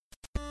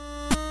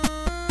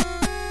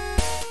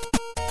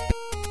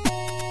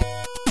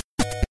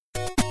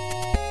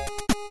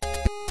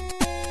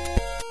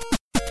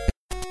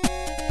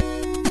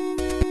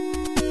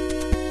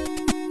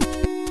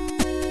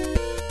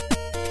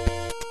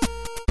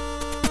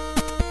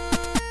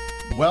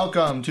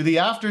Welcome to the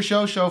After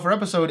Show for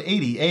episode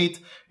 88.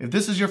 If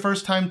this is your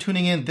first time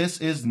tuning in, this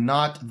is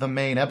not the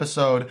main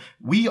episode.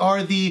 We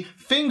are the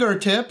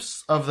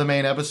fingertips of the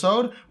main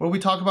episode, where we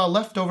talk about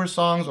leftover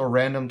songs or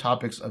random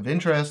topics of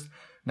interest.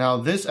 Now,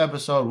 this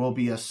episode will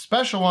be a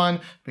special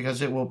one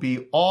because it will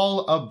be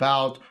all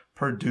about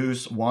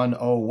Produce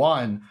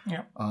 101,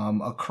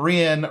 a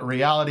Korean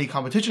reality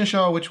competition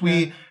show, which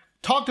we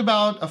talked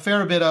about a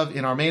fair bit of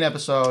in our main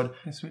episode.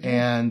 Yes, we did.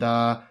 And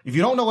if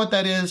you don't know what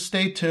that is,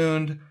 stay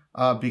tuned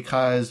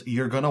because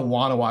you're going to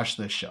want to watch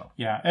this show.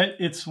 Yeah,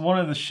 it's one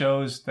of the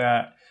shows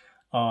that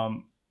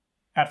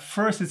at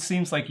first it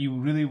seems like you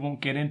really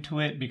won't get into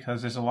it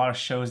because there's a lot of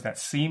shows that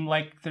seem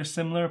like they're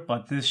similar,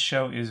 but this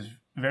show is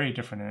very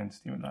different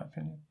in my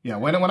opinion. Yeah,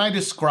 when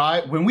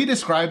we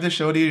describe this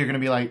show to you, you're going to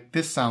be like,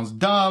 this sounds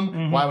dumb.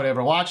 Mm-hmm. Why would I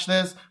ever watch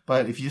this?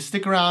 But if you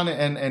stick around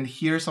and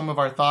hear some of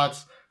our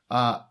thoughts,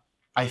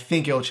 I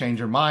think it'll change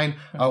your mind.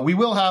 We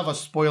will have a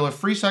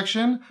spoiler-free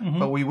section,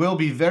 but we will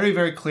be very,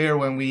 very clear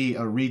when we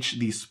reach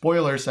the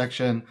spoiler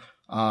section.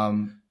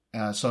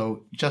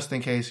 So just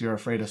in case you're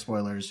afraid of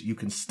spoilers, you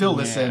can still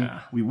listen.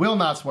 We will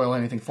not spoil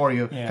anything for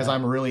you because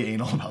I'm really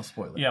anal about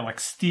spoilers. Yeah,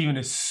 like Steven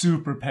is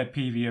super pet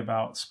peevey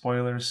about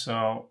spoilers,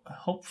 so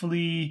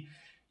hopefully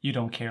you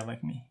don't care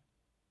like me.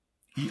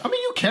 I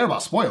mean, you care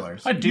about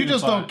spoilers. I do. You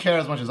just don't care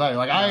as much as I do.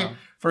 Like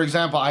for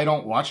example, I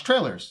don't watch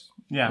trailers.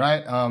 Yeah.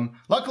 Right?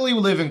 Luckily, we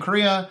live in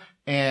Korea,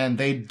 and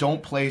they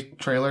don't play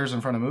trailers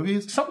in front of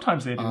movies.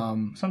 Sometimes they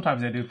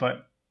do.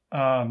 But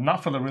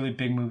not for the really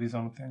big movies, I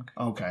don't think.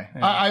 Okay.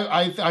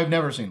 Yeah. I've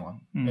never seen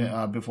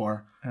one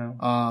before.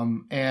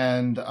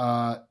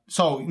 Yeah.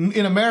 So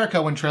in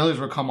America, when trailers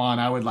would come on,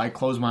 I would like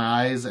close my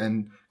eyes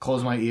and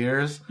close my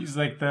ears. He's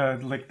like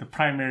the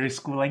primary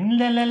school, like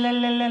la la la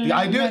la la. Yeah,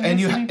 I do, and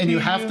you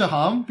have to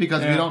hum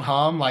because if you don't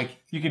hum, like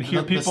you can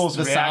hear people's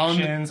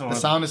reactions. The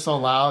sound is so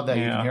loud that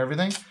you can hear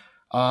everything.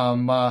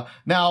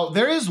 Now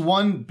there is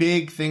one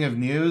big thing of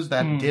news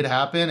that did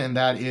happen, and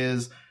that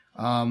is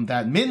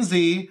that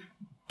Minzy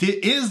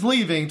is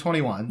leaving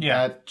 21.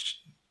 Yeah.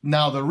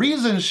 Now the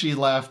reason she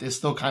left is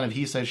still kind of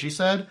he said, she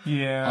said.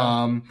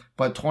 Yeah.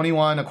 But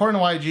 21, according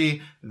to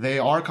YG, they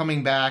are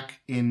coming back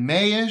in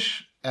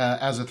May-ish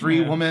as a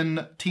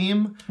 3-woman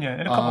team. Yeah,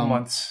 in a couple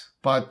months.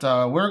 But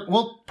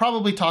we'll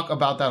probably talk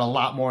about that a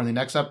lot more in the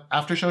next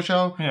after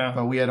show. Yeah.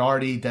 But we had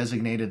already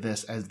designated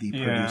this as the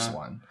produced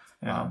one.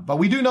 Yeah. But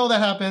we do know that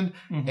happened,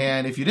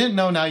 and if you didn't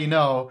know, now you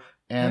know,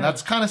 and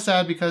that's kind of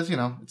sad because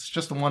it's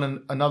just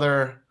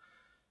another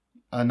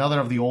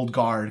of the old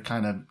guard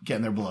kind of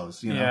getting their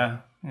blows. Yeah.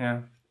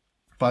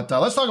 But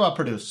let's talk about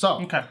Produce.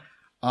 So,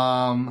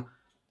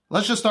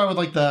 let's just start with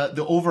like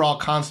the overall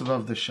concept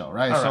of the show,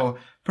 right? So,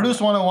 Produce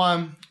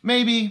 101.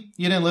 Maybe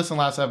you didn't listen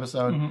last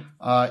episode.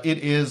 It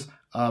is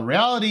a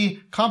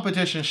reality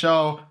competition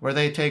show where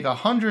they take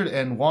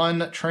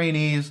 101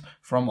 trainees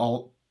from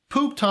a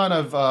poop ton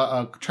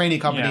of trainee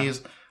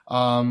companies,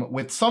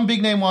 with some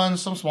big name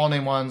ones, some small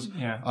name ones.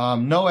 Yeah.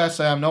 No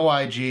SM, no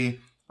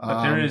IG.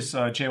 But there is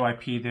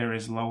JYP, there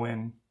is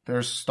Lowen.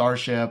 There's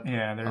Starship.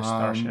 Yeah, there's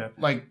Starship.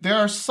 Like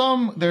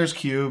there's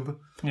Cube.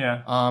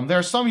 Yeah. There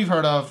are some you've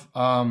heard of,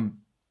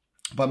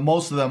 but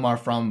most of them are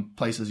from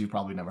places you've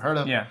probably never heard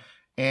of. Yeah.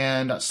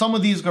 And some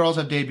of these girls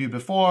have debuted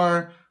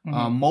before.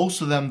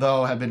 Most of them,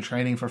 though, have been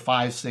training for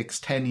 5, 6,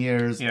 10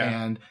 years,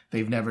 and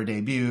they've never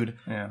debuted.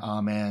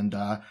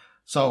 Yeah.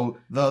 So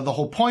the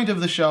whole point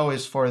of the show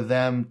is for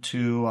them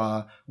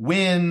to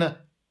win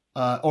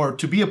or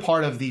to be a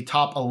part of the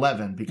top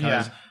 11,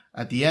 because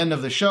at the end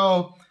of the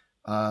show,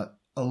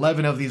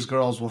 11 of these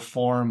girls will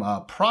form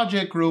a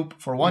project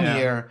group for 1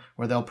 year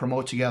where they'll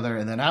promote together.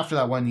 And then after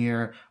that 1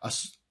 year,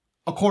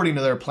 according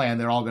to their plan,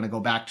 they're all going to go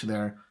back to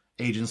their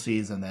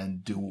agencies and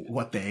then do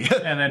what they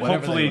and then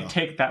hopefully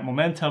take that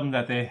momentum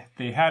that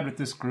they had with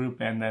this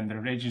group, and then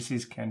their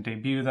agencies can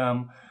debut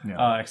them,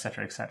 et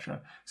cetera, et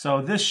cetera.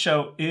 So this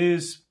show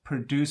is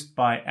produced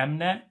by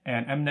Mnet,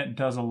 and Mnet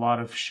does a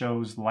lot of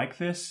shows like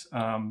this.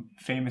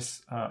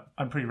 Famous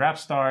Unpretty Rap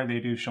Star,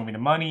 they do Show Me the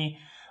Money.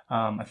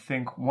 I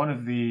think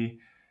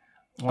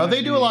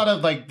they do a lot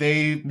of like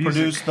they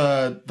produce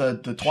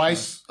the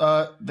Twice.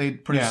 They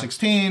produce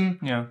 16.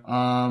 Yeah.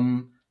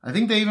 I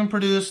think they even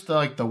produced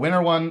the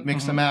winter one,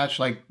 Mix and Match.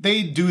 Like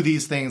they do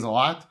these things a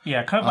lot.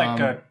 Yeah, kind of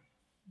like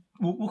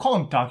we'll call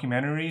them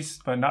documentaries,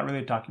 but not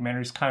really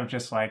documentaries. Kind of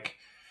just like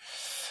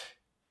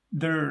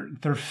they're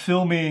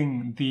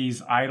filming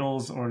these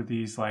idols or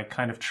these like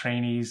kind of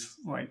trainees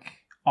like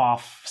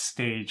off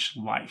stage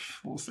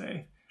life, we'll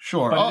say.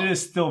 Sure, but it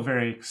is still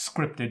very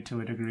scripted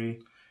to a degree.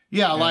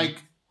 Yeah,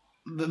 like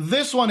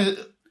this one is.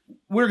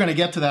 We're gonna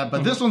get to that,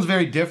 but this one's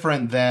very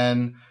different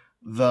than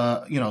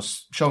the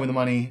Show Me the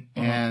Money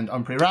and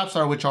Unpretty Rap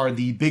Star, which are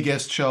the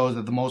biggest shows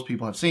that the most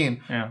people have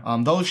seen.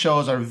 Those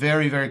shows are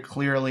very, very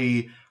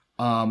clearly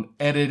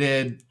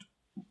edited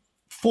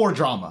for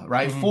drama,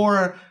 right?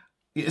 For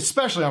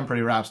especially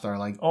Unpretty Rap Star.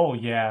 Like,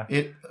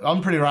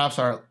 Unpretty Rap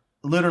Star,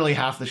 literally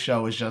half the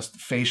show is just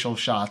facial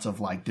shots of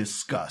like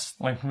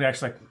disgust. Like we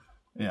actually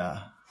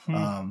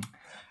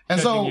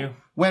And Judging so you.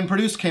 when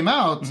Produce came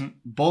out,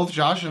 both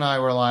Josh and I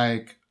were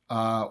like,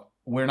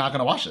 we're not going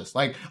to watch this.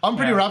 Like,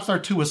 Unpretty Rap Star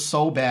 2 was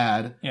so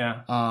bad.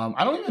 Yeah.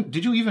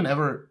 Did you even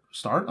ever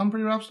start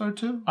Unpretty Rap Star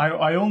 2?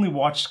 I only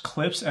watched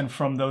clips, and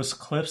from those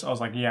clips, I was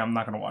like, yeah, I'm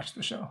not going to watch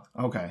the show.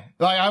 Okay.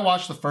 Like, I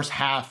watched the first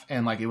half,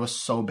 and like, it was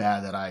so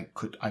bad that I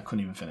couldn't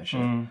even finish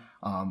it.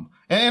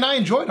 And I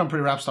enjoyed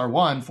Unpretty Rap Star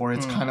 1 for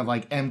its kind of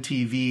like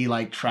MTV,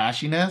 like,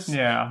 trashiness.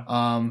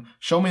 Yeah.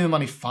 Show Me the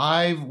Money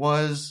 5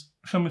 was...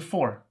 Show Me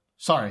 4.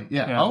 Sorry,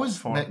 yeah. I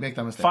always make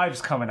that mistake.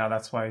 5's coming out,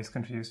 that's why he's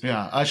confused.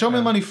 Yeah. Show Me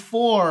the Money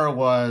 4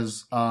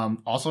 was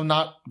also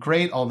not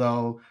great,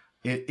 although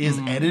it is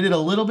edited a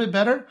little bit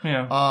better.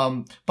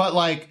 Yeah. But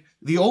like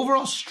the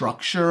overall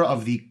structure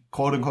of the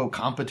quote unquote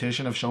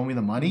competition of Show Me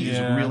the Money is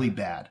really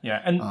bad.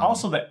 Yeah. And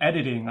also the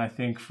editing, I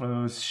think, for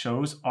those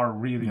shows are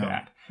really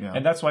bad. Yeah.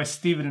 And that's why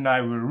Steven and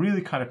I were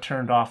really kind of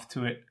turned off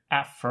to it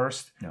at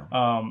first.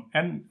 Yeah.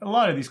 And a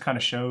lot of these kind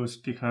of shows,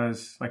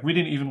 because like we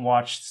didn't even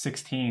watch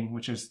 16,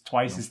 which is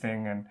Twice's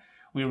thing, and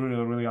we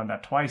were really on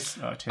that Twice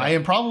tip. I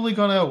am probably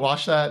gonna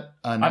watch that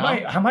now.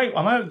 I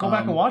might go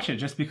back and watch it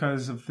just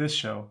because of this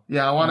show.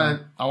 Yeah,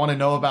 I wanna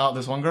know about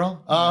this one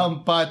girl.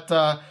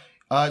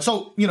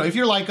 So, you know, if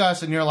you're like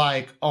us and you're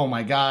like, oh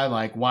my God,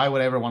 like, why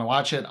would I ever want to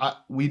watch it?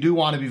 We do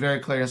want to be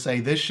very clear and say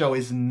this show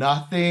is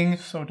nothing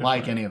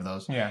like any of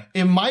those. Yeah.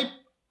 It might,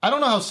 I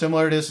don't know how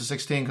similar it is to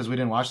 16 because we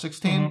didn't watch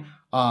 16.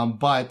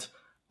 But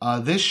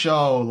this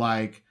show,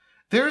 like,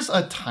 there's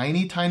a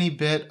tiny, tiny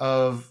bit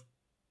of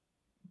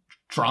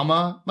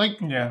drama. Like,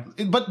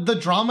 but the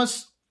drama,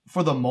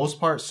 for the most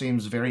part,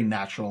 seems very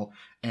natural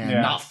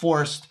and not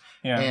forced.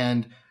 Yeah.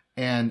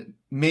 And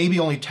maybe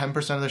only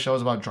 10% of the show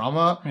is about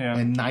drama,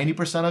 and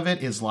 90% of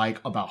it is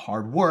like about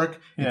hard work.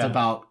 It's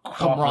about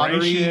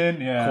camaraderie,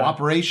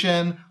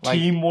 cooperation, like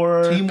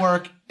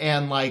teamwork,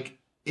 and like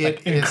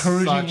it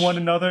encouraging one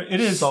another. It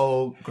is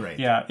so great.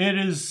 Yeah, it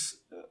is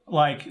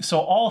like, so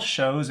all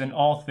shows and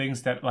all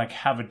things that like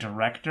have a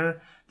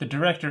director, the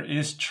director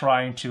is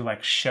trying to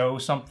like show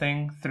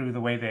something through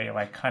the way they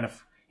like kind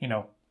of, you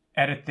know,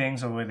 edit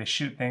things or the way they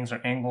shoot things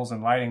or angles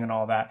and lighting and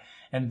all that.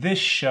 And this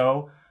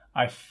show,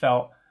 I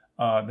felt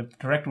the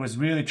director was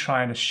really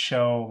trying to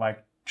show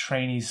like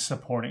trainees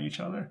supporting each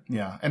other.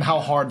 Yeah. And how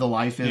hard the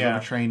life is of a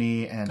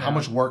trainee and how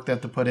much work they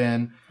have to put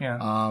in.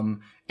 Yeah.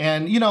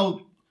 And you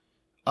know,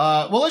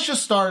 well, let's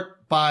just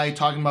start by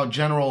talking about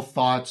general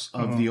thoughts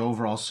of the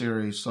overall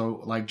series.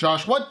 So like,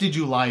 Josh, what did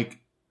you like,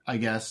 I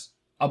guess,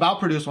 about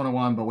Produce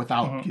 101, but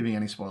without giving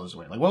any spoilers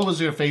away? Like, what was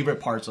your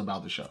favorite parts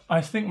about the show? I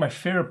think my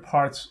favorite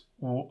parts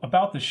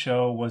about the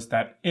show was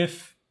that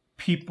if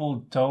people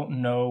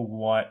don't know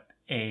what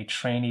a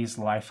trainee's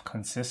life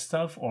consists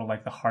of, or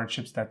like the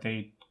hardships that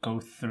they go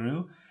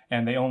through,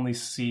 and they only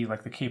see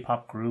like the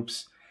K-pop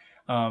groups,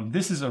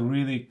 this is a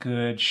really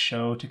good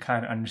show to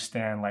kind of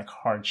understand like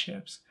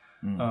hardships.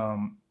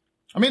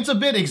 I mean, it's a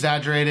bit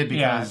exaggerated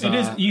because it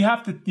is. You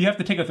have to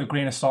take it with a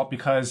grain of salt,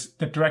 because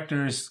the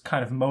director's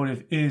kind of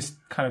motive is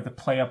kind of to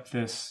play up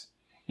this,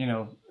 you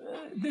know,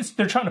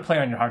 they're trying to play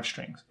on your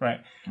heartstrings,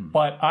 right?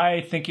 But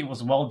I think it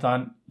was well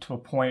done to a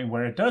point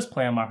where it does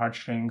play on my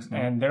heartstrings.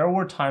 And there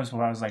were times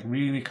where I was like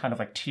really kind of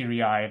like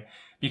teary-eyed,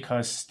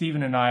 because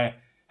Steven and I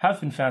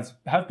have been fans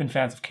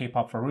of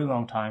K-pop for a really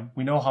long time.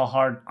 We know how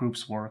hard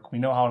groups work. We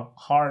know how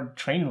hard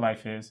training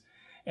life is.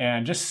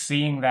 And just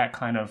seeing that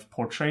kind of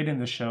portrayed in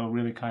the show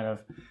really kind of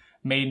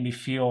made me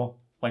feel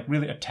like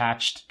really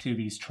attached to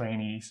these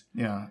trainees.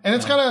 Yeah. And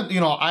it's kind of,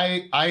 you know,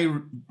 I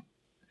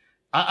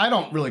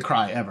don't really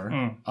cry ever.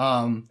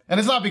 And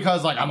it's not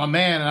because like I'm a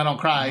man and I don't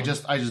cry. I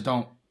just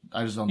don't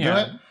do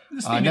it.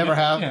 I never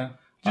have. Yeah.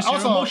 Just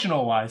also,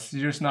 emotional wise,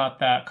 you're just not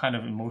that kind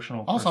of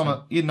emotional person.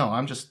 Also,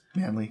 I'm just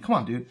manly. Come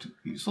on, dude.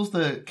 You're supposed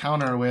to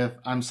counter with,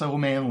 I'm so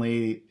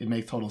manly, it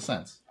makes total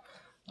sense.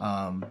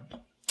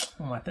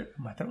 My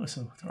throat was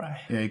so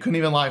dry. Yeah, you couldn't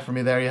even lie for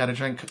me there. You had to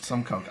drink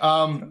some Coke.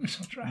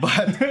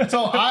 But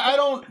so I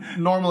don't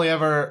normally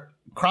ever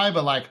cry,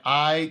 but like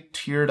I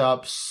teared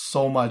up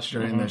so much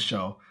during this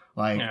show.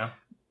 Like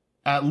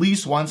at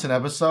least once an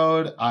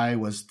episode, I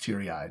was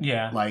teary-eyed.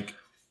 Yeah, like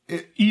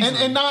and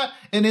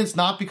it's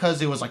not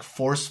because it was like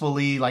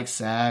forcefully like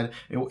sad.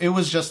 It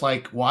was just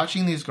like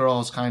watching these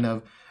girls kind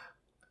of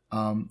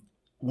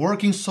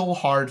working so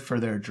hard for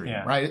their dream,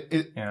 right?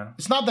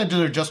 It's not that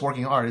they're just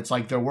working hard. It's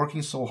like they're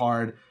working so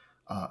hard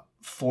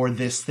for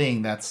this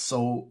thing that's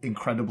so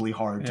incredibly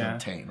hard to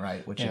obtain,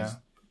 right? Which is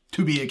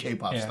to be a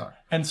K-pop star.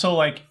 And so,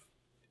 like,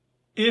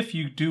 if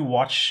you do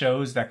watch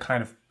shows that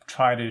kind of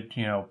try to,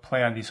 you know,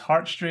 play on these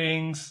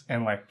heartstrings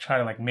and like try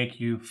to like make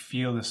you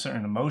feel a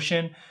certain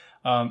emotion,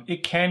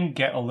 it can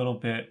get a little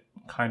bit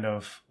kind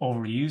of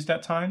overused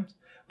at times.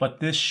 But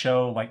this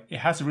show, like, it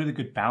has a really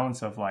good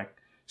balance of like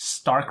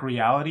stark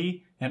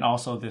reality and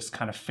also this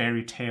kind of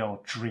fairy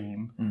tale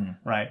dream,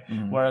 right?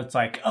 Where it's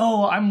like,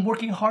 oh, I'm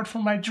working hard for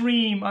my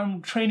dream.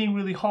 I'm training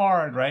really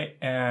hard, right?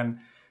 And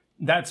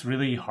that's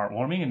really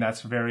heartwarming and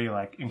that's very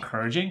like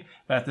encouraging.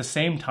 But at the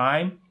same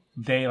time,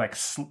 they like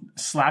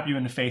slap you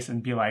in the face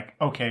and be like,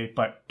 okay,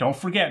 but don't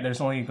forget,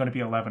 there's only going to be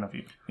 11 of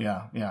you.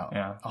 Yeah.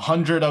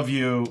 100 of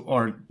you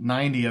or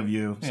 90 of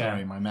you.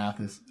 Sorry, my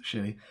math is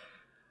shitty.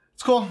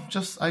 It's cool.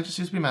 I just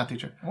used to be a math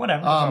teacher.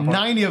 Whatever.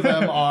 90 of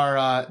them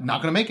are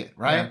not going to make it,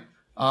 right?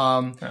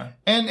 Yeah.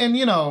 And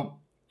you know,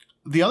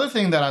 the other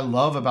thing that I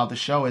love about the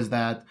show is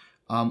that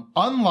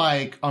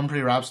unlike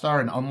Unpretty Rap Star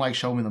and unlike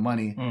Show Me the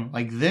Money,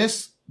 like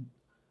this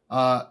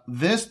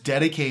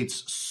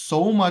dedicates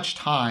so much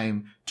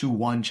time to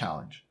one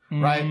challenge,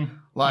 right?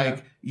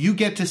 Like you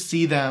get to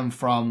see them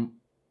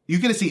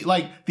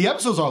like the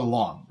episodes are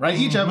long, right?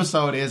 Each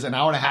episode is an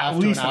hour and a half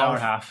to an hour and a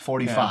half,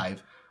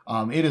 45.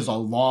 Yeah. It is a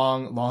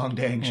long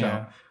dang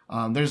show.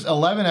 Yeah. There's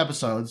 11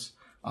 episodes.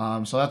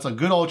 So that's a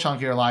good old chunk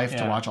of your life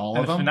to watch all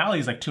of them. The finale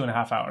is like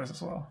 2.5 hours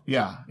as well.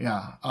 Yeah.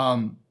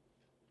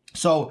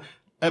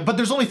 But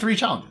there's only 3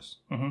 challenges.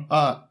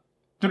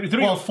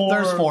 Three or four,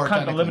 there's 4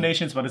 kind of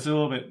eliminations, but it's a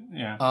little bit,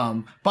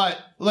 but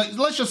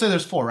let's just say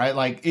there's 4, right?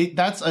 Like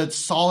that's a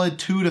solid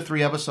 2 to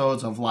 3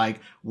 episodes of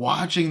like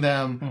watching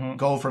them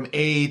go from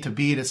A to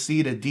B to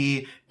C to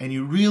D, and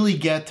you really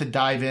get to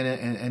dive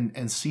in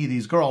and see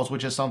these girls,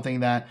 which is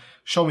something that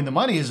Show Me the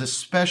Money is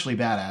especially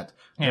bad at.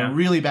 They're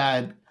really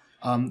bad.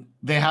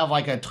 They have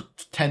like a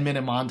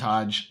 10-minute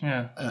montage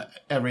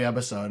every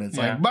episode. It's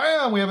like,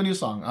 bam, we have a new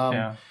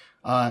song.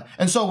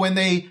 And so when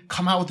they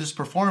come out with this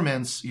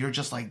performance, you're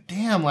just like,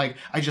 damn, like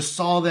I just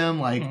saw them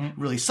like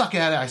really suck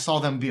at it. I saw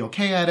them be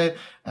okay at it.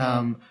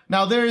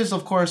 Now there is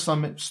of course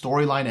some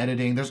storyline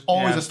editing. There's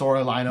always a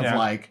storyline of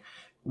like,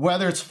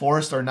 whether it's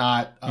forced or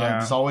not,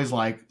 it's always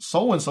like,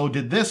 so-and-so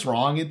did this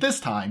wrong at this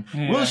time.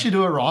 Will she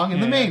do it wrong in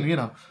the main, you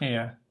know?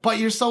 Yeah. But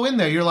you're so in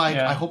there, you're like,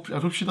 I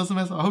hope she doesn't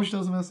mess up. I hope she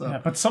doesn't mess up.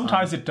 Yeah, but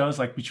sometimes it does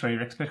like betray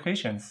your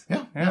expectations.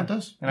 Yeah, it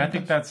does. And I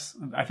think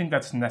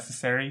that's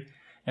necessary.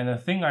 And the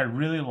thing I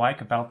really like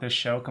about this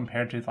show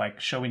compared to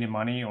like Show Me the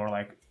Money or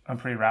like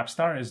Unpretty Rap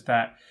Star is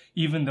that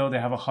even though they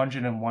have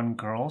 101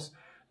 girls,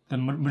 the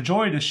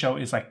majority of the show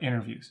is like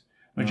interviews.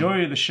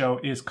 Majority of the show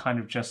is kind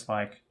of just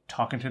like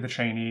talking to the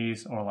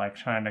trainees or like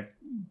trying to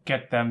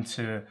get them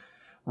to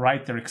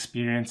write their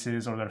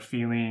experiences or their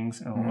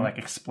feelings or like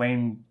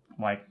explain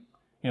like,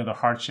 you know, their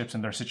hardships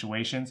and their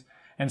situations.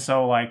 And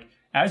so like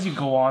as you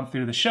go on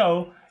through the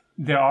show,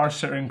 there are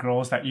certain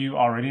girls that you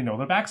already know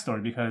their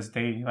backstory because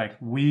they like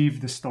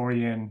weave the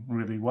story in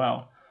really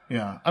well.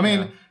 Yeah. I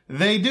mean,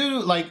 they do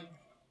like,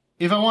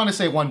 if I want to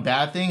say one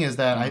bad thing is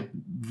that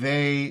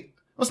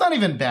it's not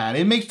even bad.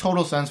 It makes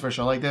total sense for a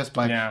show like this,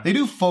 but they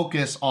do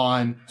focus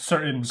on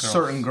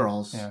certain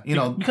girls. Yeah. You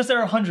know, because there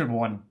are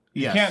 101.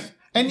 Yes.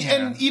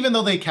 And even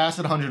though they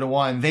casted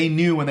 101, they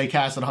knew when they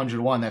casted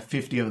 101 that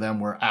 50 of them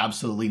were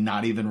absolutely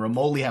not even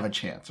remotely have a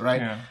chance,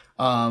 right?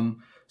 Yeah.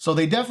 So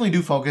they definitely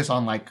do focus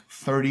on like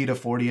 30 to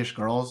 40-ish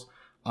girls.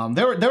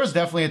 There was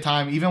definitely a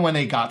time, even when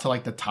they got to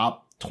like the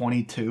top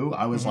 22,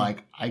 I was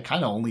like, I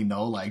kind of only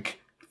know like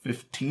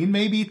 15,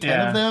 maybe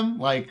 10 of them.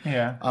 Like,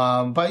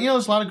 but you know,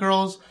 there's a lot of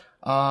girls.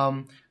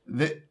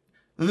 The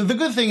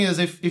good thing is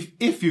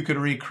if you could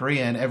read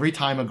Korean, every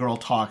time a girl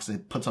talks,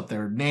 it puts up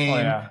their name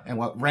and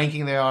what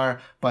ranking they are,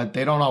 but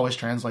they don't always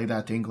translate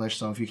that to English.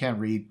 So if you can't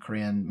read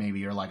Korean, maybe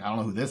you're like, I don't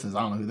know who this is.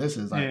 I don't know who this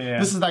is. Like,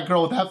 this is that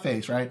girl with that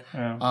face, right?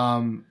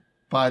 Yeah.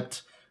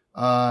 But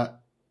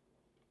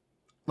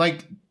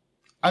like,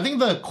 I think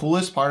the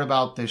coolest part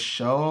about this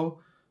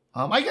show,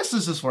 I guess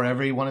this is for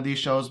every one of these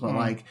shows, but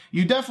like,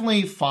 you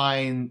definitely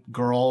find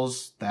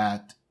girls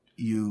that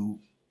you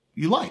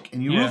like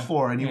and you root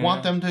for and you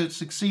want them to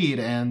succeed.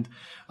 And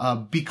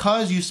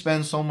because you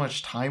spend so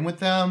much time with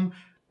them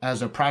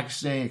as they're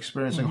practicing,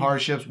 experiencing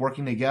hardships,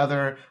 working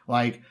together,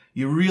 like,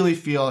 you really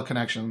feel a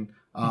connection.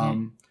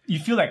 You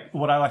feel like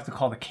what I like to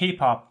call the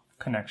K-pop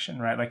connection,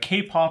 right? Like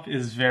K-pop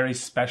is very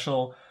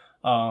special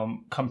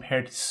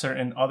compared to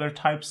certain other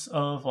types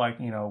of like,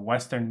 you know,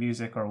 Western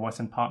music or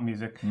Western pop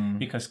music,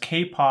 because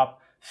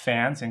K-pop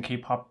fans and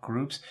K-pop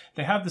groups,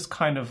 they have this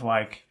kind of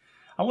like,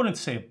 I wouldn't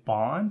say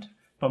bond,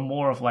 but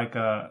more of like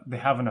they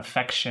have an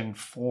affection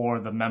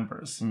for the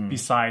members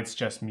besides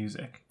just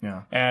music.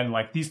 Yeah. And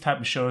like these type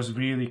of shows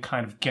really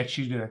kind of get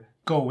you to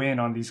go in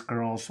on these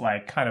girls,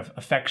 like kind of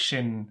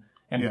affection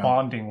and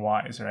bonding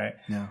wise, right?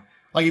 Yeah.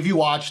 Like if you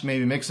watched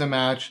maybe Mix and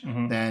Match,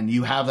 then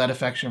you have that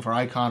affection for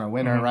Icon or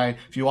Winner, right?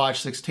 If you watch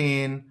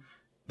 16,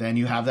 then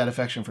you have that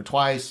affection for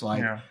Twice.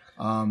 Like,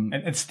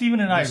 and Steven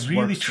and I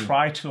really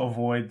try to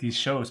avoid these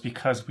shows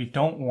because we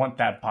don't want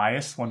that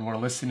bias when we're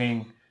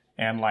listening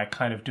and like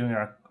kind of doing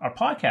our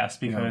podcast,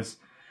 because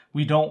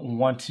we don't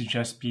want to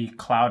just be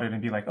clouded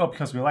and be like, oh,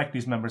 because we like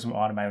these members, we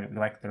automatically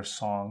like their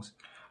songs.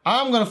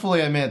 I'm gonna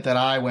fully admit that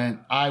I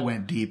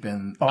went deep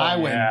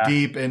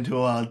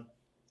into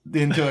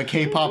a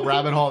K-pop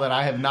rabbit hole that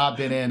I have not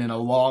been in a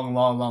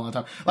long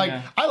time. Like,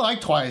 I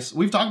like Twice.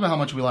 We've talked about how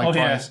much we like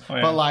Twice,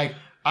 but like,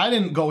 I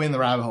didn't go in the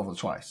rabbit hole with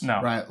Twice.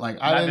 No. Right? Like,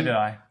 I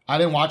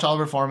didn't watch all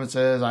the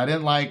performances. I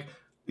didn't like,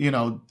 you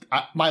know,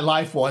 my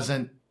life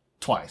wasn't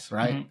Twice,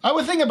 right? I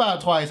would think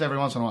about Twice every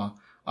once in a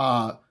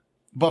while.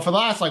 but for the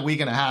last like week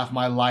and a half,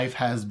 my life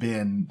has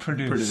been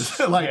produced.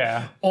 Like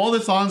all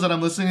the songs that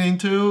I'm listening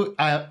to,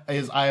 I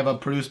have a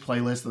produced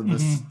playlist of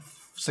this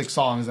 6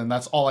 songs, and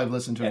that's all I've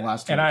listened to in the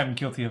last 2 And weeks. I'm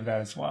guilty of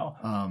that as well.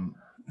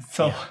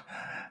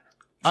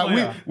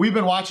 We've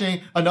been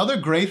watching. Another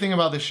great thing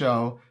about the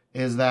show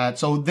is that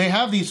so they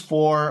have these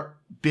 4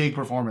 big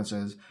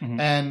performances,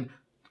 and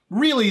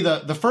really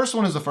the first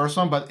one is the first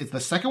one, but it's the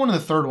second one and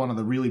the third one are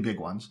the really big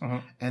ones,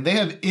 and they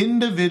have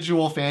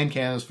individual fan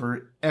cams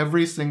for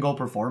every single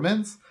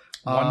performance.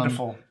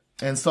 Wonderful.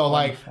 And so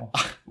like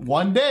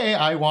one day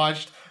I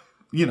watched,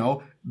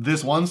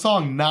 this one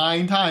song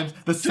 9 times,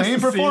 the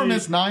same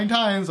performance 9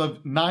 times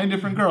of 9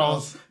 different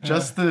girls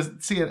just to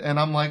see it. And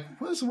I'm like,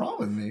 what is wrong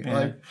with me?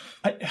 Yeah.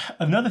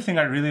 Another thing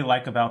I really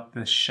like about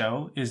this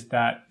show is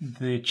that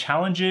the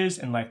challenges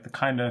and like the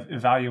kind of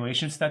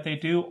evaluations that they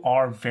do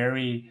are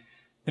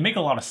they make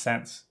a lot of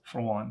sense for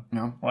one.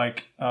 Yeah.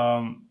 Like,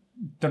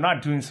 they're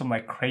not doing some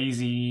like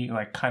crazy,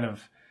 like kind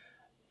of,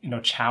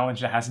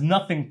 challenge that has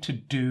nothing to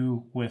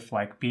do with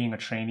like being a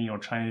trainee or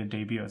trying to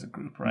debut as a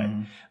group,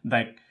 right?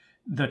 Like,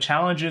 the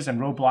challenges and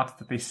roadblocks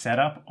that they set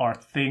up are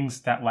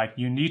things that like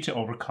you need to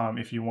overcome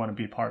if you want to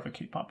be part of a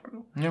K-pop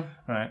group. Yeah.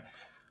 Right.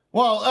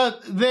 Well,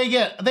 they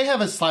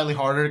have it slightly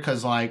harder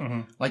because like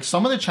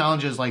some of the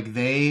challenges, like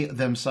they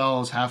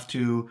themselves have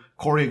to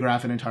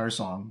choreograph an entire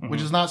song,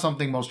 which is not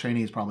something most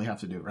trainees probably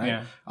have to do, right?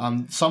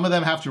 Yeah. Some of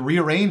them have to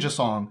rearrange a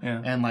song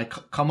and like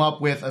come up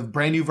with a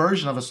brand new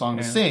version of a song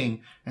to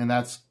sing. And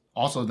that's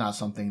also not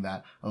something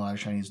that a lot of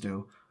trainees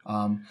do.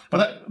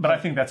 But I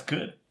think that's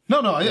good.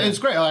 No, it's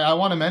great. Like, I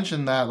want to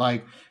mention that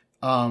like,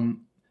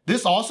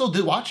 this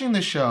also watching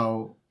the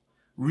show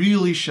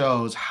really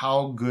shows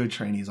how good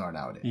trainees are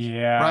nowadays.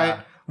 Yeah. Right?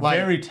 Like,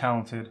 very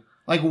talented.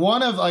 Like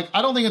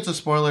I don't think it's a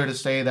spoiler to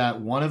say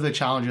that one of the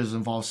challenges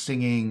involves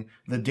singing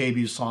the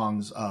debut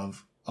songs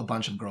of a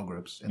bunch of girl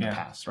groups in the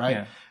past, right?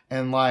 Yeah.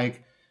 And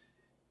like,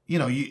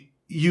 you're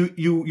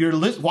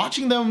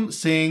watching them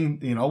sing,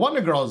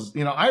 Wonder Girls,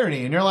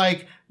 Irony, and you're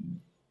like,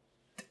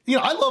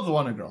 I love the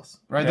Wonder Girls,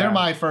 right? Yeah. They're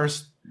my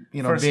first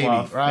baby,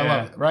 love. right? I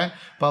love it, right?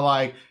 But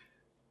like,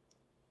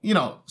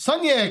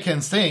 Sun Ye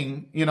can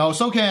sing,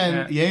 so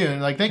can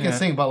Yeon, like they can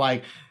sing, but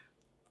like,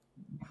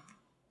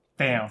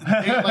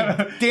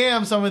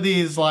 damn, some of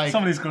these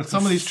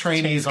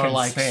trainees are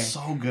like sing.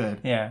 So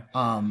good. Yeah.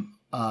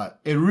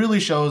 It really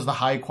shows the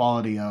high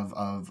quality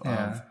of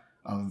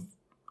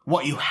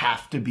what you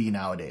have to be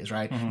nowadays,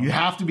 right? You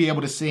have to be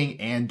able to sing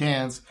and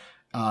dance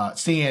at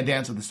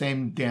the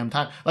same damn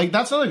time. Like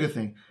that's another good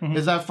thing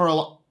is that for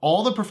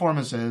all the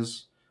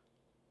performances,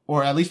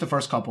 or at least the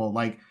first couple,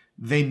 like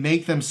they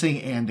make them sing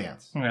and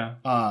dance.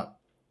 Yeah.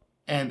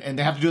 And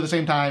they have to do it at the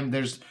same time.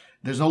 There's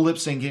no lip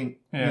syncing,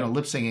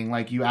 lip singing.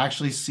 Like you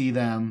actually see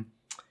them.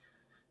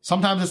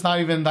 Sometimes it's not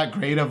even that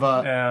great of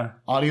a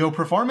audio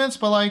performance,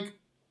 but like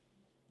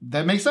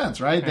that makes sense,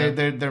 right?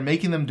 Yeah. They're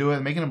making them do it,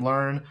 making them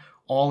learn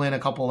all in a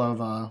couple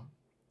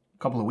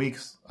of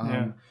weeks.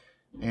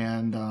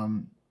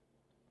 And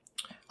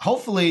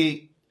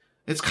hopefully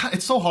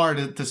it's so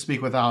hard to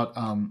speak without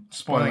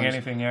spoiling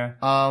anything. Yeah.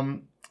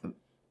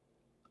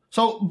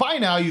 So by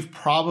now you've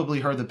probably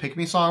heard the Pick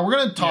Me song. We're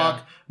going to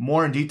talk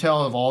more in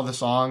detail of all the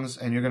songs,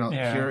 and you're going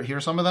to hear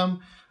some of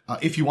them.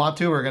 If you want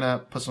to, we're going to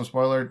put some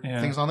spoiler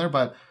things on there.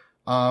 But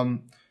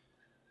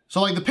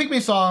so like the Pick Me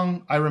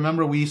song, I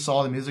remember we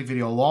saw the music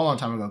video a long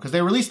time ago because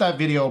they released that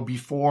video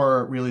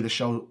before really the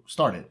show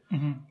started.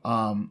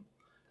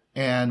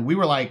 And we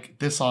were like,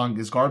 this song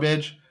is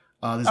garbage.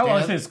 I don't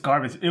want to say it's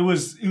garbage. It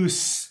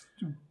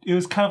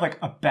was kind of like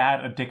a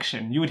bad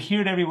addiction. You would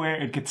hear it everywhere.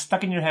 It'd get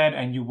stuck in your head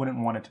and you wouldn't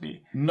want it to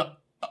be. No,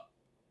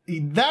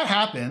 that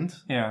happened.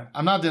 Yeah.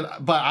 I'm not,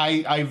 but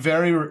I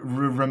very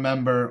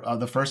remember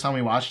the first time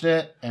we watched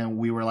it and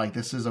we were like,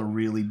 this is a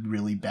really,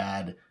 really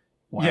bad.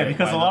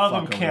 Because a lot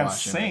of them can't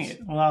sing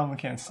it. A lot of them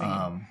can't sing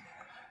it.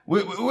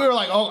 We were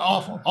like, oh,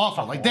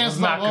 awful. Like, dance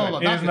is not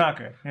good. It is not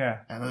good. Yeah.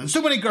 And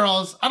so many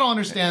girls. I don't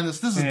understand this.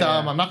 This is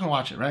dumb. I'm not going to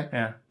watch it, right?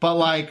 Yeah. But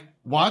like,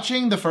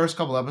 watching the first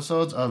couple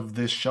episodes of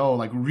this show,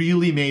 like,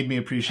 really made me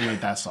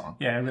appreciate that song.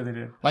 Yeah, it really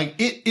did. Like,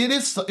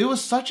 it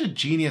was such a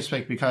genius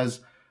pick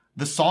because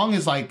the song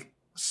is like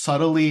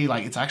subtly,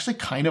 like, it's actually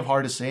kind of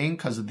hard to sing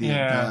because of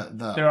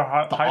there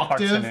are high octave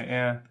parts in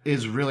it,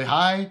 is really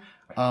high.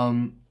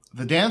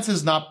 The dance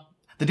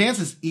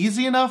is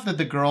easy enough that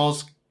the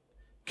girls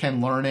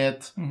can learn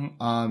it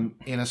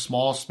in a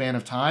small span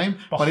of time,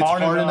 but it's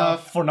hard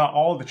enough for not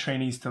all the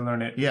trainees to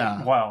learn it.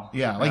 Yeah, well,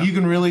 like you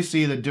can really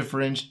see the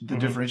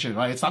differentiation.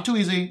 Right, it's not too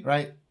easy,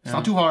 right? It's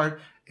not too hard.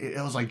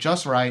 It was like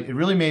just right. It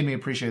really made me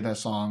appreciate that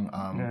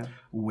song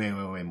way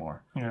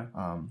more. Yeah.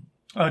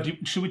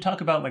 Should we talk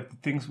about like the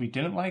things we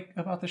didn't like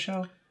about the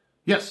show?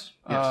 Yes.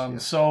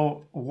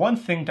 So one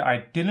thing that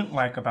I didn't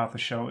like about the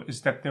show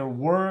is that there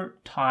were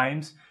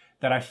times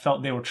that I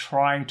felt they were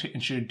trying to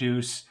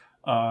introduce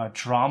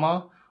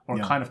drama or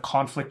kind of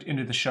conflict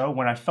into the show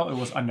when I felt it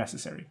was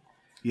unnecessary.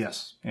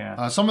 Yes.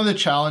 Yeah. Some of the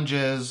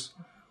challenges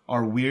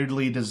are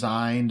weirdly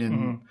designed,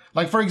 and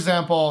like for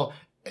example,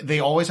 they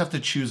always have to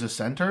choose a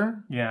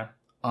center. Yeah.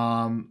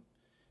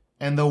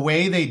 And the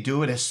way they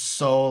do it is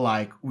so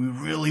like, we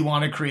really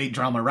want to create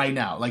drama right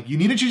now. Like, you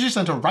need to choose your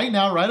center right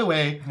now, right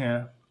away.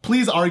 Yeah.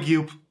 Please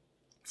argue.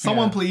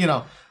 Someone please, you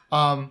know.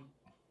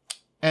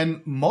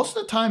 And most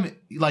of the time,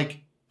 like,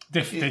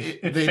 it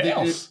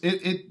fails.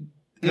 It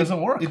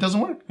doesn't work. It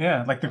doesn't work.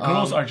 Yeah, like the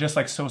girls are just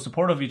like so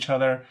supportive of each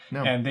other,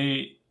 and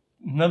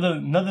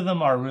none of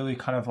them are really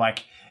kind of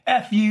like,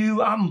 F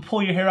you, I'm gonna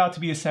pull your hair out to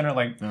be a center.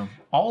 Like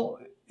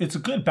it's a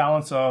good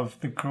balance of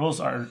the girls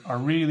are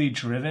really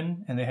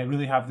driven and they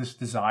really have this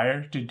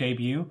desire to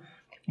debut,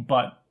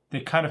 but they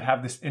kind of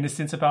have this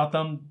innocence about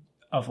them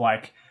of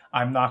like,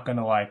 I'm not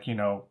gonna like, you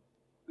know,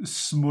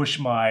 smush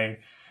my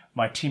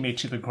teammate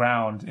to the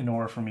ground in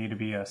order for me to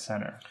be a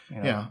center. You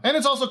know? Yeah. And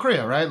it's also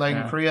Korea, right? Like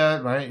in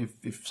Korea, right?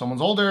 If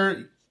someone's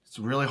older, it's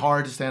really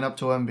hard to stand up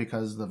to them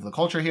because of the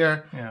culture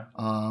here. Yeah.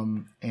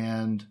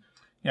 And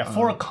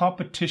for a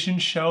competition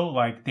show,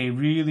 like they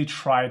really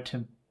try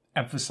to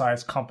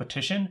emphasize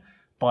competition,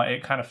 but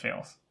it kind of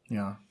fails.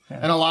 Yeah.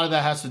 And a lot of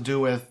that has to do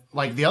with,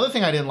 like, the other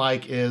thing I didn't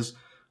like is,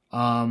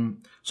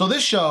 so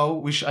this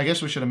show, I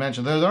guess we should have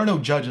mentioned, there are no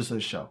judges to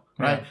this show,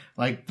 right? Yeah.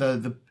 Like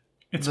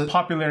it's a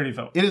popularity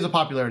vote. It is a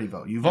popularity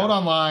vote. You vote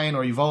online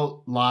or you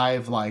vote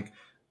live. Like,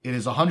 it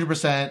is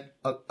 100%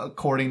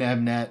 according to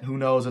Mnet. Who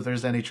knows if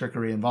there's any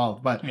trickery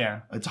involved? But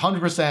it's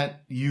 100%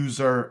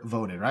 user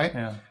voted, right?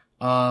 Yeah.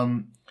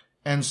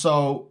 And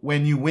so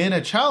when you win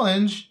a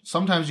challenge,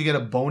 sometimes you get a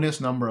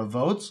bonus number of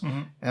votes.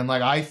 Mm-hmm. And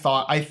like I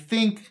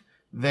think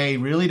they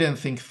really didn't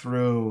think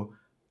through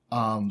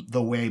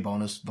the way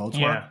bonus votes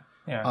work.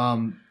 Yeah.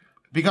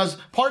 Because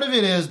part of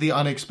it is the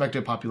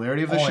unexpected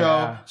popularity of the show.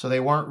 Yeah. So they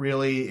weren't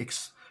really,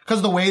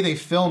 because the way they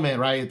film it,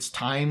 right, it's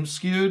time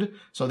skewed.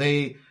 So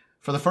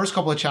for the first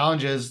couple of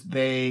challenges,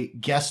 they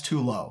guessed too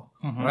low,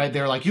 right?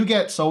 They're like, you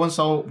get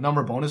so-and-so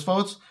number bonus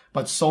votes,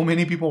 but so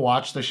many people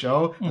watch the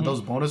show that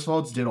those bonus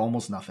votes did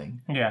almost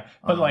nothing. Yeah.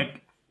 But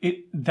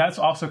that's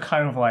also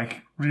kind of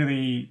like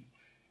really,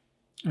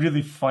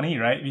 really funny,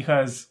 right?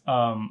 Because,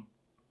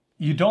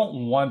 you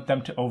don't want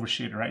them to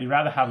overshoot it, right? You'd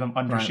rather have them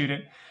undershoot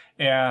it.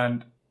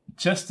 And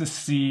just to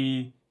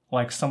see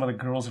like some of the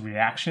girls'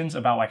 reactions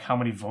about like how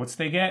many votes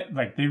they get,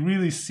 like they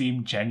really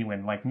seem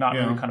genuine, like not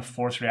really kind of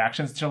forced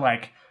reactions. They're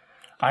like,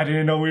 I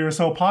didn't know we were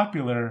so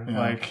popular.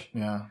 But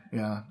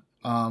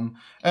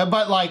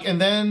like,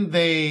 and then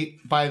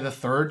by the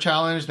third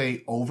challenge,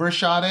 they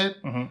overshot it.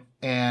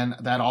 And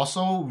that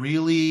also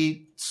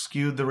really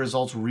skewed the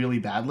results really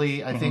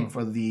badly, I think,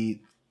 for the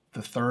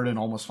third and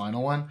almost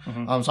final one.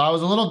 So I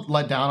was a little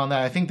let down on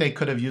that. I think they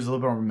could have used a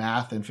little bit more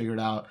math and figured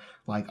out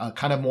like a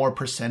kind of more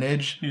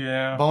percentage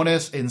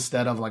bonus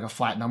instead of like a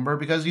flat number,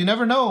 because you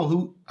never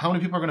know how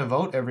many people are going to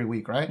vote every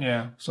week, right?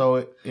 Yeah.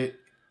 So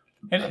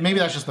maybe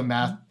that's just the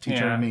math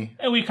teacher in me.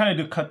 And we kind of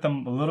do cut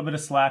them a little bit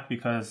of slack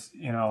because,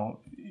 you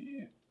know,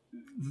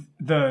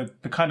 the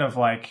kind of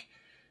like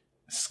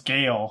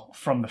scale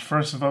from the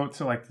first vote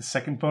to like the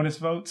second bonus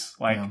votes,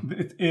 like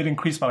it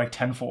increased by like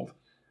tenfold.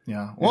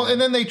 Yeah. Well,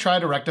 and then they try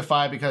to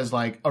rectify because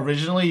like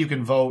originally you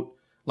can vote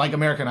like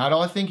American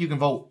Idol. I think you can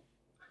vote.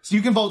 So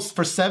you can vote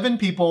for 7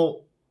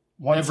 people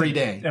every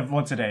day.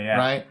 Once a day, yeah.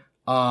 Right?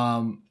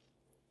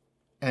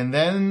 And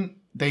then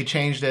they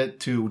changed it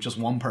to just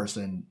one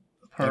person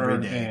every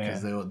day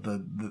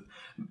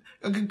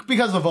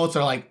because the votes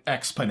are like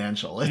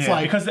exponential. It's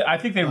like, because I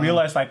think they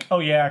realized like, oh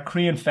yeah,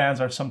 Korean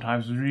fans are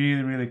sometimes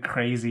really, really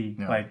crazy.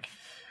 Yeah. Like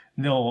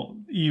they'll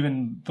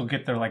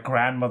get their like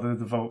grandmother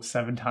to vote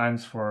 7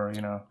 times for,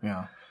 you know.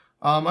 Yeah.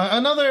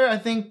 Another, I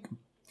think,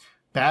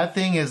 bad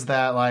thing is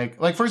that like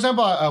for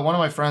example, one of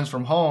my friends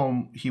from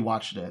home, he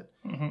watched it,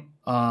 and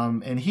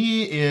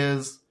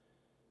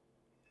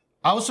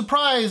I was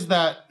surprised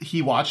that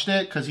he watched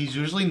it because he's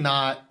usually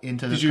not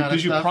into this kind of stuff.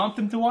 Did you prompt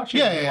him to watch it?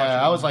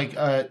 Yeah. I was like,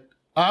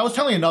 I was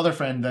telling another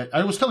friend that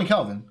I was telling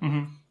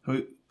Kelvin,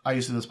 who I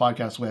used to do this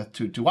podcast with,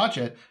 to watch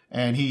it,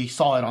 and he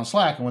saw it on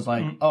Slack and was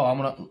like,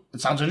 "Oh,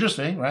 it sounds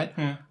interesting, right?"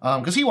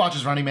 Because he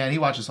watches Running Man, he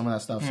watches some of that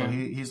stuff, so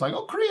he's like,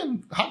 "Oh,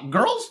 Korean hot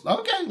girls,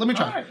 okay, let me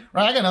try."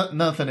 Right, I got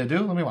nothing to do,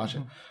 let me watch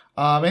it.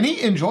 And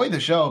he enjoyed the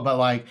show, but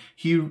like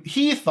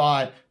he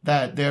thought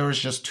that there was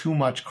just too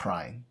much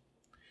crying.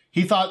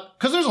 He thought,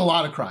 because there's a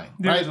lot of crying,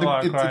 right?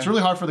 It's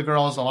really hard for the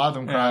girls. A lot of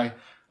them cry.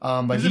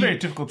 But it's a very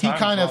difficult time. He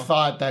kind of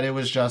thought that it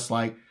was just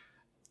like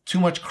too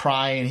much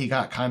crying. He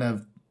got kind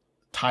of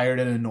tired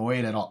and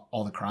annoyed at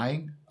all the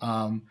crying.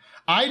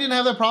 I didn't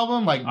have that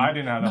problem. Like I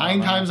didn't have that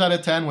 9 times out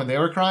of 10 when they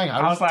were crying,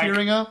 I was like,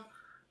 tearing up.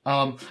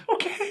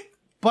 Okay.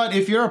 But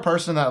if you're a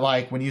person that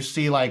like, when you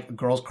see like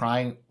girls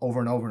crying over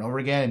and over and over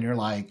again, and you're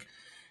like,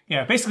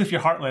 yeah, basically if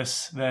you're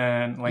heartless,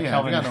 then like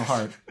Kelvin. You got no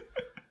heart.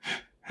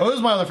 Oh, it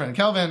was my other friend,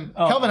 Kelvin.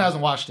 Kelvin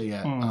hasn't watched it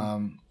yet.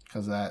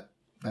 Because that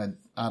I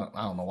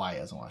don't know why he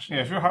hasn't watched it.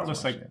 Yeah, if you're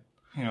heartless, like,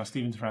 you know,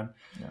 Steven's friend.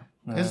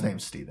 Yeah. His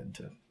name's Steven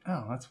too.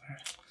 Oh, that's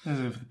weird.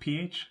 Is it with a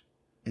PH?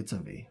 It's a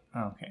V.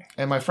 Oh, okay.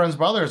 And my friend's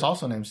brother is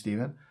also named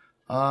Steven.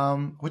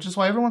 Which is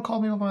why everyone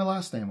called me with my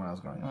last name when I was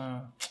growing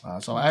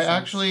up. So I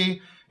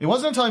actually, it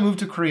wasn't until I moved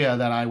to Korea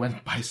that I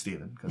went by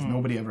Steven, because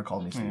nobody ever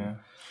called me Steven. Yeah.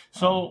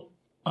 So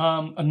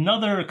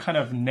Another kind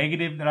of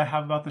negative that I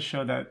have about the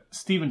show that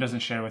Steven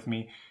doesn't share with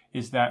me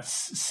is that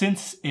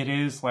since it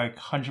is like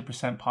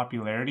 100%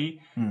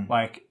 popularity,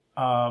 like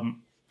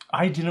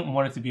I didn't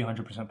want it to be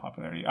 100%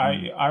 popularity.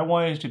 I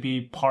wanted it to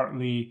be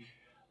partly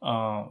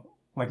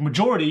like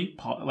majority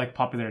like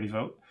popularity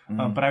vote,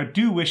 but I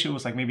do wish it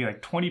was like maybe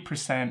like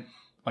 20%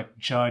 like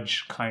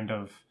judge kind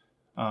of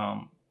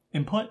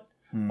input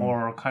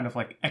or kind of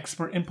like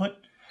expert input,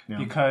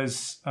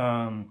 because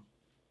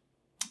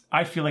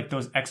I feel like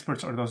those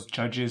experts or those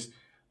judges,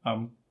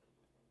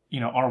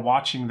 are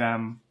watching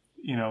them,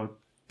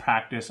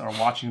 practice, or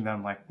watching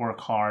them like work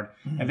hard,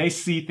 and they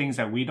see things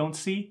that we don't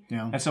see.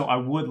 And so I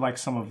would like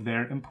some of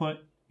their input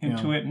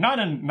into it.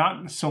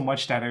 Not so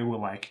much that it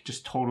will like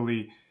just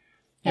totally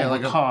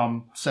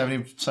overcome like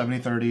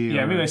 70-30.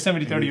 Yeah, maybe like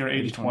 70-30 or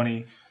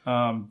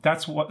 80-20.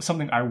 That's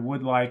something I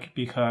would like,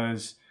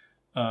 because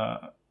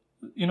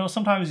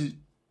sometimes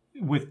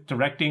with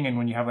directing, and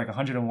when you have like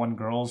 101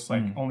 girls,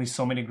 like only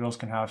so many girls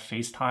can have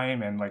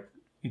FaceTime and like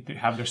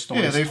have their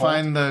stories. Yeah, they told.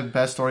 find the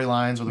best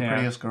storylines or the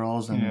prettiest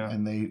girls,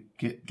 and they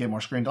get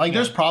more screen. Like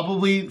there's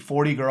probably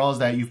 40 girls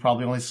that you've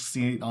probably only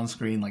seen on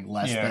screen like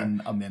less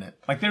than a minute.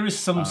 Like there is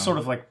some sort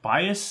of like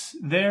bias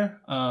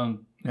there,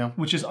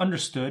 which is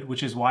understood,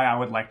 which is why I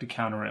would like to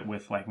counter it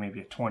with like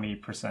maybe a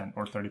 20%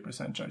 or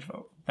 30% judge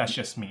vote. That's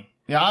just me.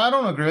 Yeah, I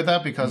don't agree with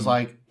that, because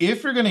like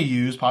if you're going to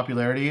use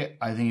popularity,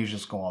 I think you should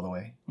just go all the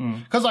way.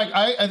 Because like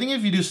I think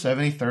if you do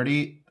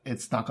 70-30,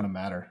 it's not going to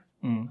matter.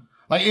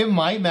 Like it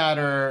might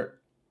matter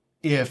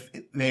if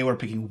they were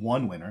picking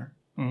one winner.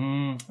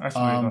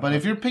 But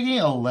if you're picking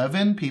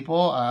 11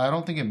 people, I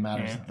don't think it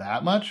matters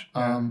that much.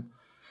 And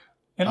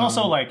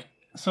also like,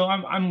 so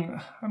I'm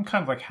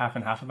kind of like half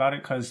and half about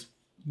it, because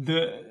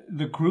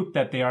the group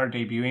that they are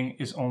debuting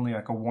is only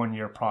like a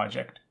 1-year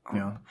project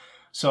group.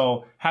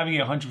 So having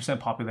a 100%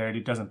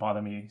 popularity doesn't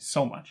bother me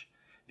so much,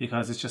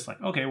 because it's just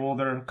like, okay, well,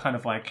 they're kind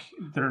of like,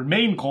 their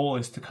main goal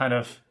is to kind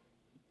of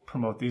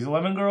promote these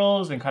 11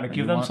 girls and kind of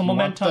give them some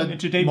momentum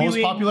into debuting. Most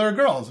popular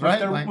girls,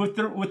 right? With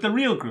the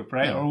real group,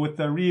 right? Or with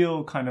the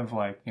real kind of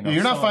like,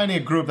 you're not finding a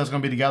group that's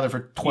going to be together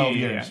for 12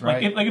 years,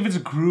 right? Like if it's a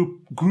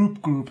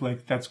group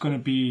like that's going to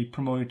be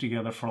promoted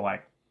together for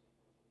like,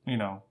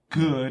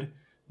 good,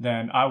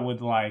 then I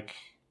would like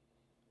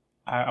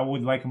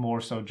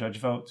more so judge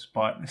votes.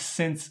 But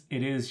since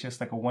it is just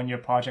like a 1-year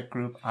project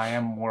group, I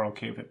am more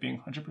okay with it being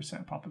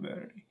 100%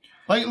 popularity.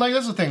 Like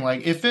that's the thing.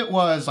 Like if it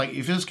was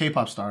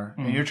K-pop star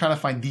and you're trying to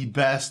find the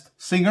best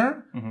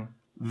singer,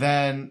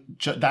 then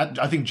that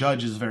I think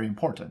judge is very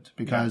important,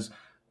 because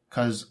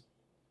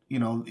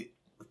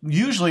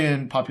usually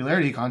in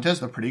popularity contests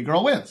the pretty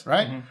girl wins,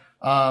 right?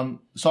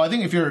 So I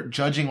think if you're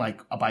judging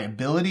like by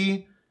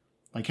ability,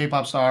 like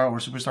K-pop star or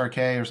Superstar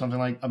K or something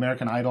like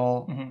American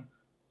Idol.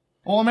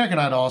 Well, American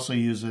Idol also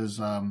uses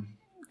kind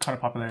of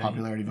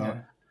popularity vote.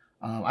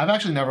 I've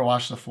actually never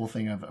watched the full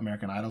thing of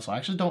American Idol, so I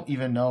actually don't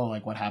even know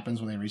like what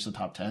happens when they reach the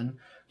top 10.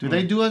 Do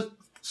they do a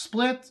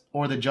split,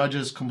 or the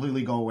judges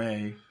completely go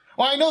away?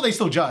 Well, I know they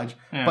still judge,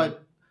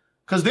 but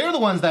because they're the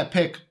ones that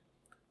pick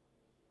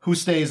who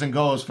stays and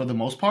goes for the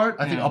most part.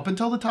 I think up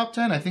until the top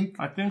 10. I think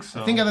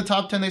so. I think at the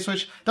top 10 they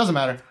switch. Doesn't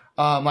matter.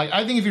 Like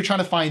I think if you're trying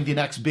to find the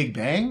next big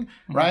bang,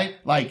 right?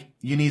 Like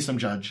you need some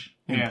judge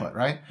input,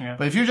 right?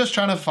 But if you're just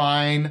trying to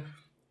find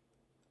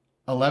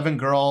 11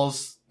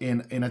 girls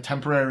in a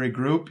temporary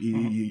group,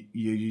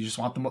 you just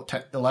want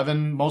the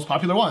 11 most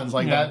popular ones.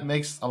 Like that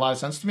makes a lot of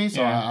sense to me,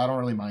 so I don't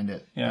really mind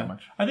it that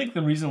much. I think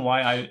the reason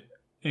why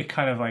it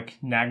kind of like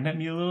nagged at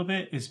me a little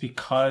bit is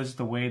because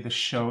the way the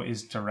show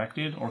is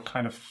directed or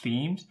kind of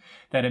themed,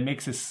 that it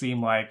makes it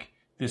seem like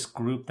this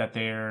group that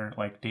they're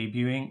like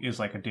debuting is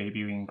like a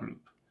debuting group,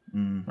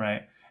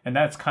 right? And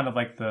that's kind of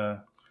like the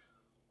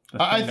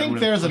I think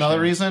really there's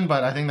another reason,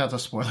 but I think that's a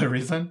spoiler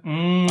reason.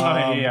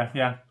 But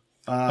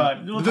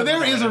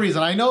there is a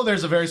reason. I know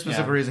there's a very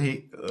specific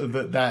reason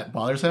that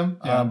bothers him.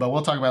 But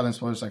we'll talk about it in the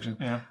spoiler section.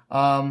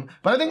 But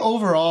I think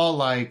overall,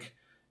 like,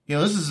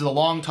 this is a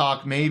long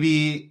talk.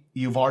 Maybe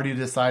you've already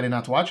decided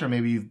not to watch it, or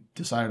maybe you've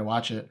decided to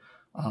watch it.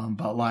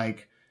 But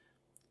like,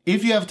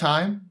 if you have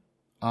time,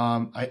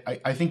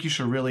 I think you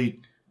should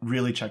really,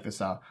 really check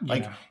this out.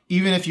 Like,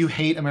 even if you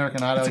hate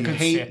American Idol, you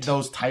hate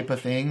those type of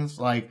things,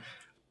 like,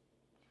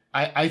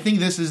 I think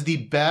this is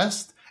the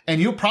best, and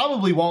you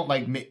probably won't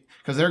like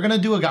because they're gonna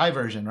do a guy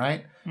version,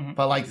 right?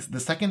 But like the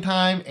second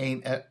time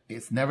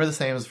it's never the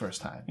same as the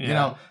first time.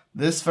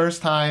 This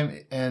first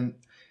time, and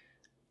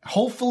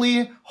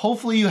hopefully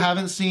you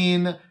haven't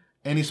seen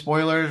any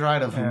spoilers,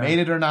 right, of who made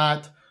it or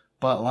not.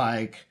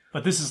 But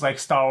this is like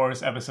Star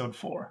Wars Episode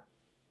 4.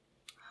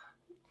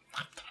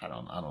 I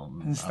don't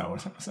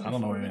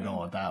know where you're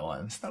going with that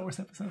one. Star Wars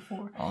Episode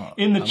 4.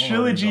 In the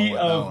trilogy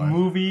of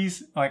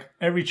movies, like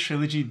every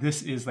trilogy,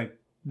 this is like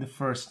the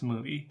first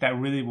movie that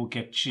really will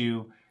get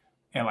you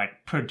and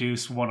like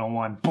produce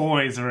 101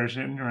 boys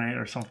version, right,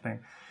 or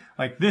something.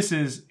 Like this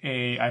is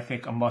I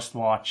think a must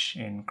watch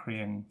in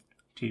Korean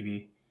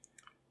TV.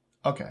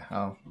 Okay.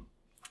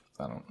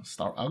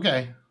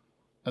 Okay.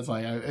 It's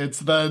like it's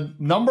the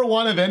number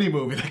one of any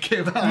movie that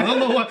came out. I don't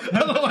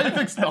know why you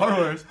picked Star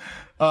Wars.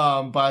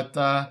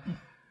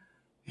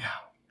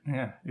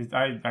 Yeah,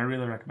 I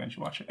really recommend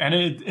you watch it. And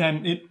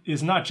it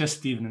is not just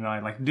Steven and I.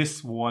 Like,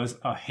 this was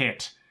a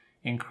hit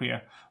in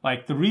Korea.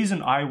 Like, the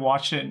reason I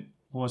watched it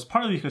was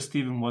partly because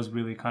Steven was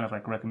really kind of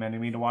like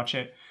recommending me to watch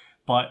it,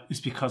 but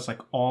it's because like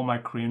all my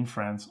Korean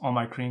friends, all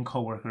my Korean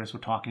coworkers were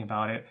talking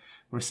about it.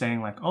 Were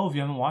saying like, oh, if you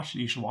haven't watched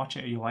it, you should watch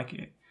it. You like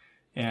it.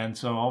 And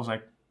so I was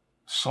like,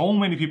 so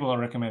many people are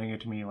recommending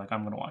it to me. Like,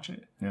 I'm going to watch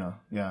it. Yeah.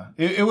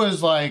 It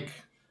was like,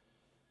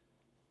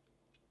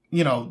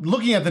 you know,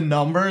 looking at the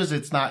numbers,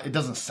 it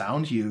doesn't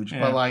sound huge,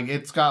 but like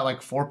it's got like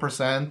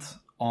 4%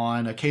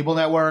 on a cable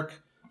network,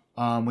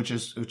 which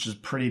is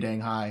pretty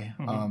dang high,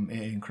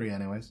 in Korea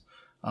anyways.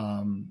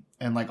 And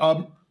like,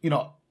 you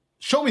know,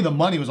 Show Me the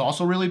Money was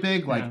also really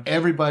big. Like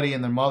everybody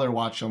and their mother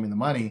watched Show Me the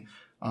Money.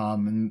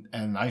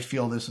 And I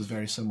feel this is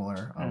very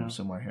similar,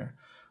 similar here.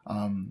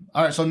 All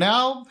right. So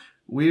now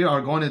we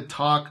are going to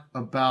talk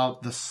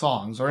about the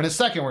songs, or in a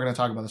second, we're going to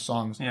talk about the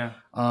songs. Yeah.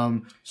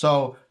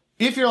 So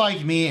if you're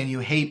like me and you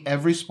hate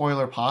every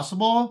spoiler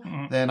possible,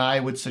 then I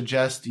would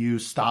suggest you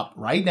stop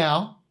right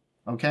now.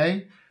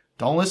 Okay.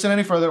 Don't listen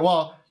any further.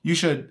 Well, you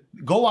should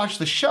go watch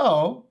the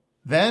show,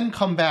 then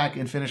come back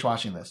and finish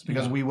watching this,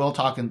 because we will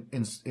talk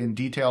in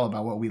detail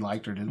about what we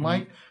liked or didn't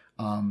like.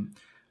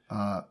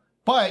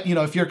 But, you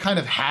know, if you're kind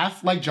of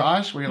half like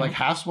Josh, where you're like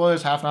half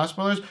spoilers, half not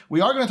spoilers,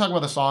 we are going to talk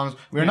about the songs.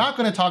 We're not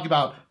going to talk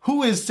about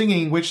who is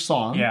singing which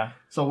song. Yeah.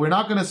 So we're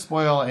not going to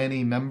spoil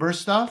any member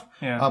stuff.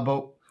 Yeah.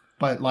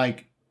 But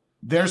like,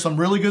 there's some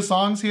really good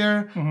songs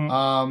here.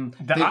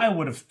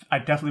 That I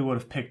definitely would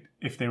have picked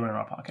if they were in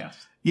our podcast.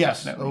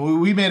 Yes.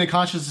 We made a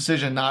conscious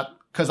decision, not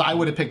because I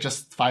would have picked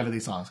just 5 of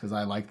these songs because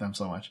I like them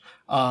so much.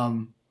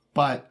 You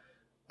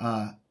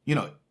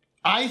know,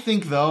 I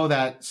think though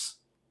that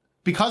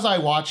because I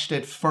watched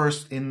it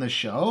first in the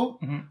show,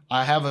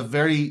 I have a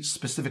very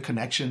specific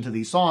connection to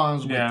these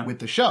songs with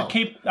the show.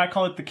 I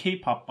call it the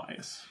K-pop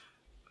bias.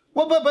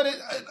 Well, but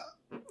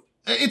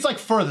it's like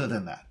further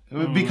than that,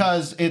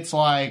 because it's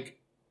like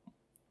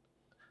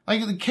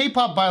the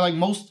K-pop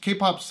most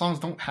K-pop songs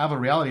don't have a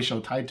reality show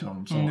tied to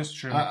them. So that's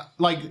true.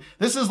 Like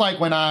this is like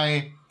when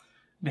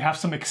they have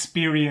some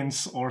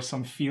experience or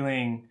some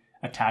feeling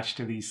attached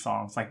to these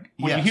songs. Like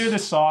when you hear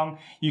this song,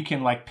 you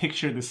can like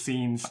picture the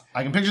scenes.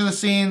 I can picture the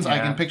scenes. I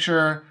can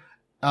picture,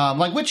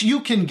 which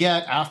you can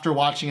get after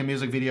watching a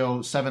music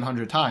video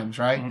 700 times,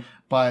 right?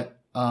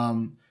 But,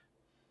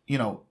 you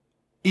know,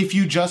 if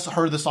you just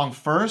heard the song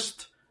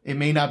first, it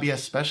may not be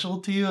as special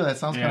to you. That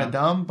sounds kind of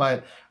dumb,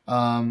 but,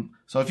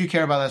 so if you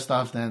care about that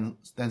stuff, then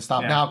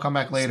stop now, come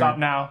back later. Stop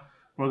now.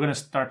 We're going to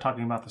start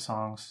talking about the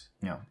songs.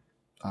 Yeah.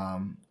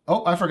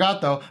 I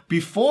forgot though.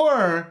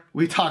 Before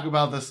we talk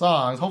about the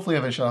songs, hopefully I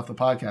haven't shut off the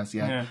podcast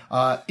yet.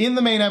 In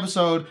the main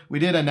episode, we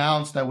did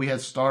announce that we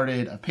had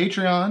started a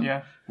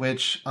Patreon,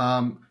 which,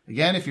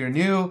 again, if you're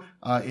new,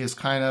 is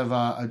kind of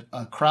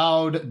a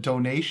crowd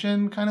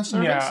donation kind of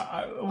service. Yeah,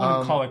 I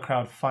wouldn't call it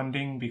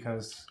crowdfunding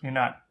because you're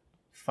not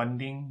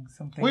funding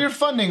something. Well, you're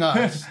funding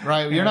us,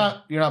 right? You're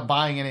not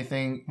buying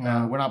anything.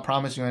 We're not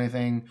promising you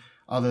anything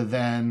other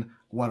than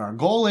what our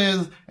goal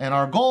is. And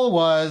our goal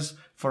was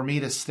for me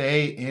to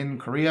stay in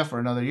Korea for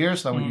another year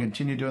so that we can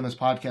continue doing this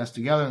podcast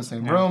together in the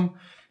same room.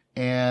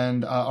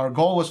 And our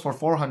goal was for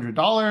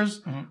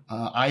 $400.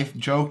 I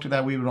joked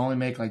that we would only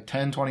make like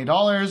 $10,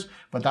 $20,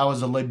 but that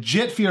was a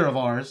legit fear of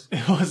ours.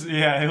 It was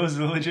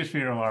a legit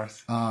fear of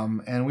ours.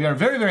 And we are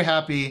very, very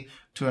happy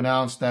to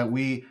announce that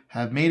we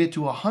have made it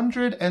to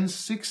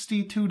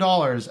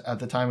 $162 at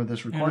the time of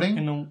this recording.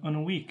 In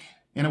a week.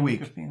 In a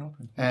week.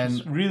 And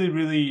it's really,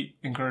 really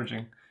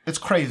encouraging. It's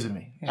crazy to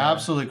me. Yeah.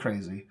 Absolutely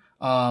crazy.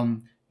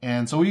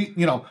 And so we,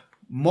 you know,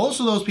 most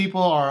of those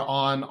people are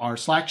on our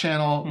Slack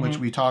channel, which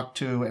we talk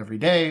to every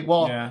day.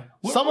 Well,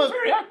 we're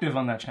very active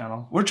on that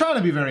channel. We're trying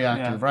to be very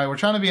active, right? We're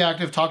trying to be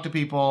active, talk to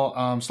people.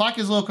 Slack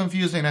is a little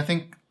confusing. I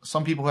think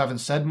some people who haven't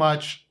said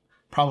much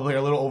probably are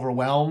a little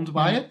overwhelmed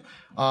by it.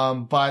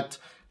 But,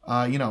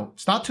 you know,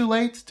 it's not too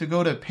late to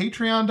go to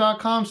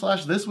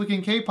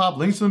patreon.com/thisweekinkpop.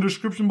 Links in the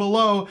description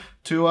below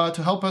to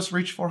help us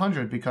reach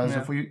 400, because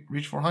if we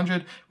reach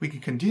 400, we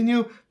can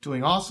continue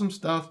doing awesome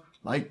stuff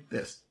like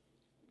this.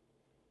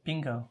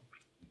 Bingo.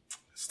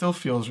 Still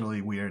feels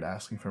really weird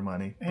asking for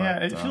money. Yeah,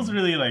 but, it feels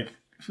really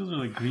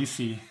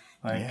greasy.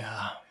 Like,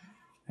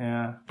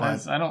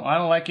 But I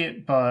don't like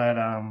it, but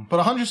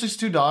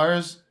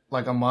 $162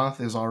 like a month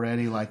is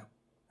already like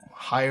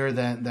higher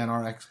than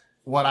our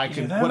what I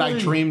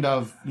dreamed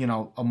of, you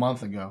know, a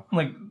month ago.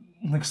 Like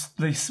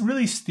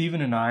really,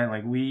 Steven and I,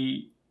 like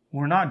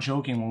we're not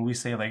joking when we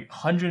say like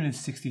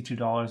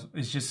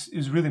 $162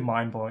 is really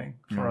mind blowing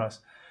for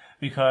us,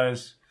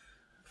 because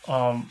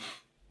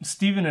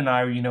Steven and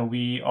I, you know,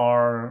 we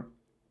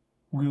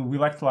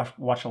like to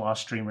watch a lot of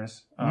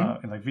streamers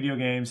in like video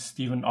games.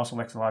 Steven also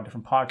likes a lot of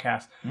different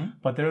podcasts,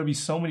 but there will be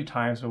so many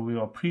times where we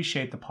will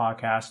appreciate the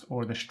podcast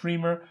or the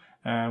streamer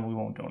and we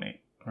won't donate,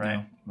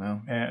 right?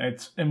 No.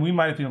 And we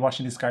might have been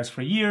watching these guys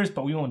for years,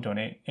 but we won't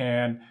donate.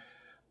 And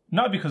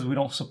not because we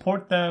don't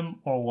support them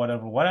or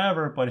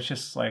whatever, but it's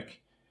just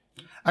like,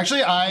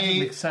 actually, it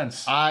makes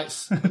sense.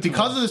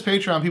 Because of this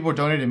Patreon, people were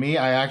donating to me.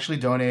 I actually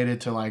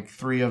donated to like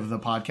 3 of the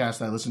podcasts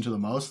that I listen to the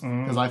most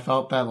because I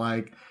felt that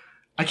like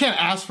I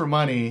can't ask for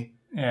money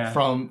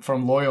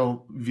from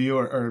loyal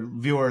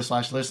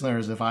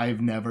viewers/listeners if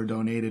I've never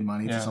donated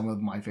money to some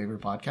of my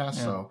favorite podcasts.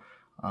 Yeah. So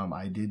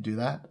I did do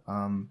that,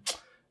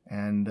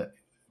 and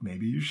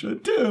maybe you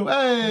should too.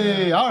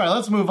 Hey, all right,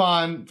 let's move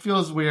on.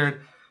 Feels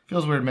weird,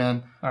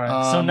 man. All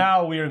right, so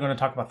now we are going to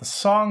talk about the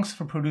songs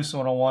for Producer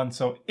 101.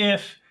 So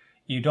if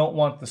you don't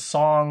want the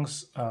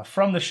songs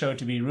from the show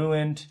to be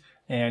ruined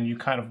and you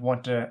kind of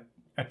want to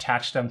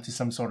attach them to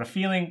some sort of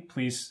feeling,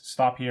 please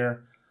stop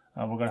here.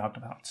 We're going to talk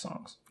about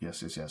songs.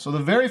 Yes. So the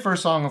very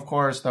first song, of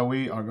course, that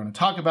we are going to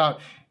talk about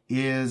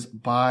is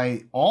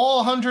by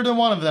all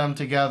 101 of them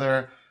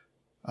together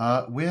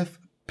with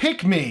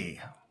Pick Me.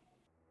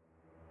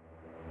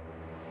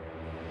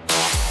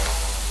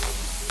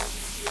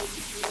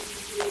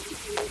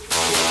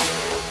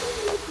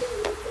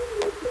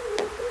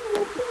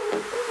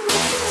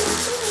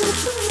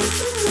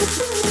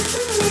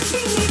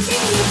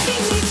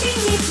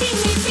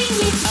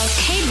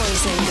 Okay,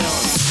 boys and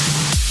girls.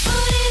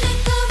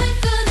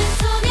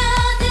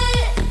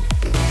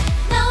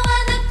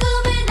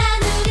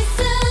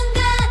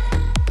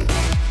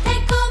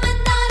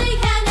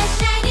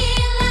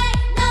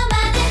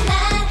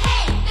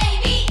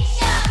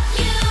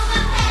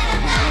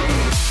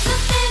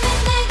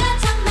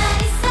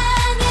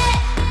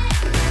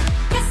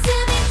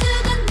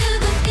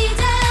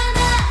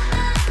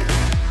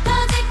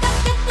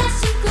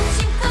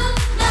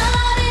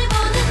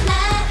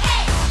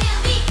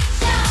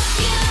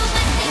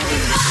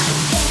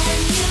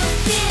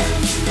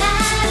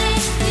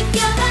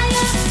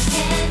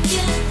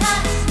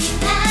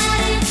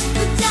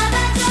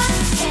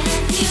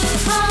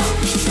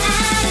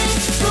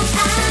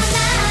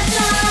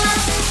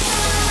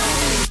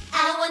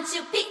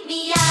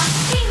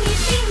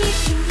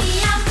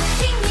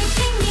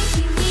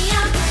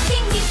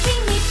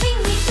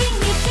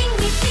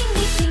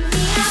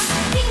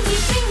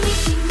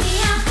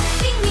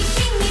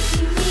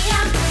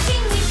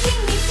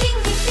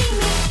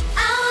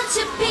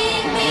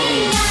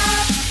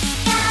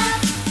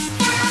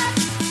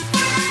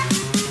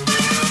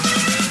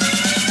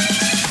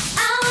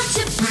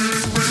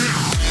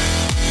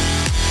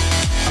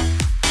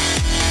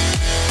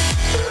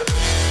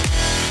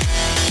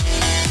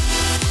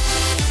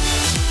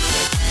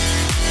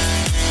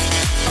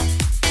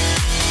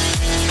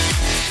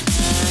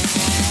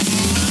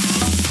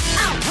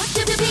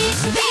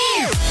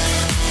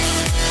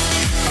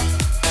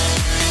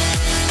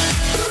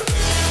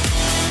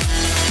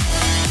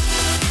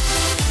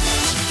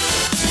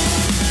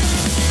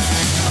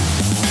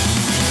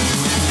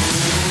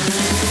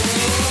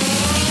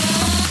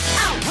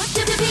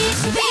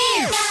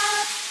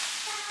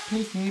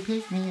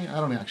 Pick me. I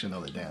don't actually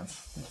know the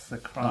dance. It's the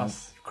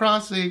cross.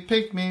 Crossy,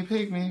 pick me.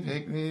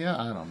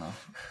 I don't know.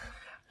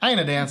 I ain't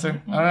a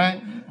dancer. All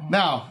right.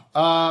 Now,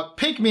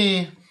 Pick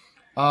Me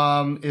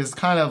is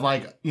kind of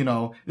like,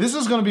 this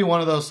is going to be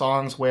one of those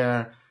songs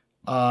where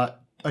a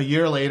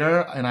year later,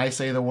 and I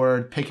say the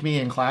word pick me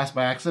in class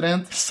by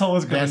accident,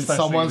 someone's going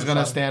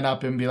to stand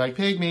up and be like,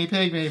 pick me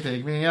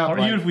up. Or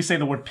even if we say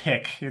the word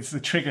pick, it's the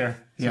trigger.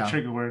 It's a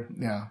trigger word.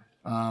 Yeah.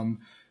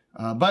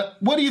 But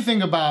what do you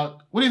think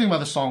about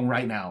the song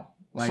right now?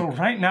 So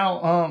right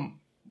now,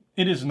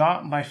 it is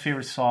not my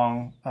favorite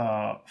song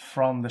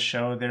from the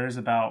show. There is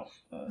about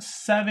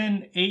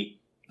 7,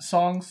 8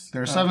 songs.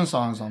 There are 7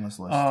 songs on this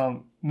list.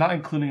 Not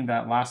including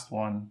that last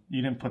one.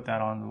 You didn't put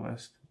that on the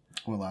list.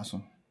 What last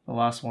one? The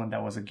last one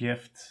that was a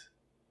gift.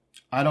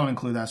 I don't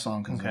include that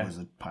song because it was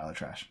a pile of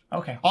trash.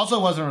 Okay. Also,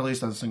 it wasn't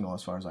released as a single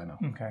as far as I know.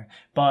 Okay.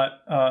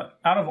 But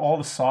out of all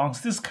the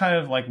songs, this is kind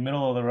of like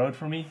middle of the road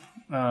for me.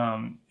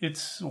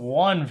 It's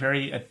one,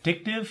 very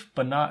addictive,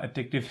 but not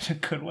addictive in a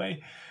good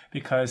way.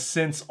 Because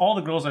since all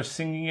the girls are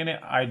singing in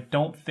it, I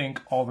don't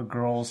think all the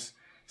girls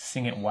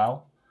sing it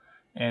well.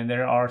 And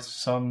there are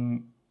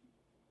some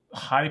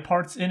high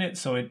parts in it,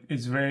 so it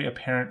is very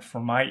apparent for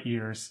my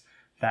ears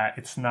that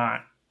it's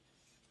not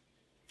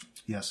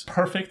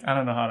perfect. I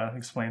don't know how to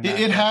explain that.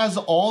 It has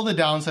all the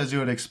downsides you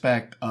would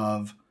expect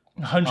of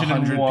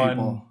 101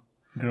 people.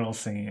 Girls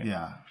singing it.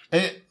 Yeah.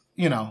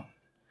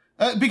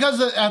 Because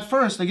at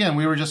first, again,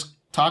 we were just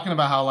talking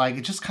about how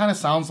it just kind of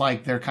sounds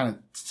like they're kind of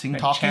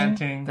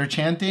talking. They're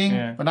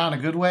chanting, but not in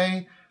a good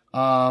way.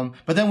 But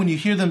then when you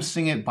hear them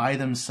sing it by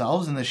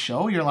themselves in the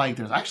show, you're like,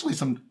 there's actually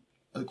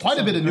quite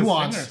a bit of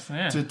nuance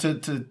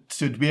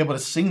to be able to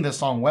sing this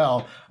song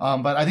well.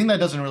 But I think that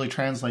doesn't really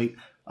translate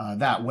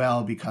that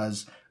well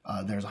because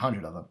there's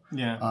 100 of them.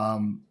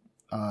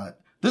 Yeah.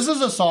 This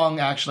is a song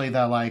actually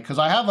that because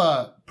I have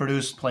a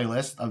produced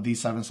playlist of these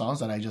 7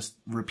 songs that I just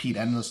repeat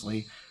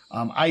endlessly.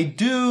 I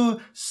do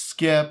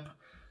skip.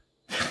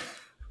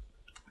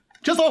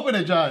 Just open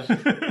it, Josh.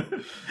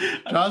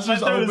 Josh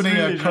is opening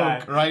a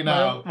Coke right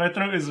now. My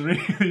throat is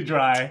really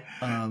dry.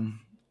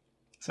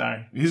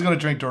 Sorry. He's going to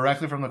drink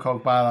directly from the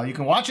Coke bottle. You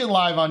can watch it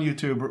live on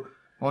YouTube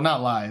Well,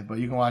 not live, but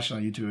you can watch it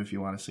on YouTube if you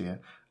want to see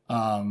it.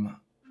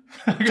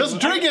 Just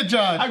drink it,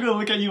 Josh. I'm gonna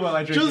look at you while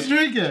I drink Just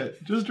drink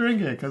it. Just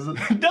drink it, because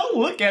Don't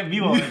look at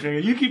me while I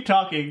drink it. You keep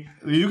talking.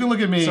 You can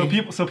look at me.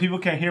 So people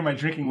can't hear my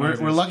drinking.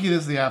 We're lucky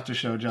this is the after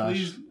show, Josh.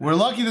 Please. We're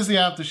lucky this is the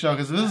after show,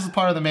 because if this is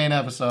part of the main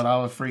episode,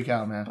 I would freak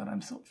out, man. But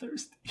I'm so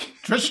thirsty.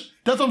 That's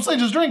what I'm saying.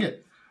 Just drink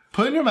it.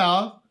 Put it in your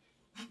mouth.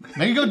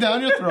 Make it go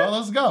down your throat.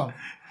 Let's go.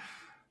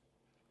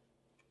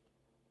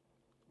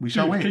 We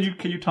shall wait.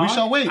 Can you talk? We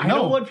shall wait. I No.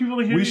 don't want people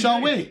to hear We me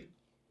shall drink. wait.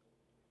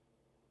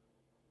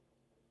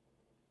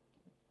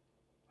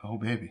 Oh,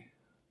 baby.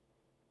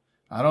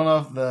 I don't know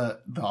if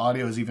the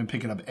audio is even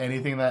picking up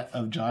anything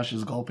of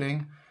Josh's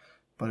gulping,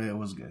 but it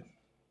was good.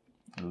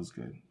 It was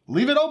good.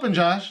 Leave it open,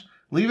 Josh.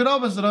 Leave it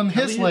open so it doesn't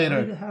hiss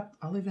later.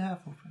 I'll leave it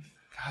half open.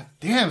 God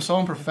damn, so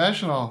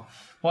unprofessional.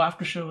 Well,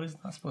 after show is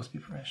not supposed to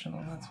be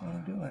professional. That's why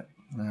I do it.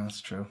 Yeah,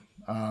 that's true.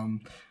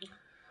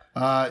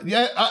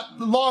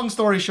 Long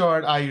story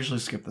short, I usually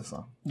skip this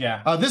song.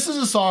 Yeah. This is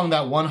a song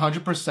that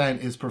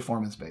 100% is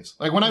performance based.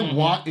 Like when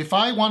if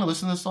I want to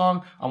listen to this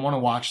song, I want to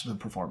watch the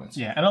performance.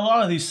 Yeah, and a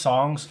lot of these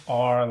songs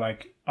are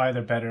like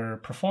either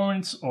better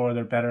performance or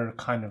they're better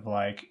kind of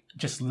like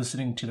just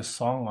listening to the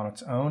song on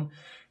its own.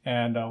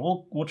 And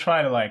we'll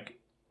try to like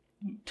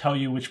tell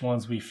you which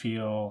ones we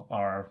feel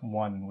are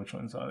one and which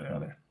ones are the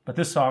other. But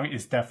this song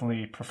is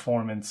definitely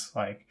performance,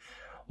 like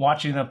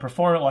watching them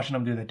perform it, watching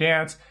them do the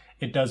dance.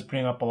 It does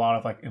bring up a lot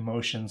of like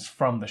emotions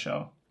from the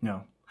show.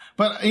 No.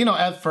 But, you know,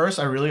 at first,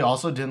 I really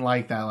also didn't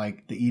like that,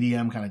 like, the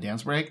EDM kind of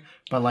dance break.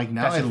 But, like,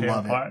 now I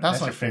love it.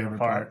 That's my favorite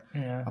part.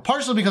 Yeah.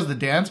 Partially because the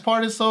dance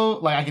part is so,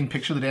 like, I can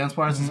picture the dance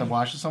part since I've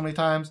watched it so many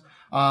times.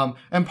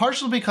 And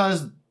partially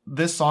because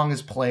this song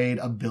is played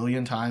a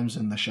billion times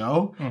in the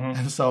show.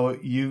 And so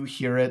you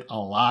hear it a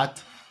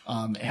lot.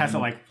 It has a,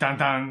 like,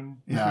 dun-dun.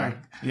 Yeah.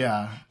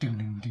 Yeah. Dun,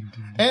 dun, dun,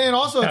 dun. And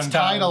also it's Dun,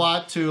 dun. tied a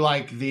lot to,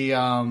 like, the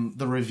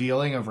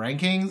revealing of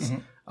rankings.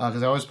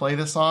 Because I always play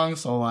this song.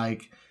 So,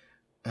 like...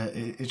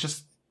 it's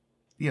just,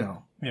 you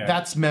know,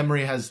 that's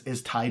memory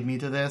is tied me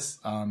to this.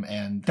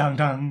 And dun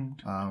dun.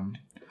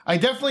 I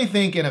definitely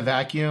think in a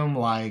vacuum,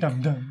 like,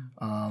 Dun dun.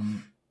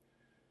 God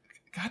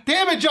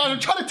damn it, John! I'm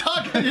trying to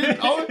talk.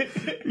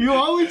 You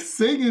always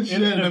sing and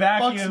shit. In a and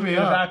vacuum, it fucks me in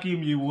a up.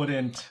 vacuum, you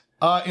wouldn't.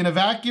 In a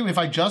vacuum, if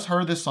I just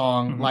heard this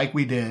song like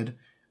we did,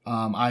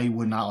 I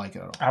would not like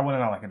it at all. I would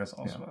not like it as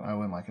also. Yeah, I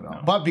wouldn't like it at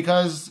all. But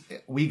because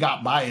we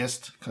got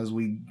biased, because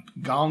we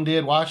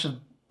did watch a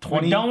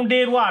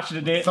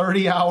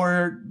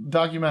 30-hour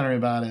documentary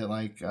about it.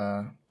 Like,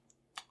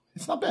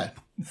 it's not bad.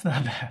 It's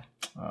not bad.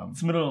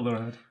 It's middle of the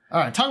road. All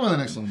right, talk about the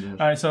next one,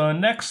 dude. All right, so the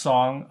next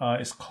song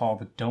is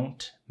called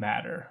 "Don't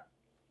Matter."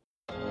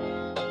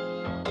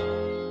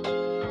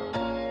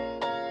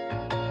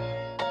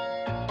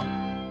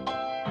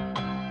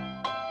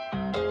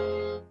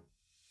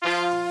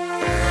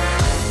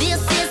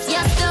 This is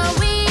your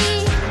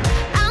story.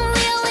 I'm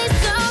really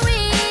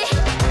sorry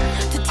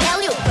to tell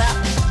you about.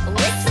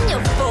 Listen,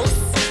 your fools.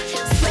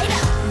 Straight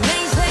up.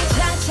 매일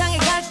장창에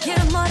갈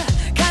길은 멀어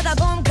가다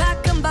보면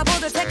가끔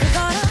바보들 태클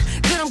걸어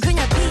그럼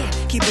그냥 피해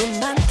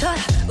기분만 털어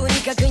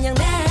우리가 그냥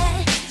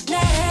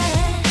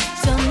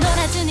좀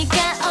놀아주니까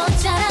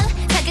어쩌라.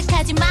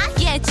 자극하지 마,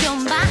 얘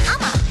좀 봐.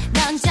 어머,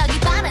 넌 저기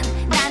봐는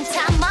난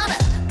참 멀어.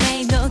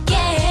 Play no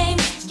game,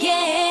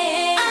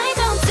 yeah. I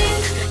don't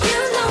think you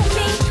know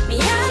me.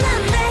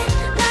 미안한데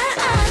날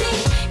아니.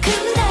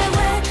 근데 왜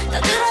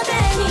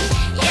떠들어대니?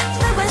 예쁜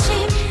관심,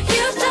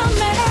 you don't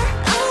matter.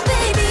 Oh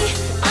baby,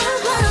 oh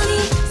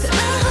honey. 설마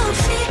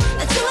혹시 나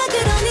좋아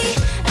그러니?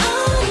 Oh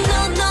no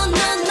no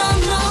no no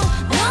no.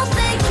 No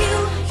thank you,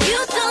 you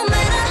don't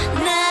matter.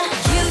 나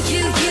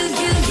you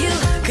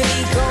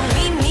그리고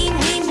me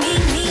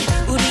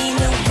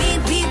우리는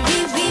we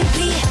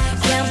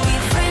can't be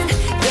friend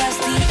that's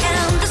the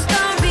end of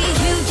story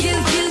you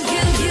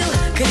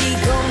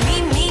그리고 me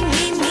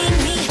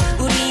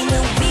우리는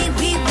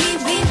we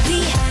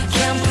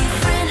can't be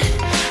friend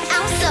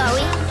I'm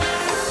sorry.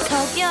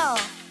 저기요.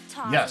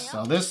 Yes,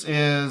 so this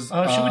is...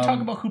 Should we talk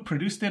about who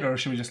produced it, or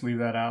should we just leave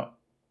that out?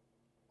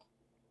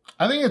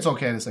 I think it's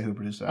okay to say who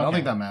produced it. I don't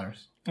think that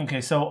matters.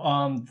 Okay, so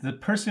the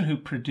person who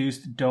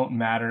produced "Don't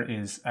Matter"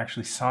 is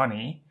actually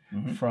Sonny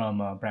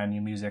from Brand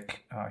New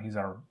Music. He's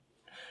our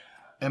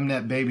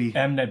Mnet baby.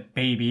 Mnet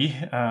baby,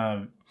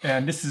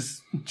 and this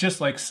is just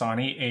like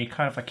Sonny, a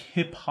kind of like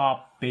hip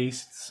hop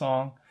based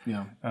song.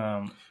 Yeah.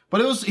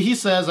 But it was, he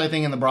says, I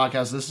think in the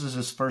broadcast, this is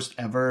his first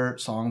ever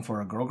song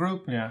for a girl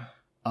group. Yeah.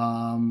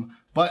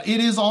 But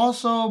it is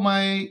also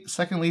my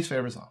second least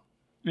favorite song.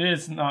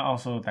 It's not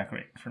also that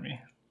great for me.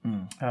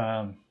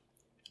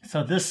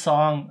 So this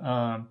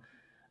song,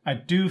 I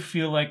do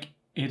feel like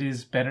it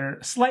is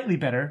slightly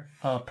better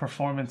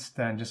performance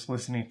than just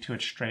listening to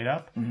it straight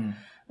up.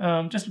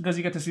 Just because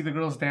you get to see the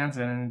girls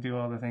dancing and do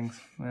all the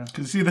things. Yeah.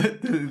 Cause see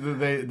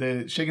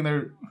the shaking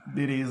their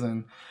bitties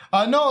and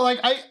no, like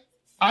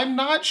I'm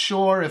not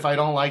sure if I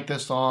don't like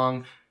this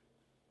song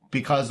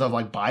because of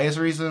like bias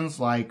reasons,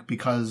 like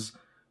because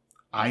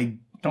I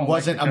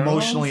wasn't like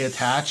emotionally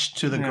attached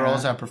to the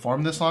girls that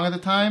performed this song at the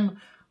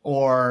time,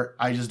 or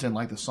I just didn't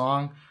like the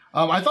song.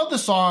 I thought the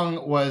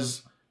song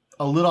was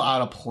a little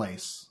out of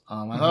place.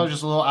 I thought it was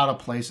just a little out of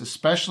place,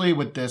 especially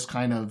with this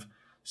kind of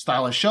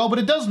stylish show. But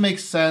it does make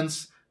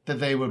sense that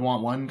they would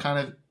want one kind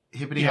of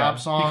hippity hop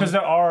song, because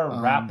there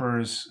are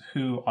rappers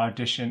who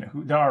audition.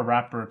 There are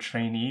rapper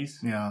trainees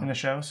Yeah. in the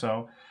show,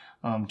 so.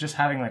 Just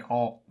having like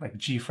all like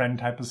G-Friend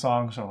type of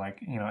songs or like,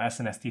 you know,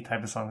 SNSD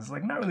type of songs is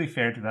like not really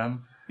fair to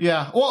them.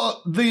 Yeah,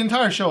 well, the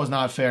entire show is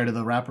not fair to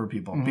the rapper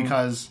people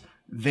because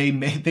they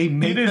make them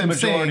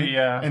majority, sing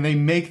yeah. and they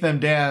make them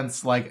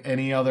dance like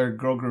any other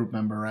girl group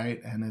member, right?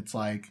 And it's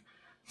like,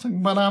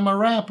 but I'm a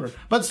rapper.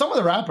 But some of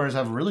the rappers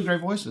have really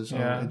great voices,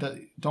 so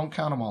don't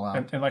count them all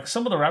out. And like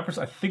some of the rappers,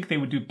 I think they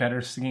would do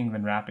better singing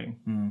than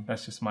rapping.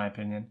 That's just my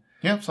opinion.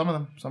 Yeah, some of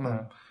them.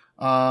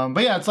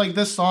 But yeah, it's like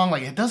this song,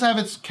 like it does have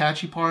its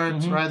catchy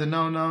parts, right? The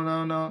no,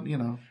 you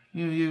know,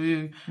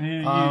 you.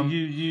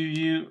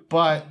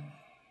 But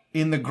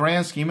in the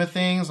grand scheme of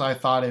things, I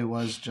thought it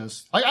was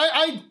just like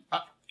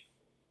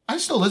I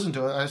still listen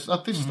to it. I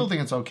still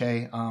think it's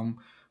okay.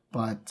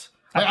 But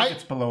I think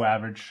it's below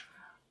average.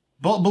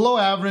 Below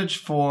average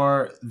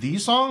for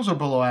these songs or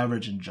below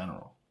average in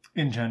general?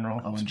 In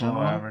general, it's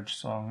below average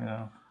song.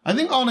 Yeah. I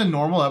think on a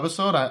normal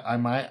episode, I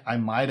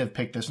might have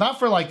picked this, not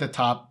for like the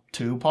top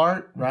 2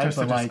 part, right? Just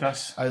but to like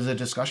discuss. as a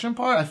discussion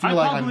part, I feel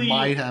I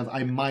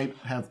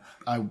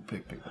would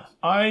pick this.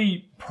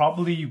 I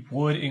probably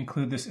would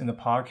include this in the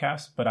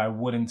podcast, but I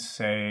wouldn't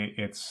say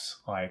it's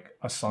like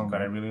a song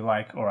that I really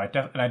like, or I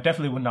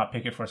definitely would not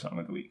pick it for Song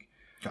of the Week.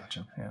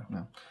 Gotcha. Yeah.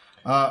 No.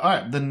 All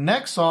right. The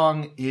next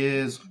song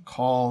is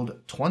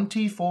called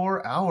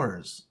 24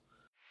 Hours.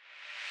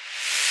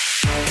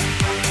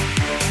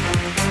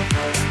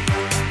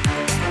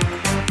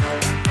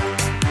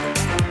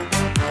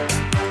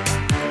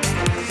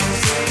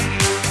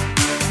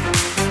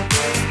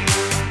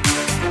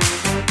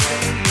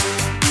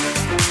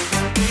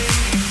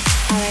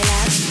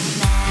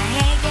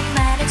 나에게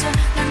말해줘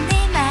넌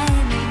네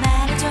마음을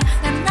말해줘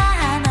난 너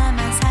하나만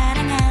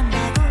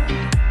사랑한다고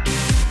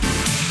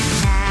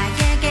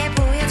나에게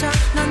보여줘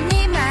넌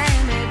네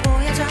마음을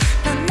보여줘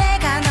넌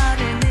내가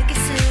너를 느낄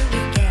수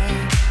있게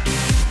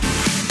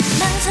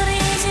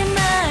망설이지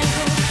말고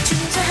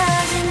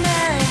주저하지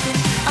말고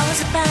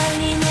어서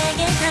빨리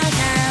내게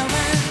다가와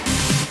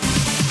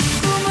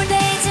꿈을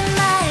대지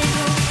말고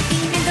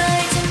빙빙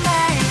돌지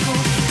말고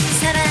이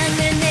사랑을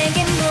내게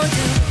모두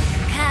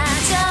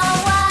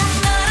가져와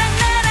너랑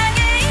나랑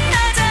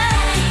일하자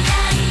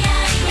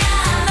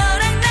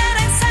너랑 나랑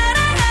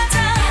사랑하자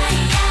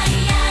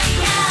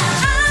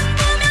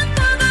아프면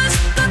보고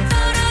싶고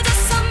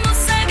떨어져서 못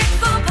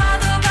살겠고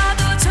봐도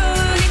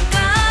좋으니까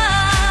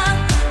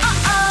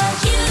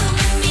You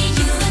and me,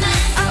 you and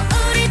I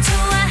우리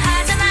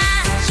좋아하잖아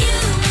You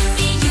and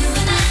me, you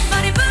and I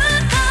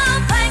머리부터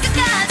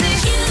발끝까지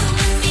You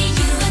and me,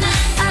 you and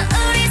I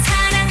우리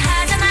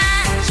사랑하잖아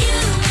You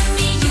and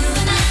me, you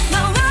and I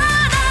너와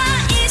나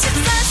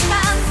 24시간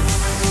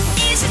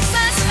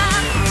 24시간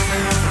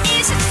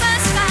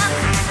 24시간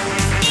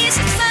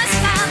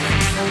 24시간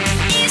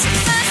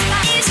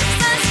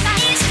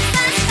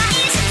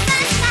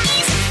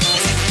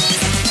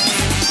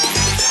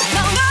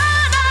너와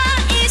나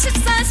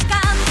 24시간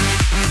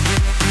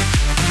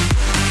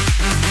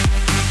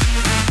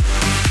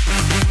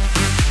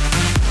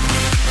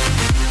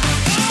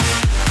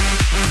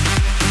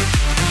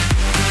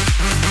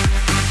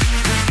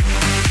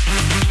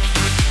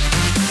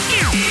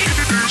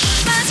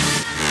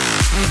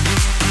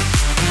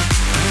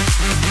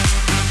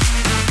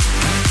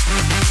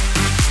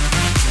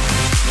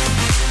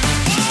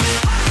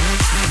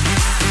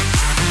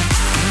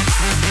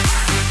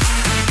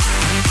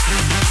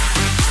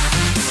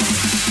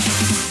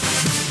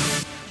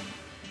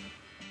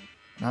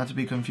Not to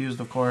be confused,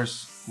 of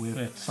course, with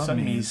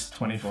Sunmi's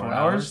 24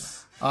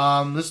 Hours.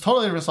 This is a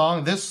totally different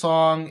song. This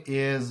song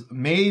is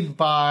made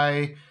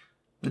by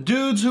the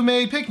dudes who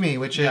made Pick Me,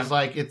 which is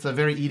like, it's a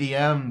very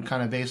EDM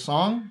kind of bass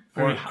song,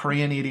 or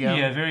Korean EDM.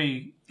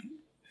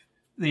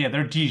 Yeah,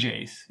 they're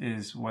DJs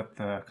is what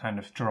the kind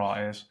of draw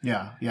is.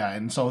 Yeah.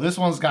 And so this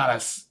one's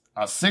got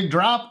a sick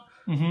drop.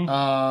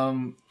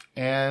 And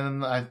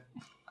I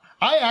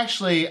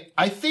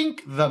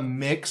think the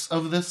mix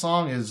of this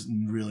song is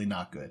really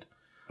not good.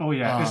 Oh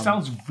yeah, it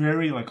sounds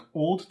very like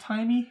old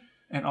timey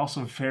and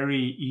also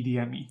very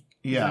EDM-y.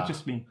 Is that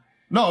just me?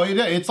 No,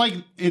 it's like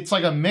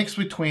a mix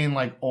between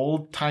like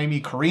old timey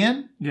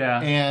Korean,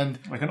 and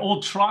like an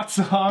old trot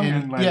song,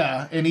 and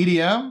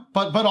EDM.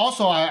 But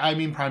also I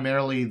mean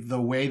primarily the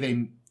way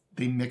they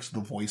mix the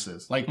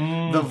voices. Like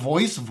the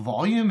voice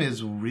volume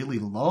is really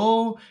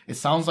low. It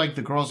sounds like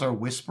the girls are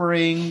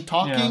whispering,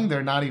 talking.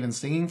 They're not even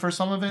singing for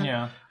some of it.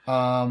 Yeah.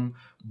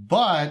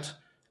 But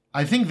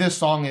I think this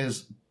song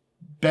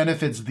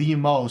benefits the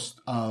most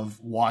of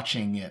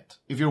watching it.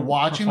 If you're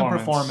watching the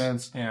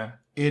performance,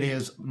 it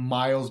is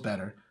miles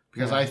better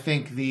because I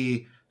think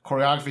the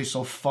choreography is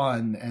so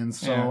fun and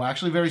so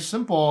actually very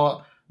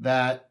simple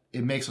that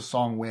it makes a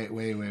song way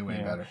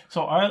better.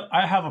 So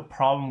I have a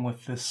problem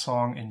with this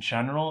song in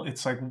general.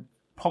 It's like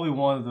probably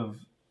one of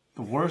the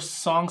the worst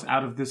songs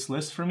out of this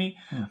list for me.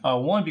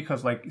 One,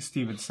 because like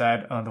Steven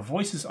said, the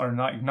voices are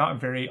not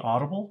very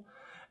audible.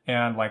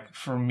 And like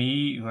for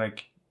me,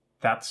 like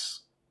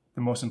that's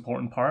the most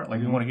important part.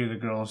 Like you want to hear the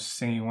girls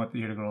singing, you want to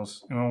hear the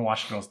girls, you want to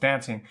watch the girls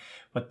dancing.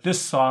 But this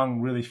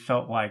song really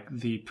felt like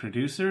the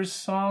producer's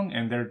song,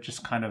 and they're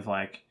just kind of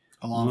like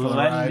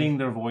lending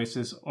their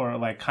voices, or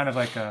like kind of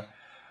like a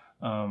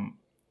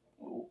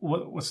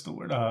what's the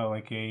word?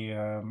 Like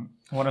a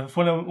when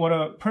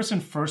a person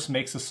first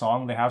makes a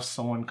song, they have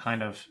someone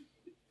kind of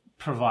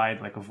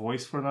provide like a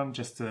voice for them,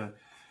 just to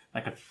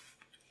like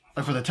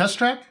for the test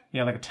track.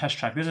 Yeah, like a test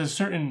track. There's a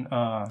certain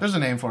there's a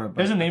name for it.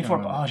 There's a name for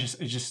it. But,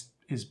 it just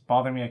is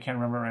bothering me. I can't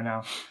remember it right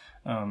now.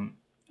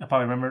 I'll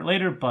probably remember it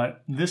later.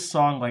 But this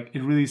song, like,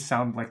 it really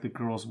sounded like the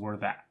girls were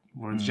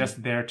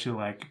just there to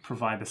like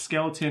provide the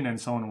skeleton, and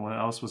someone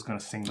else was going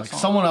to sing the song.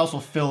 Someone else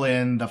will fill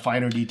in the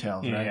finer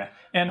details, yeah, right? Yeah.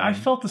 And I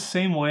felt the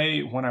same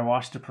way when I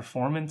watched the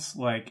performance.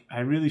 Like,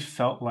 I really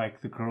felt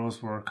like the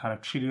girls were kind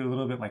of treated a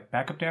little bit like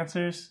backup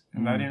dancers,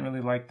 and I didn't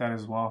really like that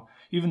as well.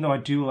 Even though I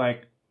do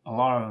like a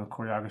lot of the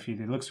choreography,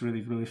 it looks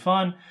really, really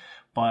fun,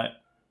 but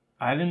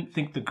I didn't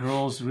think the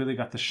girls really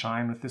got to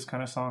shine with this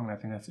kind of song, and I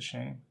think that's a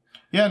shame.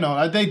 Yeah,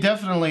 no, they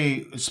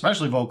definitely,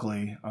 especially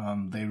vocally,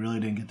 they really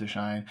didn't get to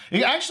shine.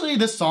 Actually,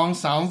 this song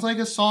sounds like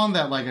a song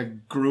that like a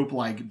group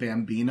like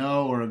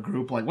Bambino or a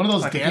group like one of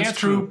those like dance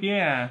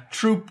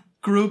troupe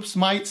groups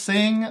might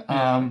sing,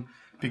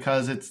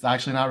 because it's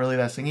actually not really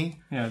that singy.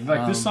 Yeah,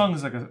 like this song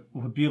is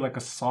would be like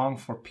a song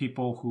for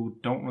people who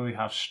don't really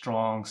have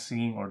strong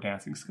singing or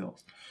dancing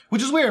skills.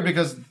 Which is weird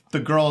because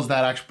the girls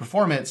that actually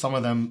perform it, some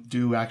of them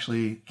do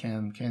actually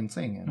can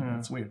sing, and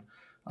it's weird.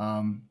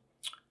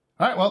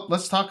 All right, well,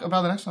 let's talk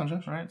about the next song,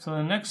 Josh. All right, so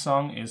the next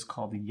song is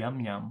called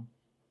Yum Yum.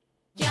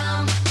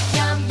 Yum,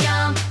 yum,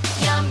 yum,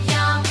 yum,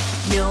 yum.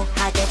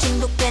 묘하게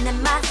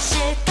중독되는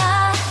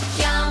맛일까?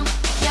 Yum,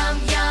 yum,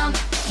 yum,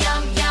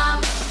 yum, yum.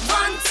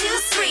 1, 2,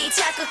 3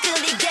 자꾸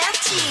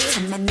끌리겠지.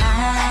 참만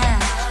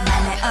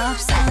맘에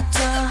없어도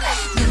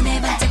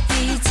눈에 반짝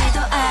띄지도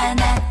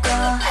않았고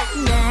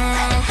나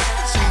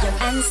신경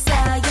안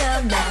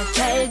써요. 나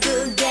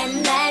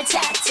결국엔 날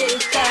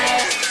찾을걸.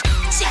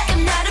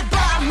 지금 나를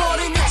봐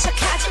모르는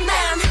척하지만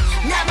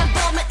나만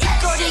보면 이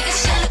꼬리가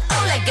실로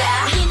올라가.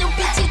 이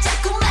눈빛이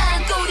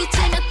자꾸만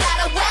꼬리치며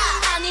따라와.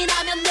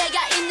 아니라면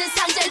내가 있는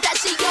상자를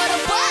다시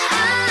열어봐.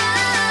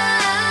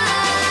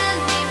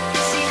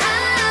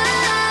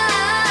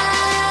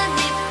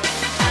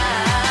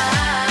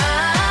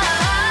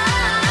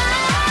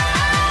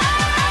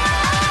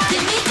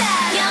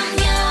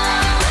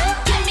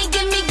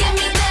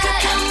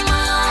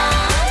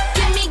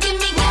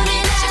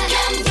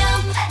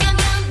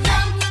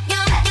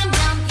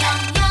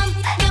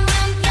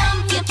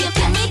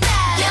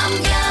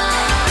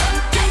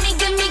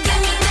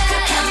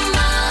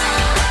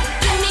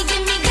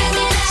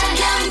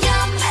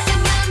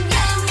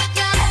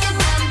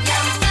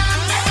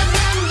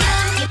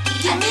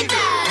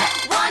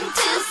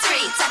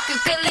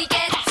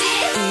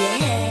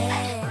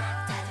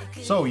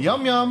 So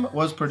Yum Yum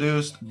was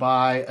produced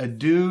by a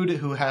dude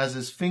who has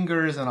his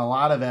fingers in a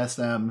lot of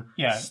SM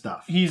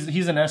stuff.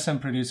 He's an SM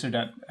producer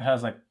that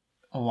has like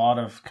a lot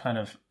of kind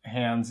of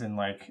hands in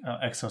like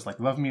EXO's like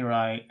Love Me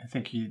Right. I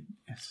think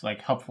it's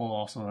like helpful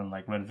also in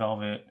like Red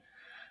Velvet.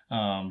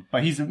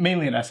 But he's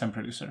mainly an SM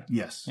producer.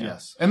 Yes.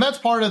 And that's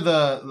part of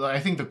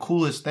I think the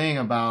coolest thing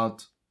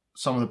about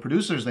some of the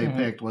producers they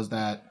picked was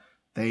that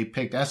they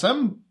picked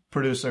SM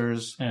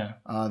producers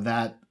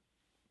that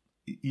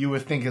you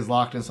would think is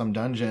locked in some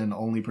dungeon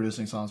only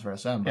producing songs for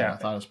SM, but I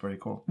thought it was pretty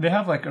cool. They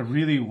have like a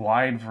really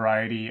wide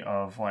variety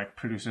of like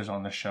producers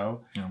on the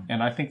show.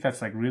 And I think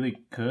that's like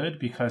really good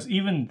because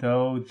even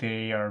though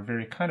they are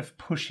very kind of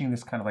pushing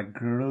this kind of like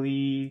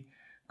girly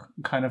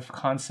kind of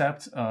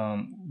concept,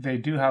 they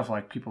do have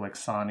like people like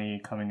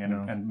Sani coming in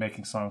and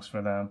making songs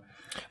for them.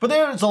 But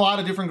there's a lot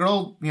of different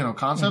girl,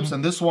 concepts,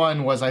 and this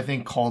one was I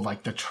think called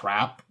like the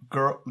trap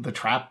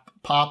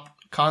pop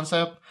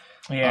concept.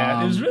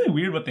 Yeah, it was really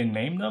weird what they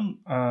named them.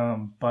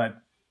 But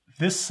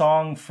this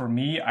song for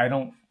me,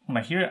 when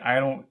I hear it, I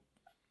don't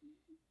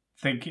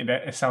think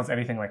it sounds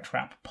anything like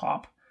trap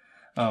pop.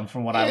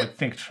 From what I would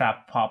think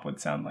trap pop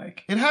would sound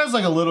like. It has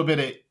like a little bit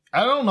of,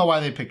 I don't know why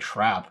they picked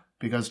trap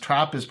because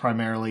trap is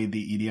primarily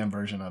the EDM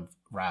version of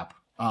rap.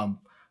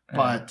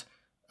 But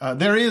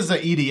there is an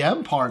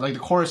EDM part, like the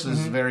chorus is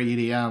very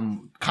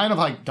EDM, kind of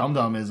like Dum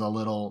Dum is a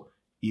little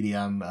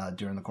EDM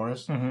during the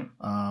chorus.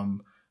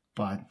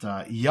 But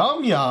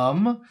Yum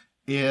Yum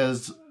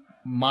is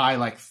my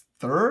like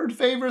third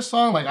favorite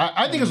song. Like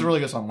I think it's a really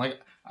good song. Like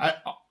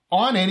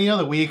on any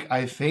other week,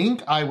 I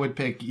think I would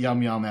pick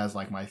Yum Yum as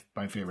like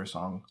my favorite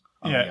song.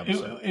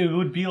 It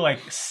would be like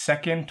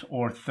second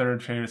or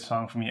third favorite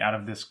song for me out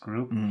of this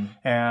group.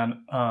 And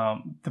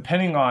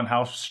depending on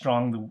how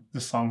strong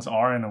the songs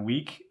are in a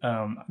week,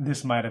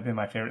 this might have been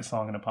my favorite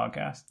song in a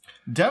podcast.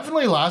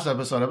 Definitely last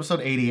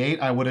episode 88,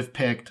 I would have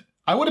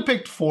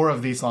picked 4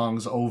 of these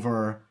songs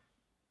over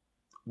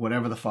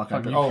whatever the fuck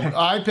I picked.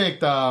 I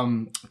picked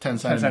 10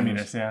 centimeters. 10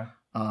 centimeters, yeah.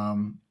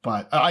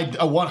 But I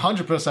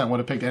 100% would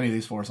have picked any of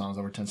these 4 songs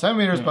over 10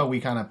 centimeters, but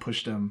we kind of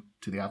pushed them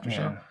to the after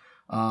show.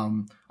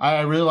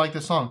 I really like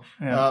this song.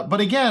 But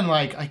again,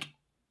 like,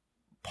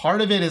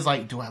 part of it is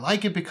like, do I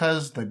like it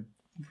because the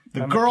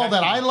girl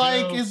that I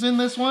like is in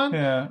this one?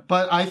 Yeah.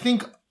 But I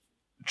think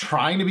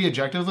trying to be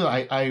objective,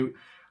 I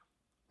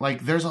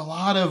like, there's a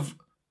lot of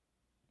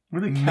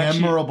really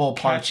memorable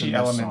parts catchy in this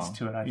elements song.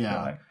 to it, I feel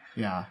like.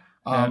 Yeah.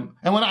 And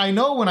when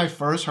I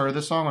first heard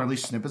this song, or at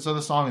least snippets of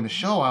the song in the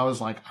show, I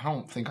was like, I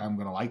don't think I'm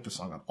going to like the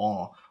song at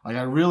all. Like,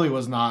 I really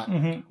was not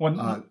thinking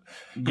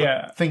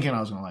I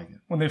was going to like it.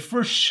 When they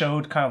first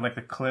showed kind of like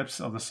the clips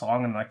of the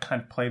song and like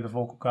kind of play the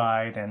vocal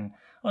guide and,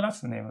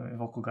 that's the name of it,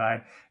 vocal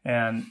guide.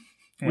 And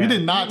we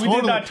did not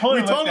totally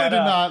did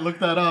not look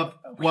that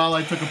up while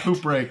I took a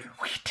poop break.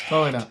 We did.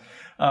 Totally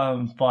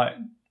not. But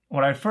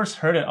when I first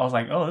heard it, I was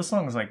like, oh, this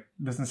song is like,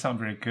 doesn't sound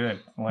very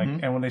good. Like,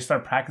 and when they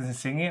start practicing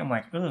singing it, I'm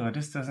like, oh,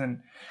 this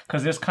doesn't,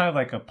 because there's kind of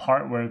like a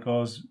part where it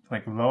goes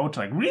like low to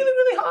like really,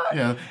 really high.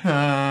 Yeah.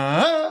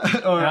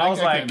 And I was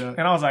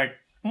like,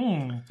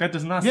 that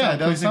does not sound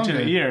pleasing to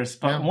the ears.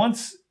 But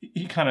once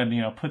he kind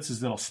of, puts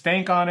his little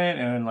stank on it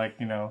and like,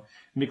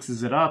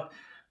 mixes it up,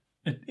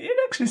 it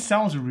actually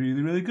sounds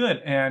really, really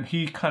good. And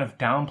he kind of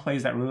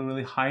downplays that really,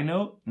 really high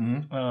note.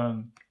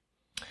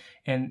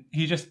 And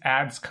he just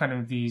adds kind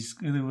of these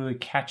really, really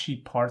catchy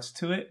parts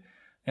to it.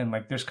 And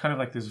like, there's kind of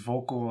like this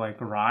vocal like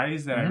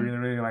rise that I really,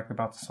 really like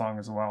about the song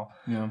as well.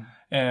 Yeah.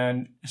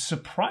 And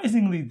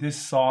surprisingly, this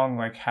song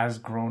like has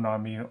grown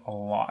on me a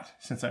lot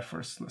since I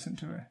first listened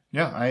to it.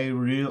 Yeah, I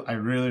really,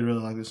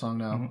 really like this song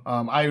now.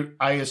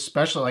 I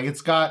especially like,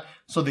 it's got,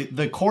 so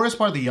the chorus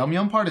part, the yum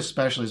yum part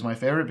especially is my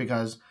favorite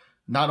because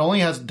not only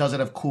does it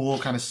have cool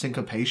kind of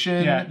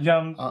syncopation. Yeah,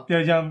 yum.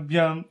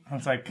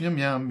 It's like yum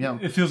yum yum.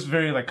 It feels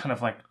very like kind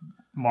of like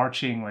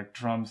marching like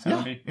drum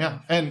sounding. Yeah.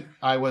 And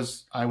I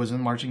was in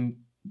marching.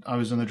 I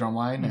was in the drum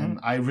line, and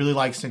I really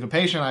like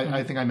syncopation.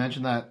 I think I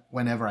mentioned that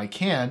whenever I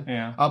can.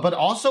 Yeah. But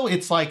also,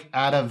 it's like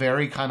at a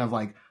very kind of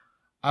like,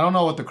 I don't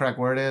know what the correct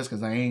word is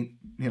because I ain't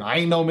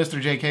no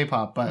Mr. JK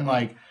pop, but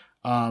like.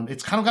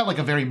 It's kind of got like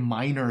a very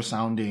minor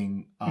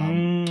sounding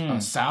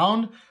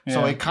sound. Yeah.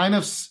 So it kind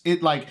of,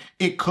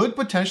 it could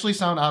potentially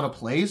sound out of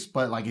place,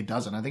 but like it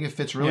doesn't. I think it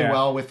fits really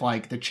well with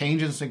like the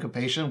change in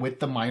syncopation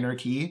with the minor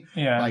key.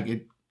 Yeah.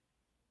 Like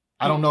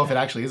I don't know if it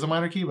actually is a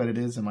minor key, but it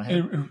is in my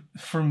head.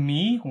 For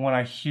me, when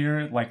I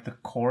hear like the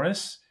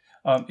chorus,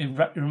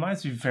 it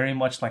reminds me very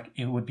much like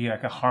it would be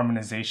like a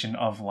harmonization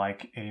of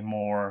like a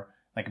more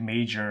like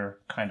major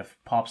kind of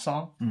pop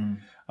song.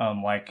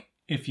 Like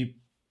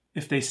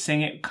if they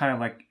sing it kind of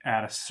like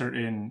at a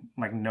certain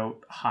like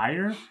note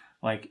higher,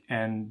 like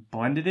and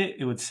blended it,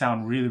 it would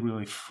sound really,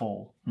 really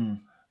full.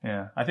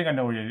 Yeah, I think I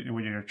know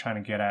what you're trying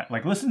to get at.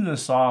 Like, listen to the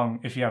song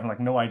if you have like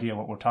no idea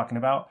what we're talking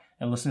about,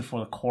 and listen for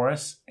the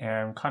chorus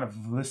and kind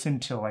of listen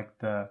to like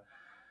the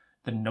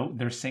note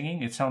they're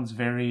singing. It sounds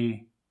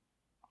very,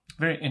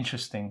 very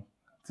interesting,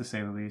 to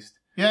say the least.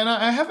 Yeah, and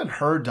I haven't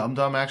heard Dum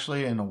Dum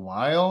actually in a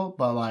while,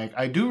 but like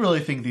I do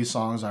really think these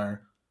songs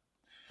are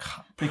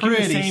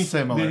pretty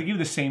similar. They give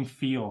the same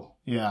feel.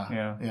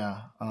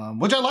 Yeah.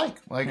 Which I like.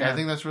 I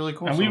think that's really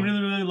cool. And we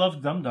really, really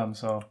loved Dum Dum,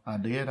 so. I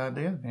did.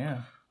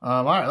 Yeah.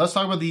 All right, let's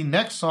talk about the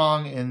next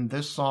song, and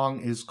this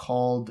song is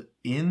called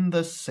In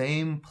the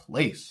Same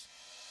Place.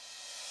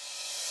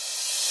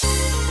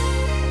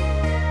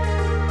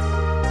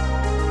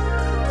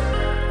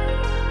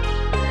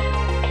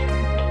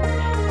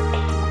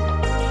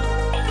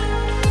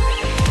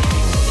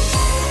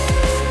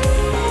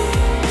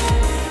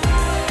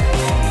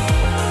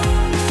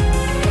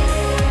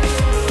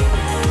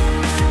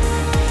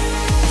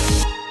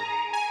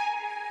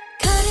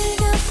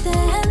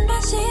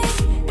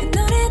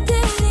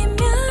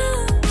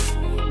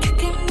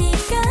 가끔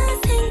네가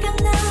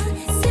생각나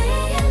Say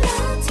hello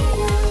to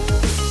you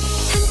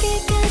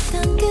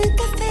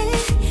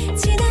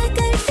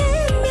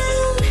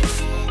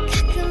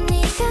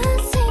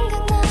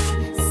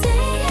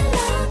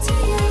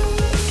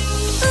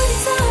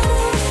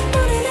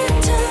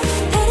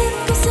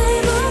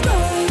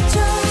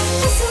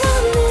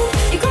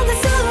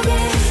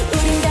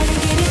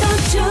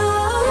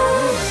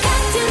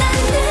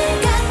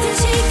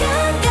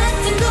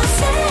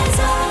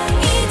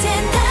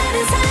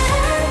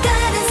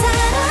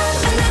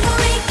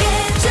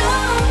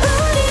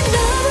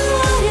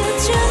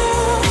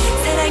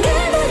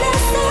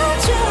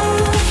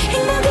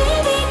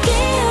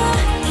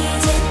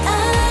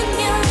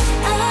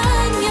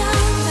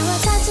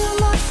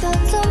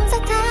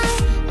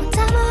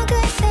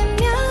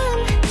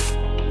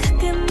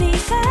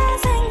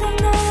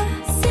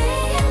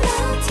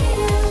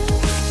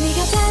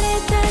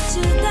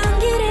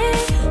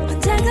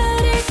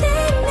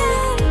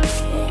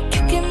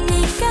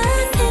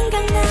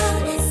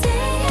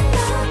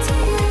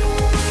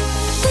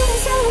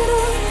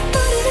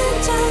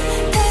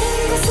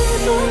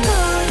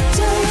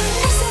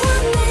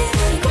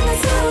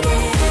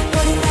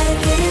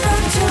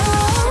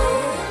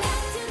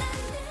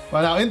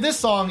But now, this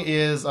song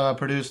is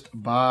produced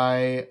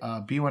by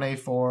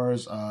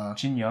B1A4's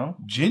Jin Young.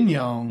 Jin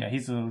Young. Yeah,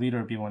 he's the leader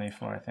of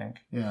B1A4, I think.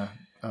 Yeah,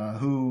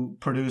 who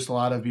produced a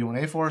lot of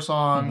B1A4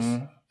 songs.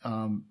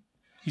 Mm-hmm.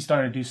 He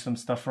started to do some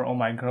stuff for Oh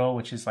My Girl,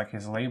 which is like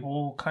his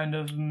label kind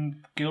of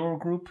girl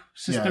group,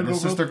 sister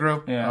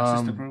group. Yeah,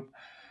 sister group.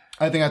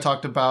 I think I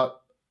talked about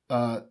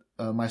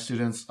my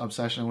students'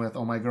 obsession with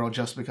Oh My Girl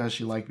just because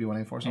she liked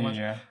B1A4 so much.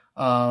 Yeah.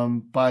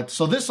 But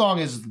so this song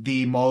is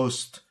the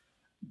most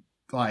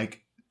like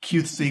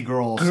cutesy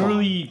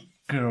girly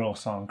girl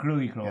song.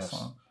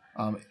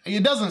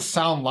 It doesn't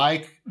sound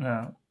like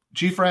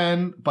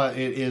G-Friend, but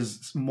it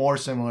is more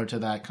similar to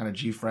that kind of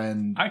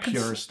G-Friend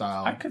pure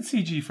style. I could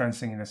see G-Friend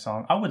singing this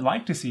song. I would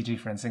like to see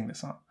G-Friend sing this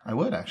song. I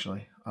would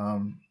actually.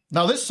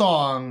 Now this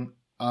song,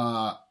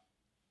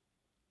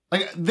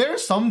 like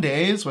there's some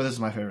days where this is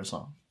my favorite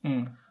song.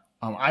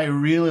 I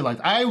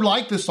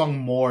like this song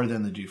more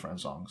than the G-Friend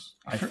songs,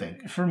 I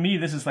think. For me,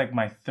 this is like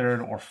my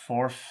third or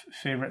fourth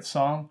favorite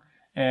song.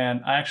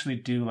 And I actually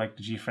do like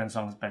the G-Friend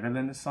songs better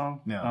than this song.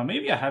 Yeah.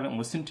 Maybe I haven't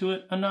listened to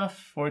it enough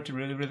for it to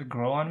really, really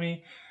grow on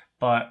me.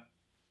 But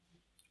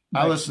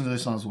I listen to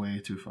this songs way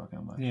too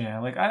fucking much. Yeah,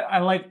 like I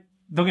like,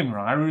 don't get me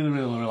wrong, I really,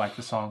 really, really like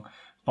the song.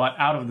 But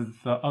out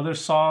of the other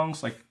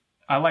songs, like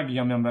I like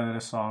Yum Yum better than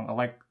this song. I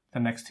like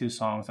the next two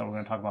songs that we're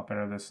going to talk about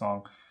better than this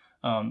song.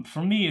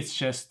 For me, it's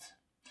just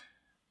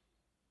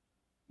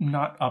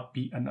not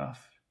upbeat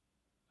enough,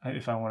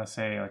 if I want to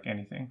say like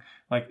anything.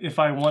 Like if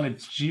I want a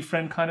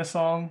G-Friend kind of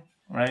song,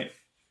 right?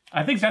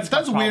 I think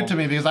that's weird to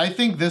me because I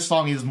think this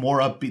song is more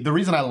upbeat. The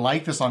reason I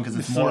like this song because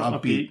it's more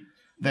upbeat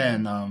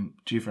than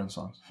G-Friend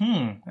songs.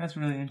 That's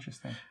really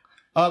interesting.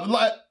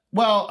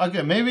 Well,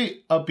 again,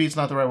 maybe upbeat's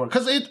not the right word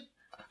because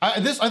I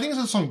think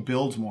this song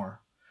builds more,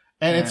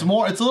 and it's a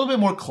little bit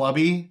more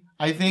clubby,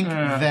 I think,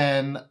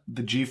 than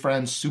the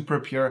G-Friend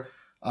super pure.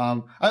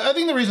 I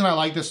think the reason I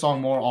like this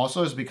song more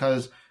also is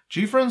because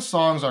G-Friend's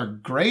songs are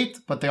great,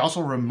 but they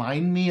also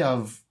remind me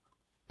of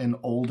an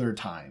older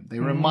time. They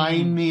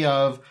remind me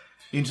of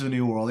Into the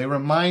New World. They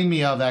remind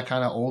me of that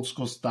kind of old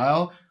school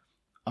style.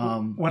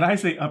 When I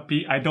say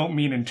upbeat, I don't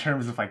mean in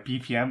terms of like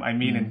BPM. I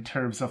mean in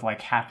terms of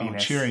like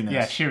happiness. Oh, cheeriness.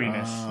 Yeah,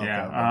 cheeriness.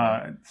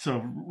 Okay.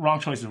 So wrong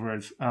choice of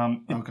words.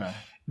 Okay.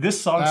 This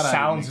song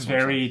sounds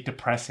very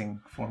depressing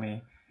for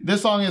me.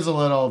 This song is a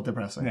little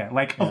depressing. Yeah,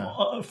 like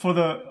so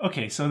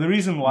the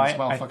reason why it's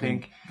about I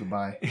think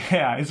goodbye.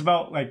 Yeah, it's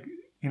about like,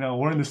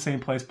 we're in the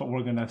same place, but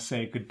we're gonna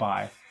say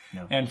goodbye.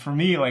 Yeah. And for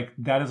me, like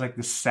that is like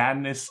the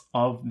sadness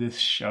of this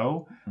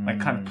show, like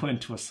kind of put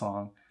into a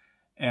song.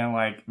 And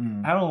like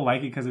I don't like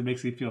it because it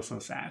makes me feel so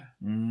sad.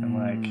 And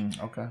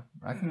like okay,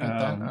 I can get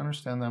that. I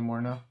understand that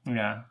more now.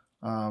 Yeah.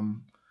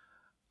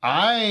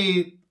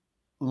 I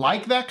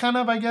like that kind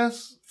of, I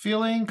guess,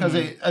 feeling because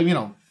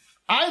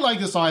I like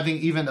this song. I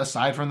think even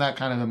aside from that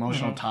kind of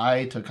emotional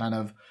tie to kind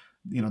of,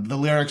 the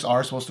lyrics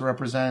are supposed to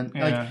represent.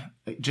 Yeah.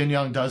 Like Jin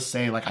Young does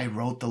say, like, I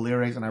wrote the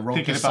lyrics and I wrote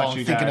Thinking this about song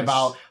you thinking guys.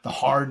 about the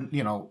hard,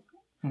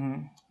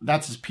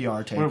 that's his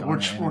PR take.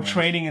 We're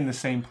training in the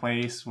same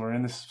place. We're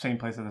in the same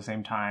place at the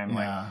same time.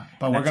 Yeah, like,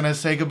 but we're gonna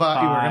say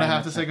goodbye. We're gonna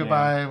have to say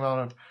goodbye. Yeah.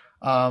 Well,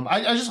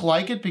 I just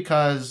like it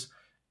because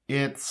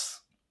it's.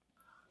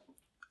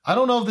 I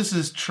don't know if this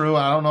is true.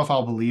 I don't know if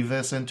I'll believe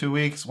this in 2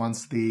 weeks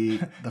once the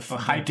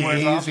hype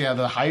days,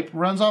 the hype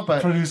runs off.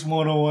 But Produce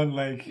 101,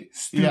 like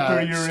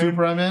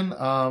Stupor I'm in.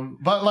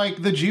 But like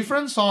the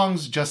G-Friend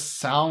songs just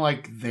sound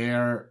like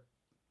they're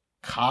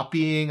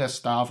copying a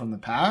style from the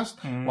past,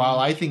 while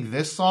I think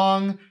this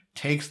song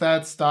takes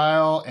that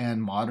style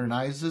and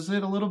modernizes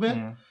it a little bit.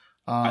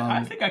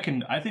 I think I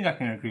can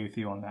agree with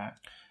you on that.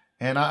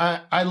 And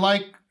I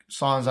like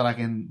songs that I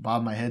can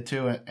bob my head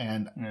to,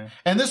 and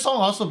this song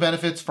also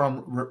benefits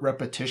from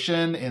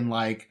repetition in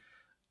like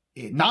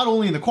not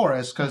only in the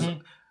chorus because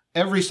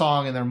every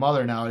song in their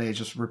Mother nowadays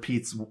just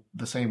repeats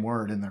the same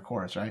word in their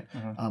chorus, right?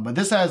 But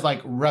this has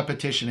like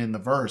repetition in the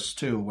verse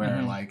too,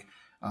 where like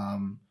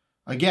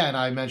again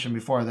I mentioned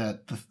before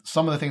that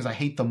some of the things I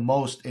hate the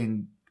most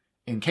in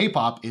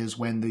K-pop is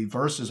when the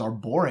verses are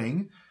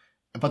boring.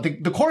 But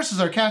the choruses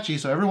are catchy,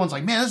 so everyone's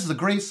like, man, this is a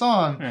great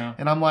song. Yeah.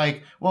 And I'm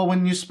like, well,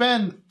 when you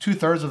spend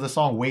 2/3 of the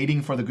song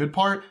waiting for the good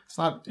part, it's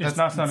not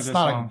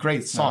a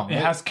great song. No,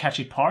 it has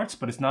catchy parts,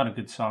 but it's not a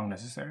good song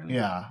necessarily.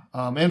 Yeah.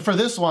 And for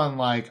this one,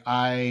 like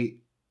I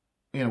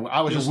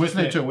was just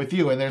listening to it with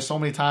you, and there's so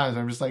many times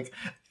I'm just like,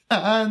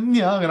 I'm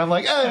young, and I'm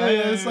like,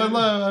 yes,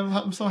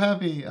 I'm so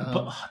happy.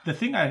 But the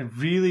thing I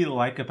really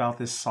like about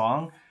this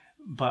song,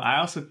 but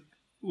I also,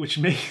 which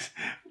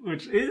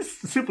is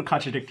super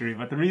contradictory,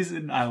 but the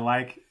reason I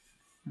like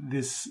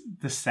the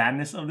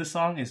sadness of the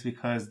song is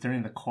because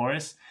during the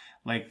chorus,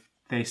 like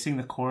they sing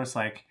the chorus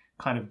like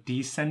kind of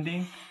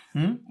descending.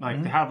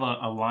 Like they have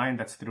a line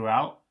that's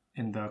throughout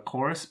in the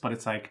chorus, but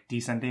it's like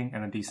descending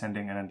and then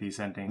descending and then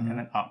descending and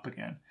then up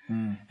again.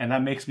 And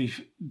that makes me,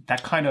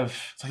 that kind of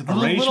it's like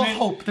little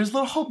hope. There's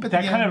little hope at the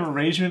end. That kind of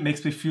arrangement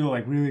makes me feel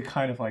like really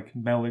kind of like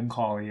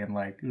melancholy and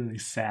like really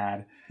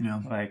sad.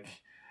 Yeah. Like,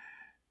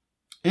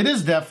 it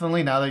is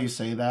definitely, now that you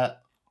say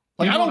that,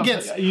 Like You I don't don't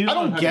get know- you I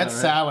don't don't know get that,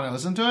 right? sad when I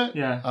listen to it.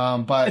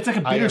 Yeah. But It's like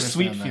a I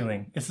bittersweet understand that.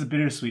 feeling. It's a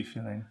bittersweet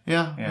feeling.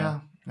 Yeah.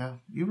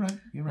 You're right.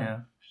 Yeah.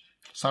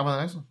 Let's talk about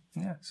the next one.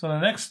 Yeah. So the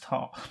next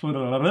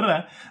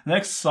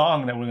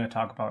song that we're going to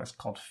talk about is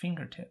called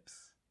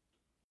Fingertips.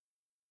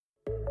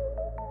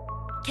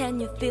 Can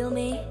you feel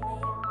me?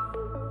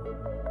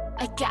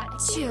 I got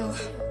you.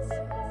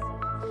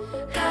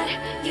 Got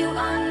you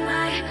on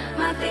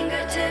my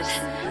fingertips.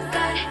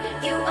 Got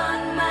you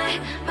on my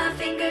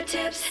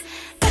fingertips.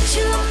 Got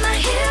you on my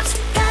hips.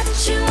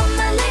 Got you on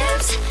my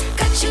lips.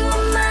 Got you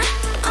on my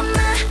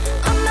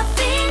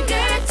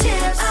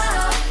fingertips.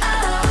 Oh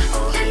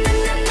oh, na na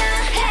na na.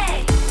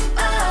 Hey.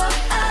 Oh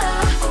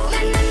oh, na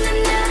na na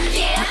na.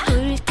 Yeah.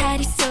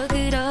 울타리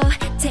속으로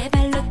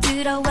제발로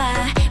들어와.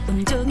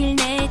 온종일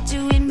내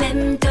주위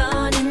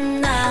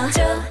맴도는 너.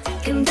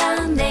 조금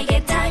더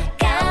내게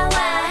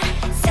다가와.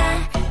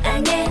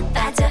 사랑에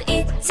빠져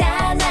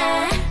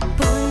있잖아.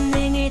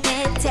 본능을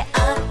대체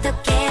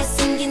어떻게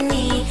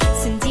숨기니?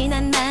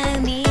 순진한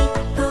마음이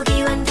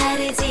보기와는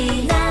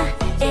다르지.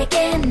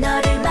 나에게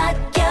너를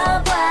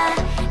맡겨봐.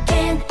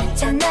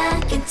 괜찮아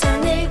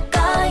괜찮을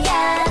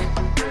거야.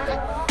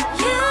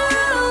 You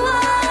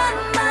are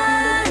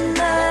my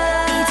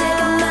love. 이제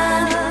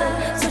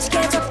그만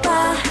솔직해져봐.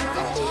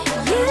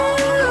 You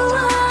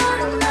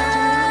are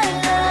my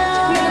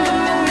love. 나는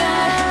분명 날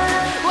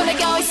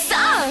원하고 있어.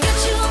 Got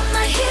you on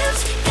my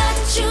hips, got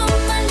you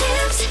on my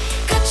lips,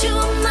 got you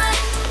on my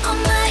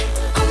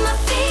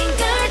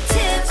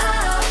fingertips. Oh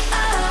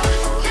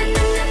oh, na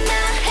na na na.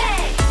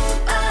 Hey.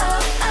 Oh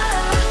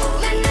oh,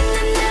 na na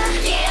na na.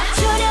 Yeah.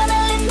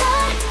 조련할래 날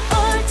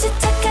옳지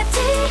착하지.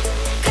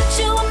 Got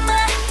you on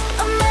my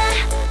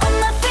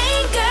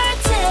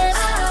fingertips.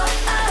 Oh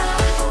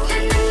oh, na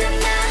na na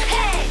na.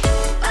 Hey.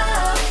 Oh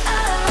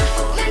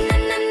oh, na na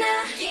na na.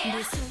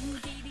 Yeah.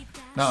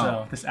 No.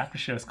 So this after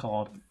show is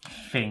called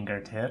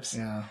Fingertips.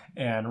 Yeah.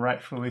 And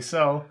rightfully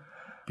so.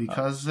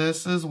 Because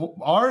this is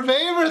our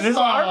favorite This is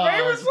song. our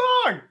favorite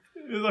song.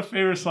 This is our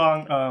favorite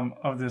song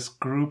of this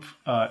group.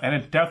 And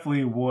it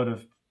definitely would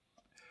have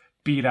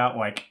beat out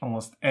like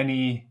almost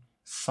any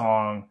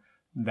song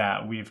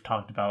that we've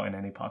talked about in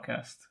any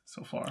podcast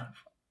so far.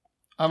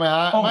 I mean,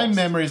 my Almost.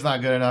 memory's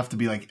not good enough to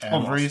be like every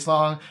Almost.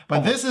 song,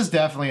 but this is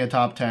definitely a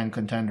top 10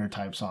 contender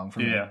type song for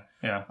me.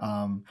 Yeah.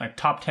 Like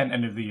top 10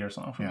 end of the year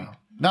song for me. Yeah.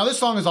 Now, this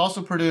song is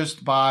also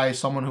produced by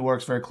someone who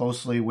works very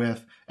closely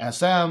with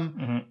SM.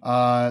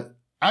 Mm-hmm.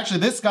 Actually,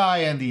 this guy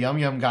and the Yum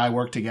Yum guy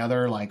work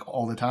together like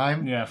all the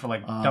time. Yeah, for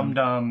like Dum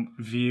Dum,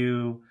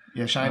 View.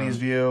 Yeah, Shiny's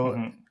View.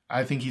 Mhm.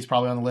 I think he's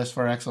probably on the list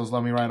for EXO's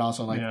Love Me Right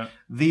also. Like, Yeah.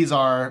 these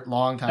are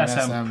longtime SM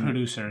SM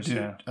producers,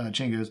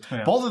 Chingus.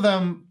 Yeah. Both of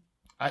them,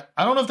 I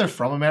don't know if they're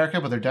from America,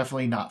 but they're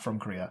definitely not from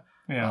Korea.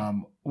 Yeah.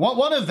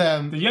 One of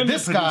them, The Yum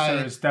this producer guy,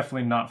 is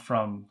definitely not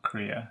from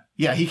Korea.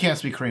 yeah, he can't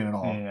speak Korean at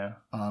all. Yeah.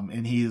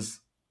 And he's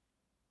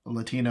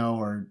Latino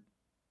or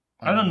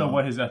I don't know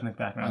what his ethnic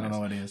background I don't is.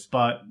 know what it is.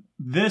 But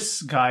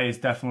this guy is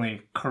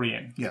definitely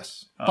Korean.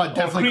 Yes, but Or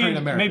definitely Korean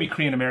American. Maybe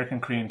Korean American,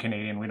 Korean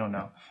Canadian. We don't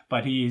know.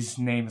 But his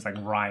name is like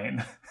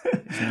Ryan.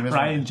 His name is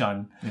Ryan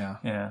Jun. Yeah.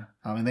 Yeah.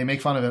 And they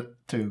make fun of it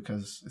too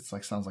because it's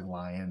like sounds like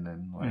lion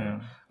and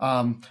whatever.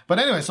 But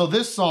anyway, so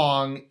this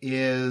song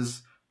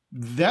is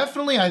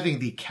definitely, I think,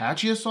 the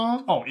catchiest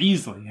song. Oh,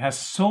 easily. It has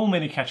so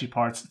many catchy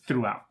parts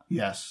throughout.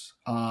 Yes.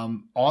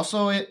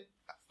 Also, it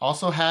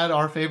also had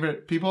our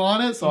favorite people on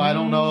it, so I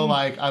don't know.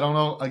 Like, I don't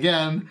know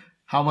again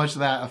how much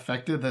that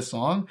affected this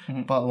song,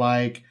 but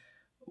like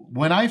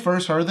when I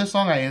first heard this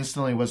song, I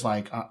instantly was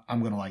like,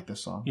 I'm gonna like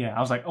this song. Yeah, I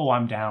was like, oh,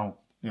 I'm down.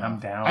 Yeah. I'm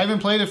down. I even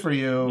played it for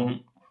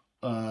you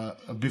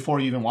before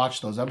you even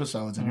watched those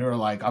episodes, and you were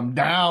like, I'm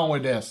down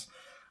with this.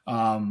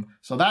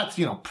 So that's,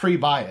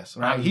 pre-bias,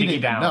 right? I'm He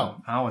didn't down. know.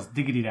 I was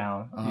diggity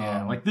down.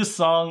 Yeah, like this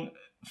song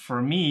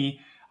for me,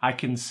 I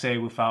can say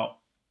without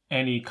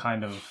any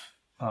kind of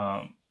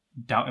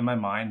doubt in my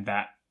mind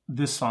that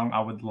this song I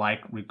would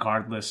like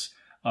regardless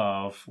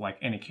of like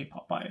any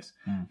K-pop bias.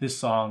 This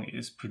song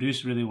is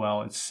produced really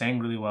well. It's sang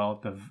really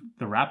well.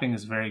 The rapping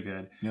is very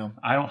good. Yeah.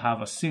 I don't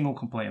have a single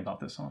complaint about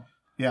this song.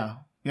 Yeah.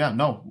 Yeah.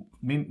 No,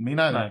 me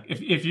neither. Like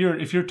if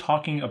you're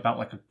talking about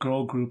like a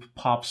girl group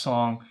pop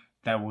song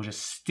that will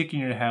just stick in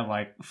your head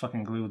like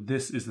fucking glue,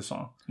 this is the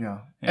song. Yeah.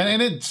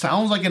 And it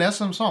sounds like an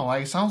SM song.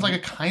 Like, it sounds like a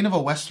kind of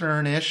a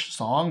Western-ish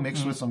song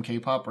mixed with some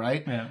K-pop,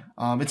 right? Yeah.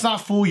 It's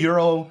not full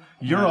Euro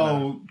SM.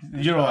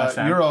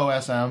 Euro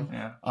SM.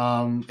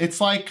 Yeah. It's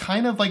like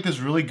kind of like this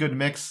really good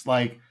mix.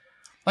 Like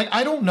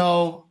I don't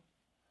know.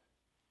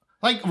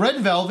 Like, Red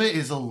Velvet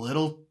is a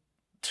little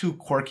too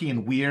quirky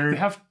and weird. They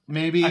have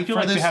maybe I feel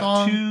for like this they have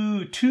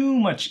song. too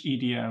much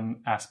EDM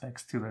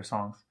aspects to their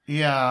songs.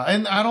 Yeah,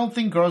 and I don't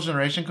think Girls'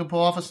 Generation could pull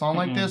off a song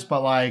like this,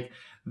 but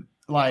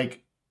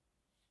like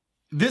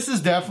this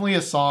is definitely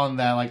a song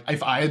that, like,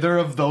 if either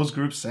of those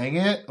groups sang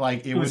it,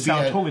 like, it would be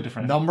sound a totally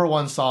different. number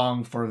one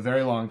song for a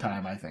very long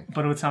time, I think.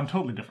 But it would sound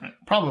totally different.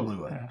 Probably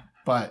would. Yeah.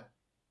 But,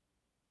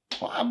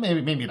 well,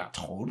 maybe not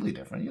totally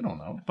different. You don't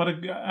know.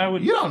 But I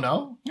would. You don't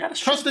know. Yeah, that's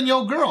Trust in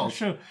your girls. That's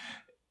true.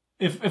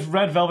 If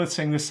Red Velvet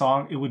sang this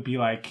song, it would be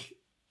like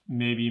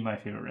maybe my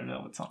favorite Red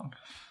Velvet song.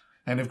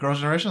 And if Girls'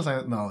 Generation,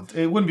 no,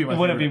 it wouldn't be my favorite. It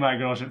wouldn't be my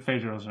favorite Girls'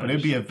 Generation. But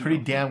it'd be a pretty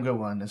damn good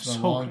one. It's been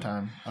a long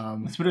time.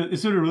 It's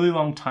been a really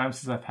long time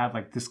since I've had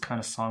like this kind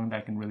of song that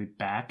I can really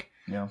back.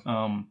 Yeah.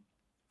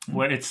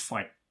 Where it's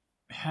like,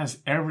 it has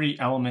every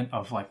element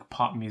of like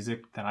pop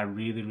music that I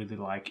really, really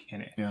like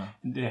in it. Yeah.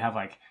 They have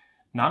like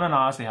Na Na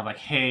Na's, they have like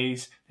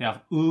Haze, they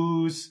have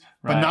Ooze.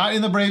 Right? But not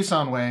in the Brave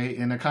Sound way,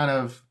 in a kind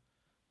of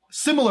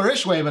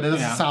similar-ish way, but it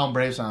doesn't sound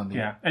Brave Sound.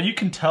 Yeah, and you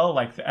can tell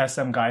like the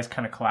SM guys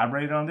kind of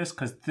collaborated on this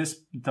because this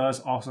does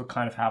also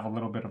kind of have a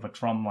little bit of a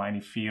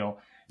drumliney feel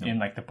in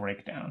like the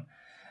breakdown.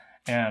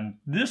 And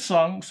this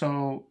song,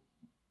 so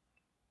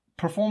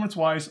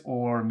performance-wise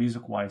or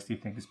music-wise, do you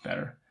think is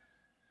better?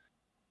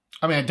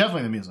 I mean,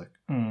 definitely the music.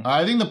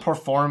 I think the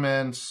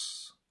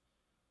performance...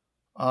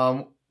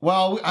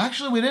 well,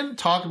 actually, we didn't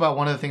talk about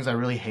one of the things I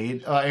really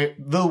hate.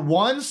 The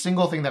one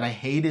single thing that I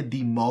hated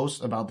the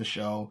most about the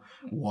show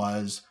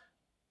was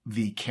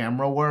the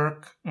camera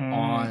work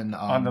on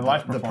the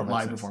live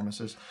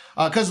performances.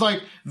 Because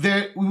like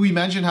we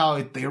mentioned how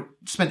they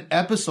spent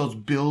episodes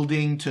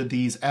building to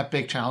these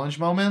epic challenge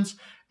moments,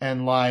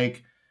 and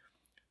like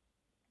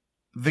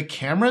the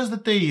cameras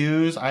that they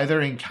use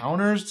either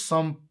encounters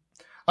some.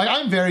 Like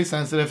I'm very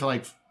sensitive to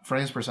like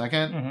frames per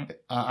second.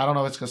 I don't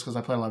know if it's just because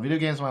I play a lot of video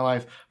games in my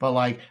life, but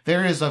like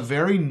there is a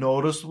very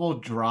noticeable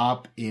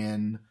drop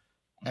in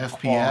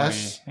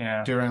FPS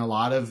during a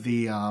lot of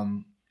the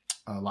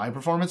live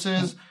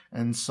performances.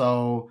 And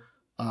so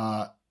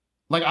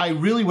like I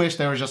really wish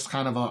there was just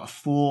kind of a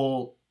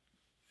full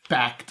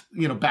backed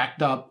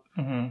up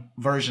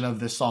version of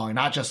this song,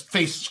 not just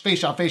face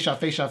shot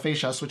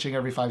switching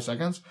every 5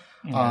 seconds.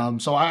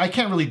 So I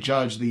can't really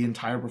judge the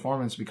entire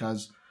performance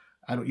because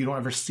you don't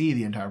ever see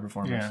the entire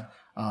performance.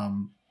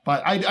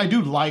 But I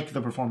do like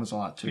the performance a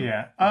lot too.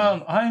 Yeah.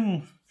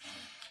 I'm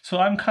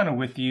kind of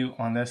with you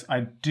on this.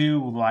 I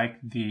do like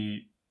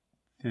the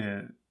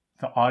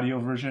audio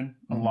version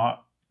a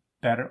lot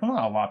better. Well,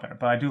 not a lot better,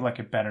 but I do like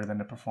it better than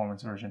the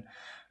performance version.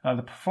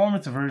 The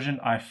performance version,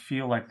 I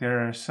feel like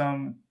there are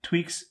some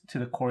tweaks to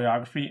the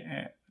choreography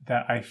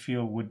that I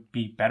feel would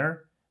be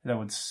better, that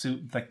would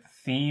suit like the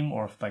theme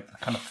or like the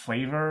kind of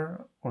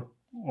flavor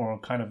or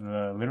kind of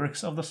the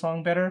lyrics of the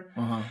song better.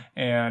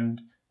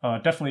 And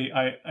definitely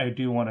I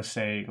do want to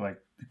say like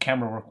the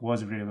camera work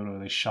was really,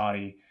 really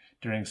shoddy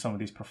during some of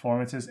these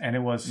performances, and it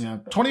was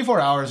 24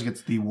 hours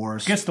gets the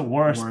worst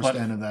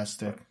end of that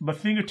stick. But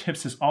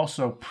Fingertips is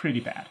also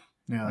pretty bad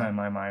in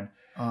my mind.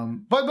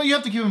 But you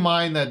have to keep in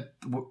mind that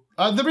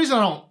the reason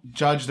I don't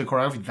judge the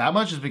choreography that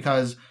much is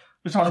because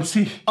it's hard to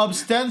see.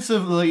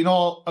 Ostensibly,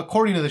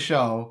 according to the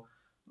show,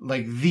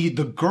 like the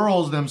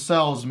girls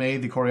themselves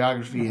made the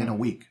choreography in a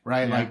week,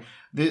 right? Yeah. Like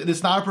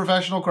it's not a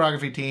professional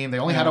choreography team. They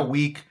only had a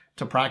week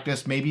to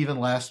practice, maybe even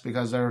less,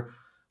 because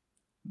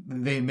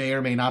they may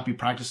or may not be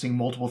practicing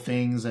multiple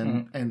things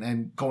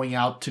and going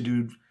out to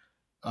do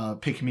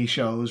pick me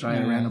shows, right,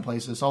 at random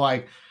places. So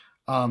like,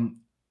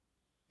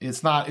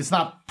 it's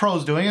not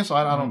pros doing it, so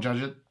I don't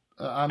judge it.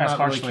 I'm not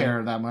really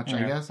care that much,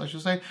 I guess I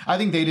should say. I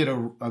think they did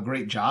a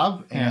great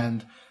job,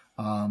 and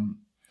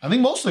I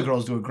think most of the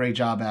girls do a great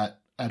job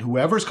at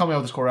whoever's coming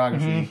up with this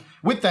choreography,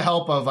 with the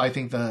help of I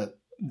think the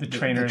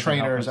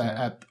trainers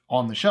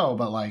on the show.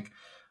 But like,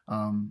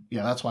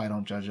 that's why I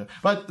don't judge it.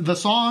 But the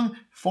song,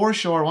 for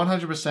sure,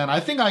 100%. I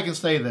think I can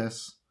say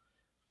this.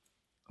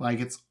 Like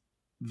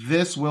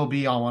this will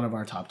be on one of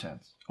our top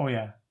 10s. Oh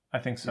yeah, I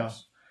think so.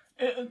 Yes.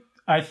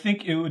 I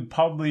think it would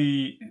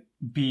probably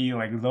be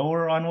like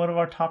lower on one of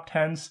our top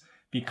 10s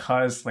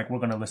because like we're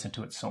going to listen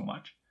to it so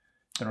much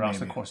throughout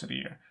the course of the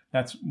year.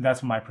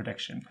 That's my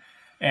prediction.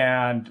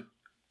 And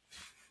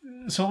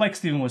so like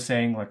Steven was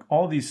saying, like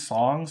all these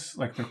songs,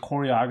 like their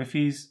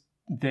choreographies,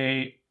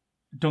 they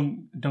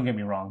don't get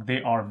me wrong,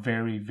 they are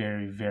very,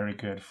 very, very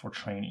good for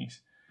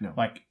trainees. No.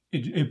 Like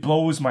it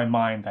blows my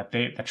mind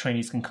that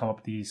trainees can come up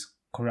with these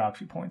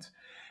choreography points.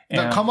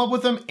 And come up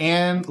with them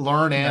and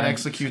learn and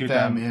execute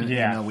them in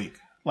a week.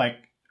 Like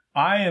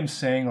I am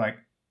saying, like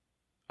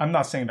I'm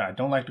not saying that I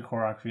don't like the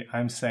choreography.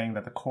 I'm saying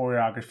that the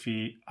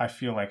choreography, I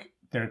feel like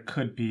there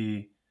could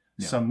be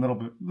some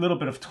little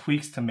bit of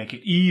tweaks to make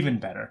it even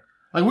better.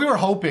 Like we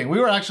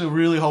were actually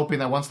really hoping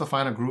that once the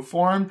final group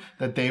formed,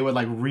 that they would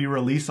like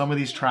re-release some of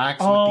these tracks.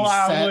 Oh,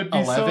 I would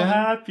be so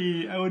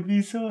happy. I would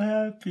be so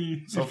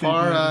happy. So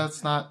far,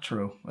 it's not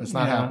true. It's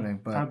not happening.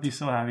 But I'd be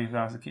so happy if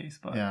that was the case.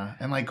 But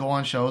and like go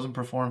on shows and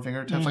perform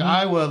Fingertips. Like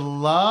I would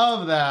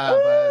love that,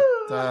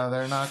 but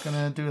they're not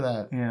gonna do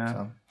that. Yeah.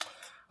 So.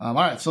 All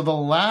right. So the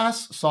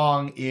last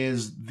song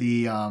is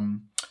this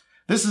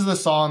is the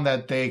song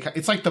that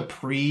it's like the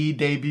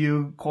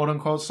pre-debut quote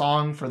unquote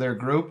song for their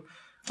group.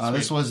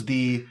 This was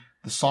the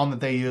song that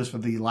they used for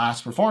the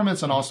last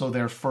performance and also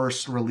their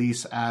first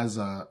release as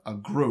a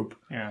group.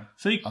 Yeah.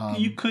 So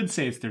you could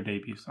say it's their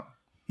debut song.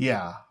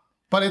 Yeah.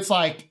 But it's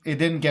like, it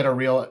didn't get a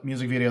real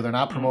music video. They're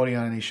not promoting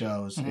on any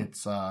shows.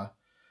 It's,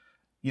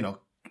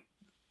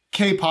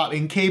 K-pop,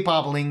 in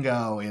K-pop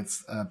lingo,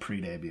 it's a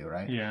pre-debut,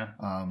 right? Yeah.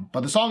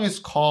 But the song is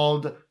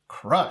called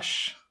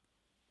Crush.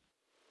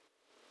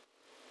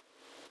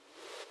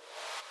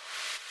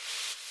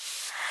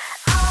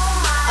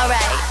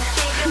 Alright.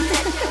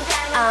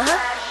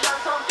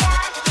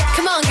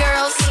 Come on,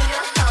 girls.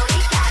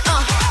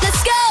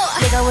 Let's go.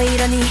 내가 왜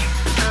이러니?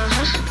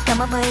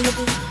 담아봐요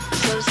여기.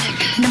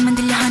 너만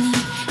들려 honey.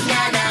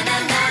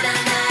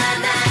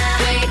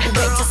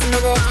 Wait just a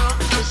minute.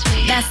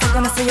 난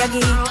속아놨어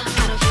여기.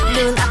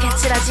 눈 앞에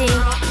칠하지.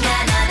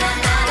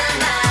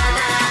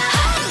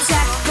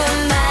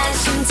 자꾸만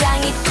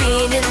심장이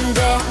뛰는데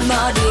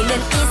머리는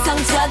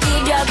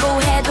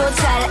이성적이려고 해도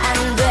잘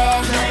안 돼.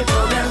 널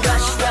보면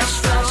rush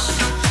rush rush.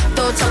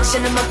 또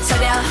정신을 못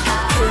차려.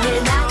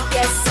 큰일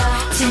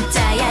나겠어.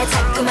 진짜야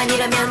자꾸만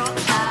이러면.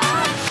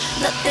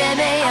 너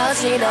때문에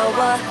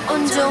어지러워.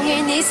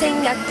 온종일 네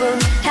생각뿐.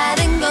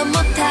 다른 건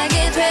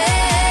못하게 돼.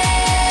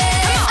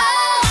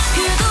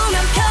 그동안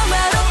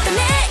평화롭던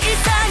내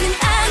일상은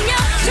안녕.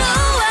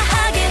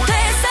 좋아하게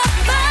돼서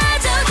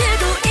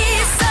빠져들고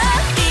있어.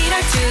 이럴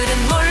줄은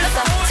몰라서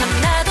참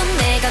나도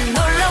내가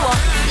놀라워.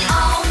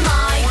 Oh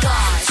my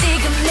god.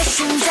 지금 내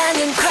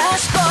심장은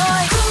crush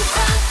boy.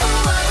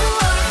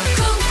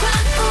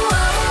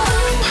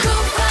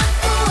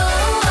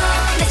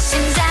 내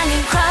심장은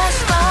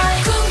crush boy.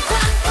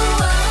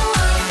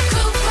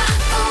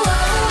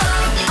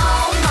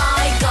 Oh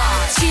my god.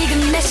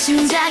 지금 내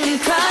심장은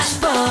crush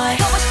boy.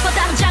 보고 싶어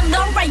당장 너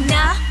right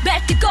now.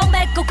 뱉고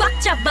맺고 꽉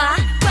잡아.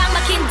 꽉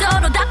막힌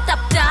도로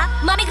답답다.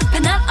 맘이 급해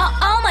난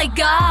oh my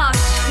god.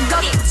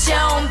 거기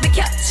좀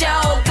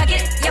비켜줘. 가길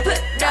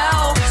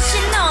옆으로.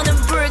 신호는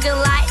붉은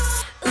light.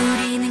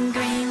 우리는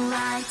green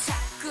light.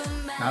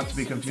 자꾸만. Not to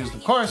be confused,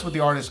 of course, with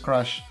the artist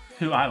Crush,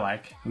 Who I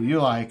like. who you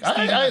like.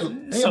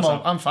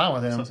 So-so. I'm fine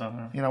with him. So-so,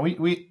 yeah. You know,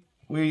 we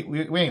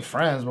ain't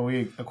friends, but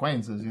we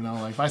acquaintances. You know,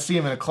 like if I see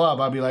him in a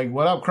club, I'll be like,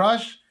 "What up,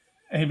 Crush?"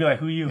 And he'd be like,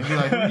 who you? He'd be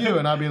like, "Who you?"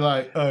 And I'll be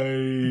like,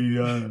 "Hey,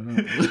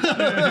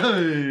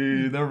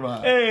 never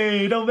mind."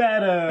 Hey, no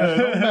matter.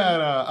 No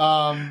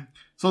matter.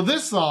 So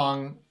this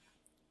song,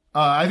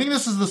 I think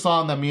this is the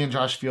song that me and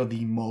Josh feel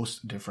the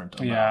most different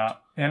about. Yeah,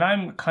 and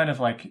I'm kind of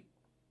like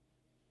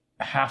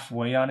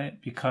halfway on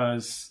it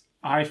because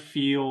I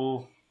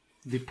feel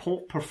the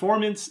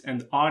performance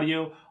and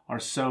audio are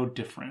so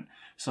different.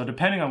 So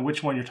depending on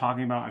which one you're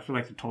talking about, I feel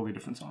like they're totally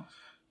different songs.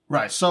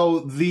 Right.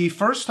 So the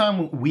first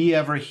time we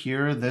ever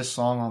hear this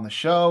song on the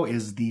show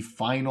is the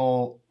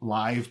final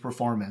live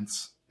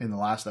performance in the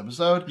last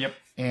episode. Yep.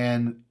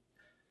 And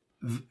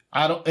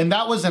and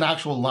that was an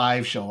actual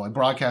live show, like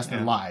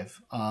broadcasted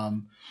live.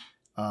 And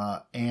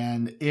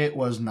it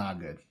was not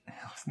good.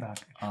 It's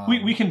not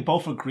good. We can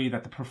both agree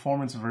that the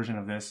performance version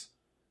of this,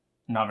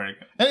 not very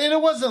good. And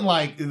it wasn't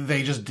like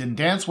they just didn't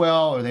dance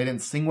well or they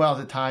didn't sing well at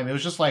the time. It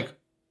was just like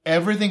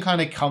everything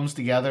kind of comes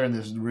together in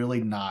this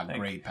really not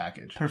great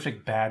package.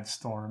 Perfect bad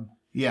storm.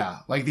 Yeah.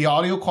 Like the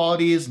audio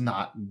quality is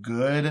not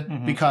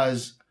good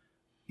because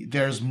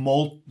there's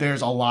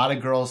a lot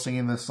of girls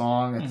singing this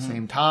song at the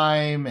same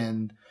time,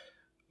 and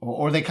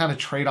or they kind of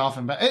trade off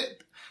and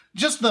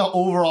just the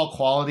overall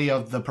quality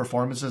of the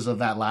performances of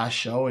that last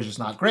show is just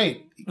not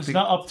great. It's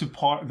not up to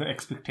par the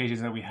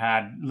expectations that we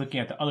had looking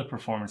at the other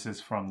performances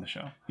from the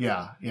show.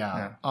 Yeah.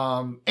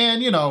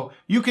 And you know,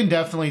 you can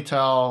definitely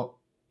tell,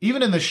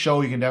 even in the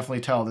show, you can definitely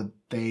tell that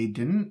they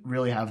didn't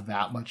really have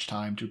that much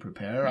time to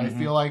prepare, I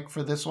feel like,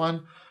 for this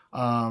one.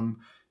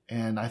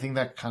 And I think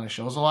that kind of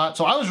shows a lot.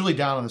 So I was really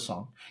down on this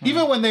song.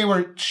 Even when they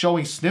were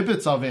showing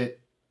snippets of it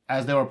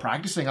as they were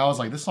practicing, I was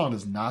like, this song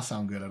does not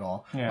sound good at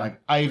all. Yeah.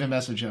 Like, I even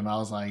messaged him. I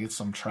was like, it's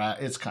some trash.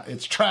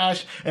 It's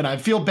trash. And I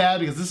feel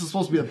bad because this is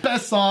supposed to be the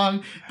best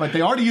song, but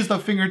they already used the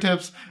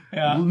fingertips.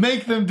 Yeah.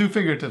 Make them do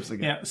fingertips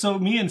again. Yeah. So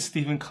me and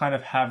Steven kind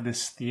of have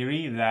this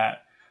theory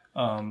that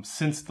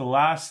since the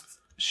last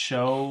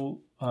show,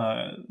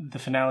 the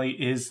finale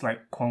is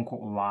like quote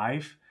unquote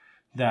live,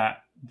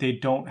 that they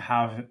don't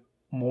have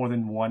more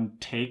than one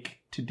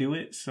take to do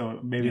it. So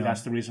maybe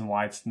that's the reason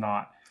why it's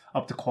not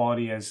up to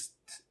quality as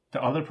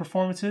the other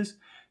performances,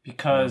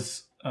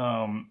 because in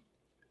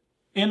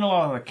a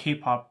lot of the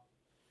K-pop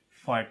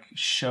like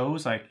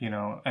shows, like, you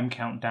know, M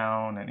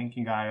Countdown and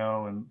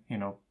Inkigayo and, you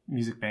know,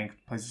 Music Bank,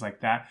 places like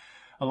that,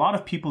 a lot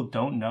of people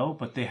don't know,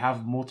 but they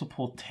have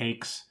multiple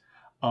takes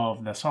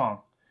of the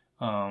song.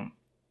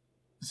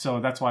 So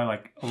that's why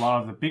like a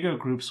lot of the bigger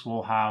groups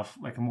will have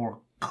like a more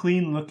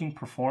clean looking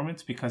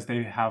performance because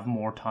they have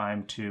more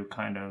time to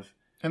kind of,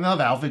 and they'll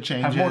have outfit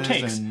changes. Have more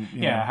takes. And,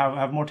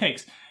 have more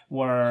takes.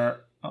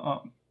 Where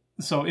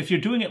so if you're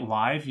doing it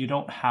live, you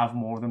don't have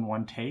more than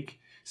one take.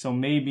 So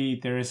maybe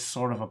there is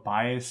sort of a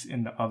bias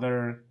in the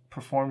other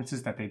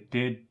performances that they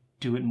did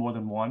do it more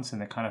than once,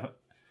 and they kind of,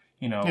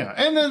 you know. Yeah,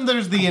 and then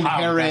there's the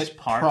inherent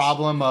parts.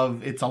 problem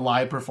of it's a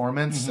live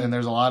performance, and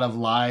there's a lot of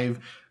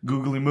live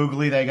googly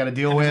moogly that you got to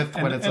deal with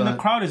when it's the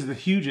crowd is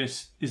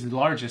the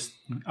largest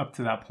up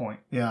to that point.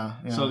 Yeah.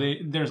 So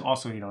there's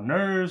also, you know,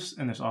 nerves,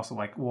 and there's also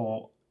like,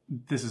 well,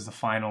 this is the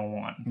final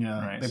one.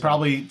 Yeah. Right? They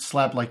probably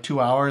slept like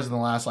 2 hours in the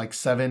last like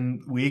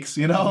 7 weeks,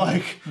 you know,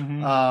 like,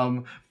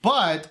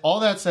 but all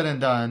that said and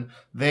done,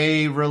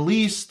 they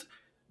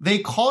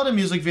call it a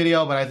music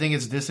video, but I think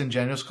it's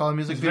disingenuous to call it a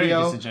music video.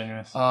 Very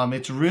disingenuous.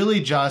 It's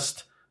really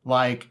just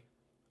like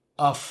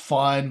a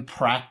fun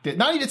practice.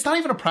 It's not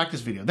even a practice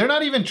video. They're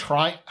not even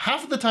trying.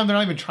 Half of the time, they're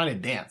not even trying to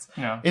dance.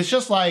 Yeah. It's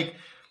just like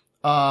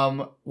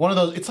one of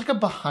those. It's like a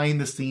behind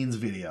the scenes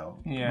video.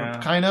 Yeah.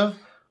 Kind of.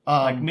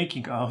 Like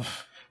making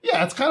of.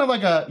 Yeah, it's kind of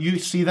like you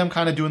see them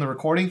kind of doing the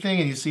recording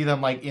thing, and you see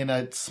them like in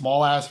a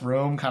small ass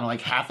room, kind of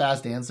like half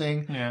ass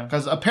dancing. Yeah.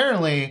 Because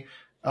apparently,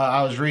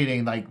 I was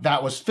reading like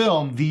that was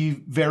filmed the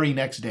very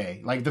next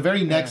day, like the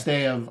very next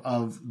day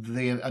of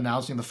the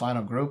announcing the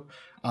final group,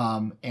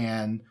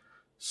 and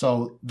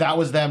so that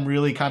was them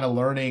really kind of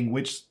learning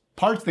which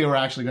parts they were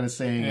actually going to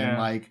sing, and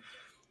like,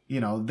 you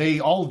know, they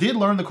all did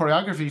learn the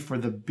choreography for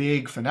the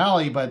big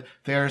finale, but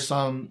there are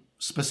some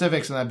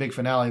specifics in that big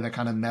finale that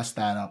kind of messed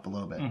that up a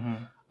little bit.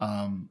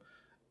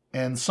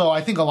 And so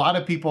I think a lot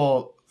of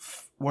people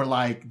were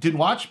like, didn't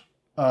watch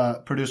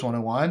Produce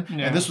 101.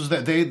 Yeah. And this was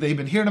that they've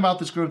been hearing about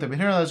this group. They've been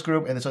hearing about this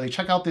group. And so they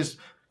check out this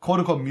quote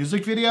unquote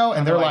music video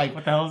and they're like,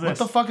 what the hell is this? What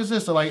the fuck is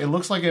this? They're like, it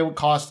looks like it would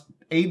cost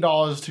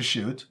 $8 to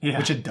shoot, Yeah.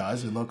 which it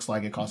does. It looks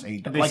like it costs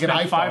 $8. They like an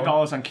spent iPhone.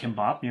 $5 on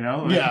kimbap, you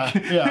know?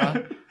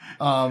 Yeah.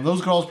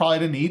 Those girls probably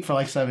didn't eat for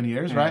like 7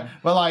 years, right?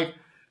 But like,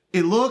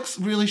 it looks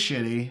really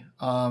shitty.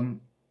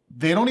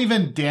 They don't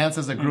even dance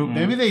as a group.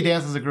 Maybe they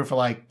dance as a group for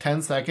like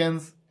 10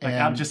 seconds. Like,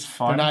 and I'm just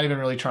fun. They're not even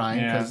really trying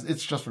because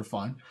it's just for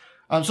fun.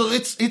 So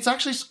it's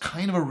actually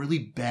kind of a really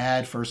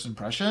bad first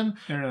impression.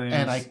 It really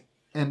is.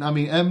 And I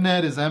mean,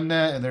 Mnet is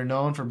Mnet, and they're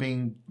known for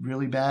being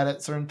really bad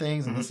at certain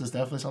things, and this is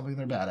definitely something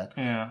they're bad at.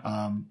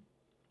 Yeah.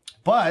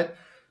 But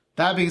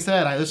that being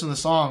said, I listened to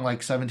the song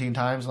like 17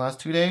 times in the last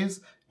 2 days,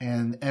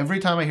 and every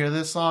time I hear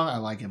this song, I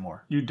like it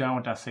more. You down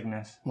with that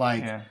sickness.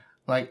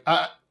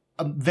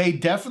 They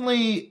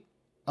definitely,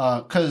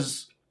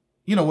 cause,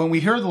 you know, when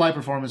we hear the live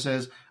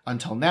performances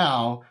until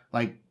now,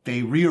 like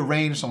they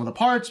rearrange some of the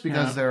parts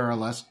because there are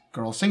less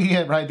girls singing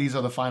it, right? These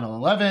are the final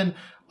 11.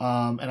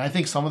 And I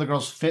think some of the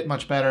girls fit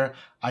much better.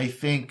 I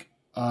think,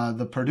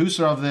 the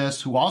producer of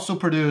this, who also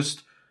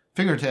produced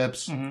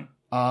Fingertips,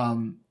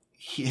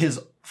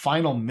 his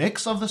final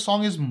mix of the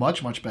song is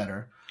much, much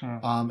better.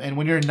 And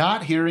when you're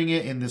not hearing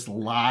it in this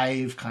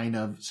live kind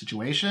of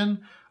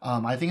situation,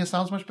 I think it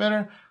sounds much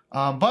better.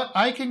 But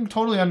I can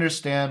totally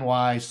understand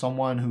why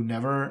someone who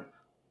never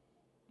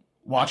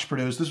watched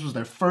Produce, this was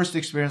their first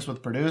experience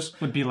with Produce,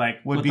 would be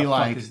like,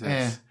 is this?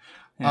 Eh.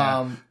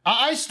 Yeah.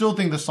 I still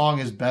think the song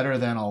is better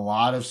than a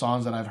lot of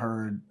songs that I've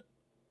heard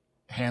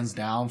hands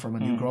down from a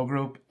new girl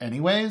group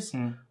anyways.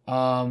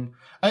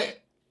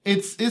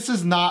 This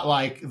is not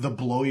like the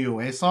blow you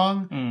away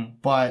song,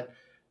 but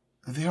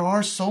there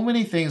are so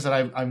many things that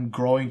I'm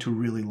growing to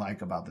really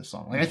like about this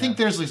song. Like, I think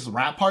there's this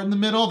rap part in the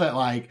middle that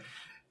like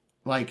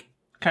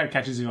kind of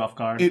catches you off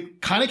guard. It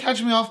kind of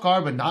catches me off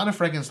guard, but not in a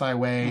Frankenstein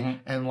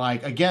way. And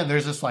like, again,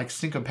 there's this like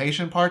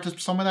syncopation part to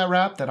some of that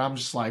rap that I'm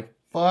just like,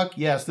 fuck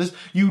yes, this,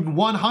 you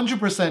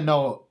 100%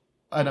 know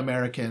an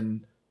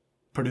American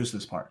produced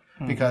this part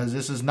because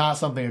this is not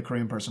something a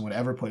Korean person would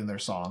ever put in their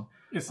song.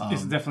 It's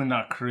definitely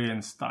not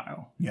Korean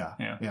style.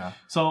 Yeah.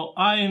 So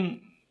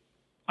I'm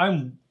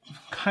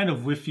kind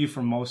of with you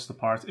for most of the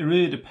parts. It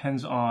really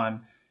depends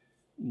on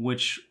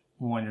which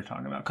one you're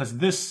talking about, because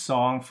this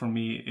song for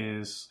me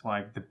is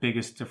like the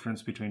biggest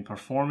difference between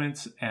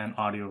performance and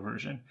audio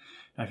version.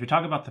 Now, if you're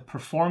talking about the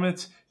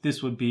performance,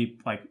 this would be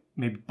like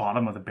maybe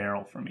bottom of the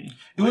barrel for me.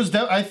 It was.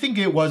 I think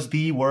it was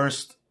the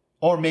worst,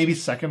 or maybe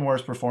second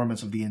worst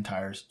performance of the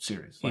entire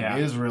series. Like, it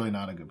is really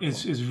not a good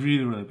performance. It's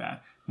really, really bad.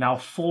 Now,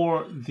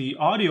 for the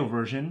audio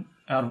version,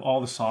 out of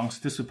all the songs,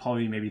 this would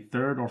probably be maybe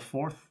third or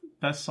fourth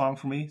best song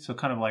for me. So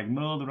kind of like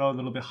middle of the road, a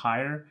little bit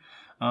higher.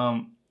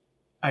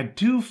 I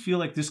do feel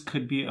like this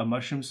could be a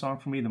Mushroom song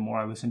for me the more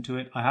I listen to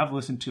it. I have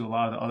listened to a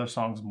lot of the other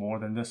songs more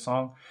than this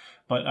song,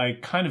 but I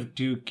kind of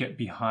do get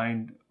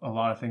behind a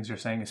lot of things you're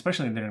saying,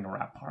 especially during the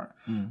rap part.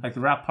 Like the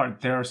rap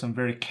part, there are some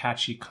very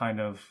catchy kind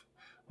of,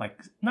 like,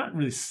 not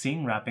really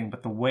sing rapping,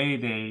 but the way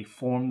they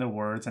form the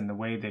words and the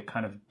way they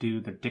kind of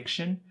do the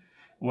diction,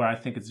 where I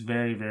think it's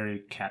very, very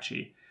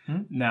catchy.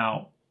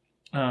 Now,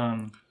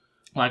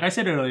 like I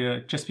said earlier,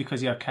 just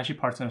because you have catchy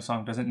parts in a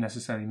song doesn't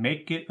necessarily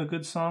make it a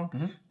good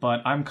song, but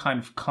I'm kind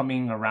of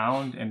coming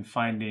around and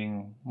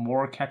finding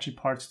more catchy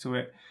parts to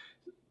it,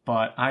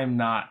 but I'm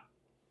not...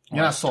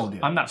 You're not sold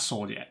yet. I'm not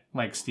sold yet,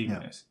 like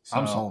Steven is. So,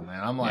 I'm sold,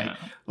 man. I'm like,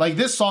 like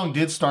this song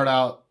did start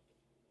out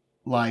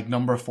like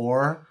number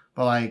 4,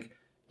 but like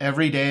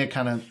every day it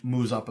kind of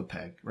moves up a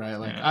peg, right?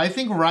 Like I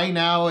think right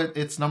now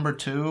it's number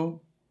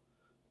 2.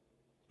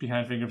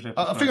 Behind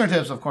Fingertips.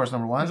 Fingertips, of course,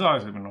 number 1. It's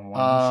always been number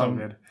 1. It's so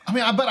good. I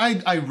mean, but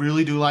I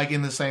really do like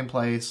In the Same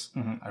Place.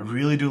 I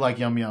really do like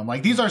Yum Yum.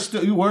 Like, these are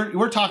still,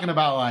 we're talking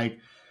about like,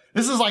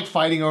 this is like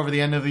fighting over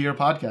the end of the year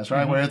podcast,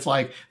 right? Where it's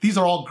like, these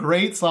are all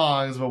great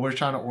songs, but we're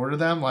trying to order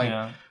them.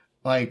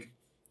 Like,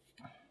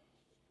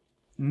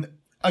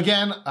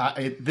 again,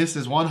 this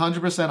is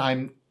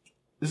 100%,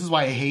 this is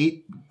why I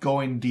hate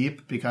going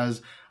deep,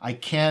 because I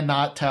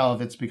cannot tell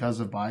if it's because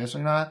of bias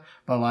or not.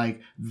 But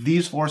like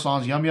these 4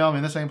 songs, Yum Yum,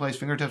 In the Same Place,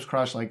 Fingertips,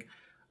 Crush, like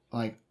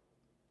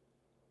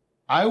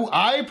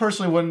I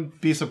personally wouldn't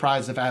be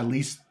surprised if at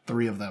least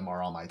 3 of them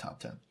are on my top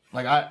 10.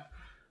 Like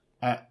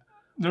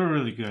They're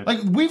really good. Like,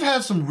 we've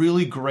had some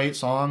really great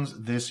songs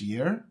this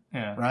year,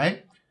 yeah.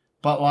 right?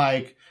 But,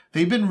 like,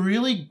 they've been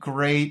really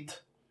great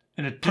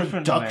In a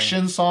different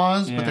production way.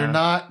 songs, but Yeah. they're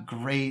not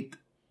great,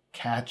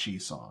 catchy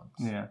songs.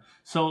 Yeah.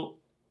 So,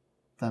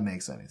 If that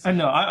makes any sense. I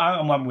know,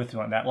 I'm with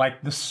you on that.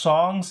 Like, the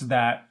songs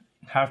that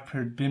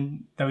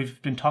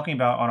we've been talking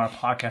about on our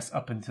podcast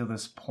up until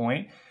this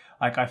point,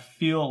 like, I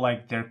feel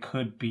like there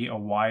could be a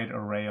wide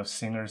array of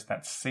singers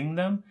that sing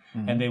them,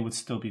 and they would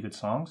still be good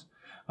songs.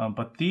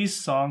 But these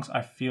songs,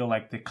 I feel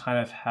like they kind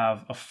of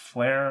have a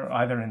flair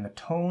either in the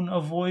tone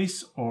of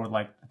voice or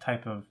like the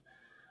type of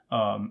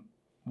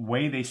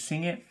way they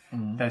sing it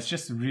that's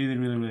just really,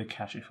 really, really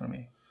catchy for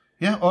me.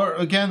 Yeah, or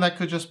again, that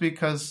could just be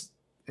because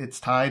it's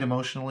tied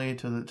emotionally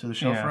to the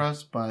show Yeah. for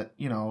us. But,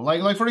 you know,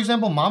 like for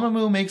example,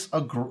 Mamamoo makes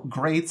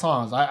great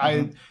songs.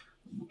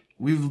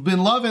 We've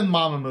been loving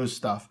Mamamoo's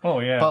stuff. Oh,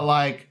 yeah. But,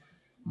 like,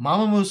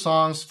 Mamamoo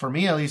songs, for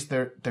me at least,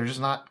 they're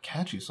just not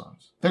catchy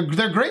songs.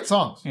 They're great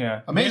songs.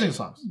 Yeah. Amazing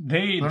songs.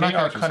 They They're are not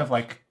catchy kind of songs.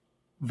 like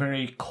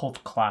very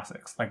cult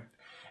classics. Like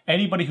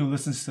anybody who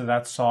listens to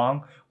that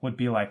song would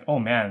be like, oh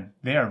man,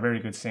 they are very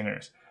good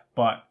singers.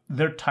 But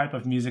their type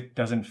of music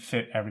doesn't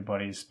fit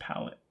everybody's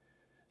palate.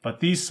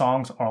 But these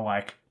songs are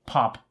like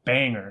pop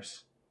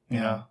bangers. You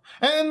know?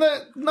 And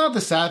not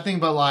the sad thing,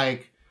 but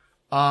like,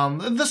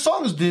 the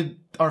songs do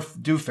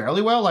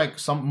fairly well. Like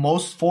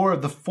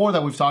the four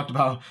that we've talked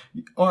about,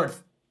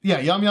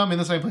 Yum Yum, In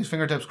the Same Place,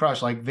 Fingertips,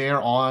 Crush, like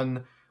they're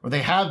on, or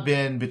they have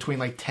been between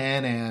like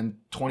 10 and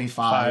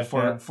 25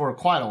 for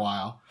quite a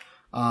while.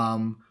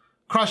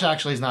 Crush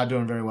actually is not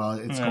doing very well.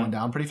 It's going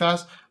down pretty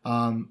fast.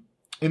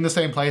 In the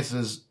Same Place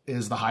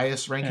is the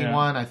highest ranking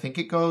one. I think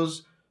it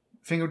goes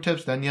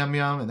Fingertips, then Yum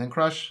Yum, and then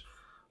Crush.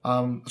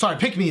 Sorry,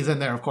 Pick Me is in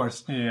there, of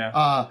course.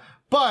 Yeah.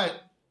 But,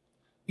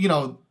 you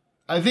know,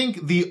 I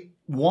think the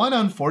one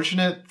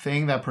unfortunate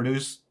thing that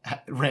Produce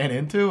ran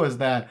into was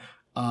that,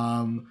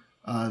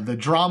 the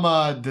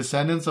drama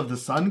Descendants of the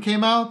Sun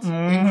came out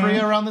in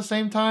Korea around the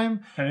same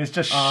time. And it's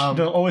just,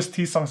 the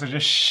OST songs are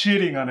just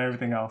shitting on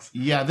everything else.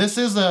 Yeah, this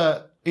is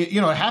it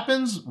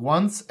happens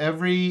once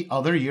every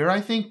other year,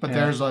 I think, but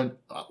there's in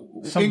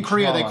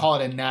Korea, drama. they call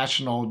it a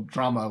national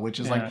drama, which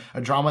is like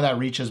a drama that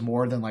reaches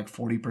more than like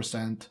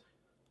 40%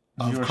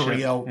 of Viewership.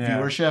 Korea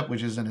viewership,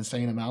 which is an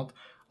insane amount.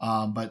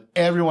 But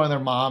everyone and their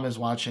mom is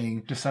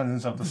watching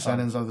Descendants of the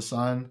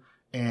Sun.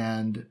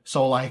 And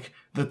so like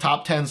the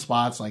top 10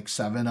 spots, like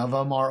 7 of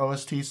them are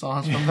OST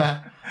songs from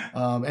that.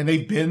 And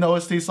they've been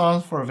OST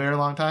songs for a very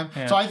long time.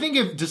 Yeah. So I think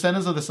if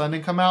Descendants of the Sun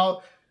didn't come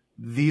out,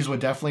 these would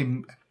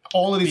definitely,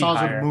 all of these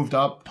songs would have moved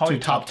up Probably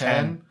to top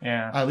 10.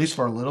 Yeah. At least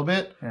for a little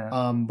bit.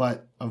 Yeah.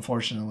 But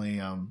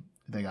unfortunately,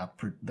 they got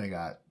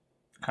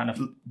Kind of,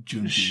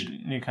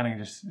 Junpei. you kind of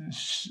just,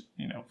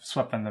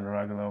 swept under the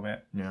rug a little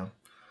bit. Yeah.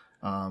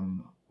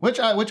 Which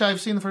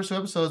I've seen the first 2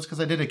 episodes because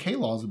I did a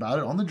K-Laws about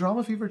it on the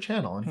Drama Fever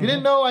channel. And if you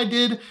didn't know, I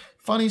did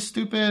funny,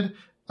 stupid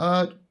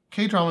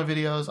K-drama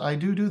videos. I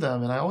do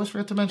them, and I always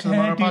forget to mention them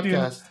on our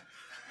podcast.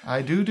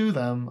 I do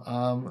them.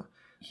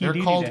 They're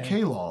called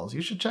K-Laws.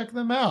 You should check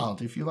them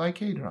out if you like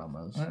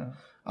K-dramas. Yeah.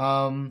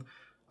 All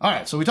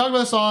right, so we talked about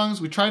the songs.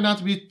 We tried not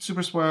to be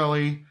super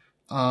spoilery.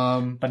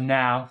 But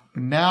now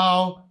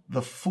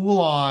The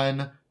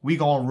full-on, we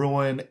gonna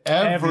ruin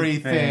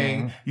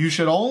everything. You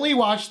should only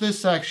watch this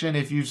section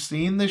if you've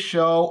seen the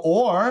show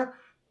or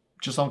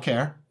just don't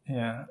care.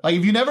 Yeah. Like,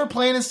 if you never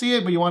plan to see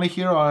it, but you want to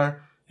hear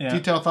our Yeah.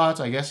 detailed thoughts,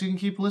 I guess you can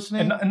keep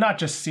listening. And not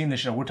just seeing the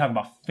show, we're talking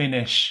about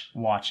finish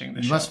watching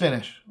the You show. must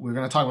finish. We're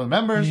going to talk about the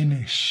members.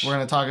 Finish. We're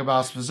going to talk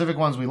about specific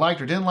ones we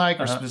liked or didn't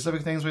like, or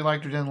specific things we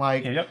liked or didn't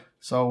like. Yep.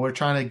 So we're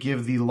trying to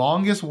give the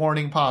longest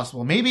warning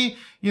possible. Maybe,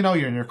 you're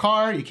in your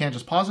car, you can't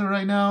just pause it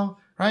right now,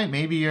 right?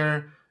 Maybe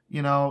you're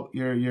not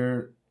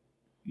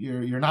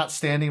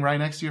standing right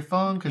next to your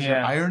phone because you're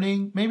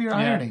ironing. Maybe you're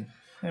ironing.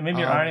 And maybe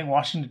you're ironing,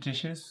 washing the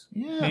dishes.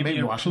 Yeah, maybe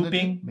you're washing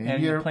pooping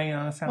and you're playing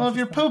on a sound Well, if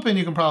you're system. pooping,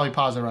 you can probably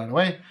pause it right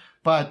away.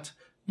 But,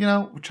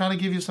 we're trying to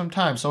give you some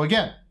time. So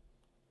again,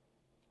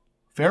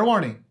 fair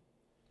warning.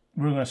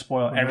 We're going to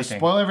spoil We're going to everything.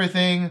 spoil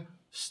everything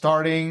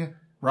starting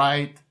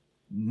right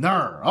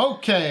now.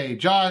 Okay,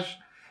 Josh,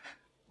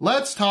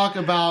 let's talk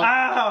about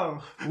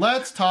Ow!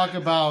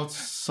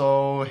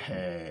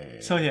 Sohei.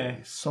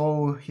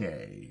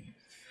 Sohei.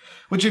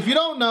 Which, if you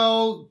don't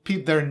know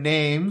their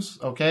names,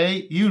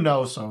 okay, you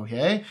know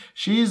Sohei.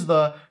 She's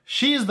the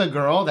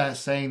girl that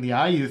sang the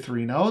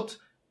IU3 note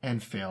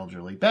and failed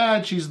really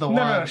bad. She's the one.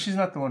 No, she's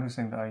not the one who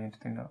sang the IU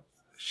thing, though.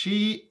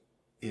 She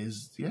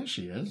is. Yeah,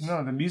 she is.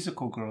 No, the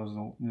musical girl is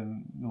the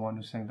one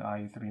who sang the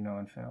IU3 no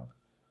and failed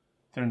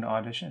during the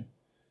audition.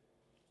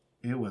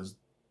 It was.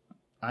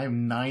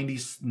 I'm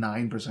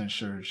 99%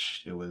 sure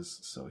it was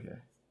Sohei.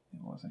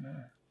 It wasn't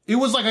her. It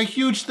was like a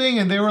huge thing,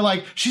 and they were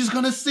like, "She's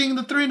gonna sing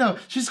the 3 note.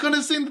 She's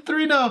gonna sing the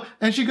 3 note,"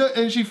 and she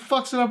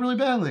fucks it up really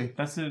badly.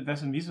 That's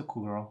a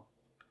musical girl.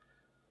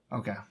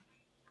 Okay.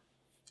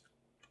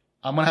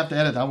 I'm gonna have to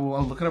edit that.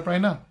 I'll look it up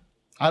right now.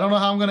 I don't know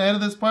how I'm gonna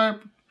edit this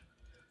part,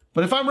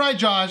 but if I'm right,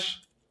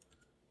 Josh,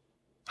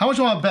 how much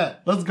you want to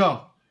bet? Let's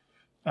go.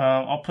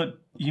 I'll put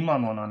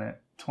Iman one on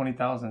it.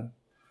 20,000.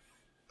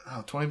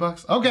 Oh,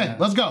 $20? Okay, Yeah,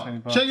 let's go.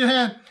 $20. Shake your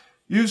hand.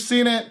 You've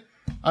seen it.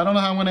 I don't know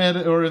how I'm going to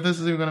edit or if this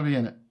is even going to be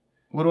in it.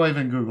 What do I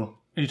even Google?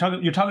 You're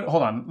talking,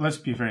 hold on, let's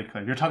be very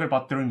clear. You're talking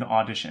about during the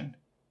audition.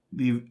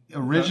 The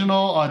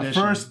original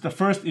audition. The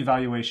first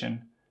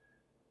evaluation.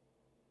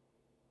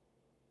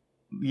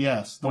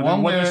 Yes. The When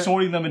one they're where...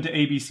 sorting them into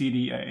A, B, C,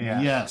 D.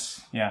 Yeah.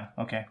 Yes. Yeah,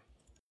 okay.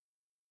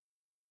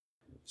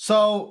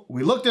 So,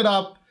 we looked it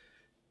up,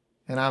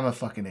 and I'm a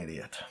fucking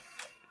idiot.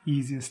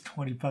 Easiest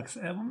 $20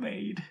 ever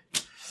made.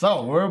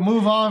 So, we'll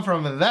move on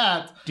from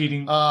that.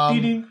 Ding,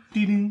 Um, ding,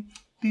 ding,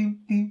 ding,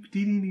 ding,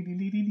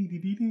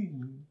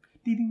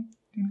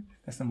 ding.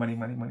 That's the money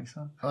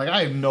song. Like,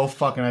 I have no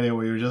fucking idea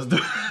what you were just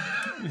doing.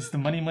 It's the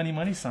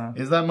money song.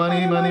 Is that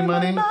money? So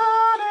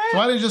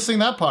why didn't you just sing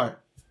that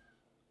part?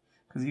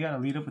 Because you gotta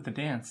lead up with the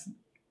dance.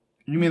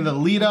 You mean the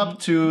lead up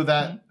to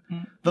that?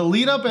 The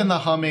lead up and the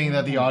humming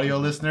that the audio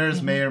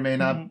listeners may or may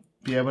not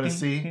be able to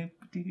see.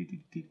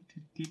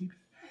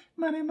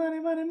 Money.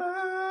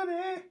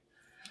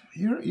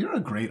 You're a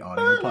great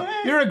audio.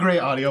 You're a great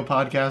audio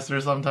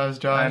podcaster sometimes,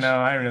 Josh. I know,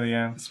 I really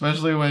am.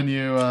 Especially when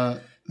you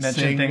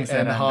Mention sing things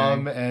and that I'm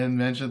hum doing. and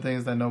mention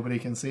things that nobody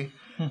can see.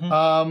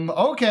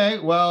 Okay,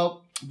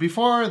 well,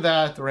 before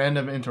that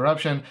random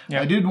interruption,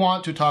 I did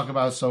want to talk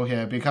about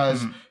Sohye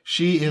because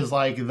she is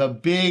like the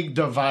big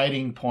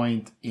dividing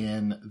point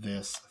in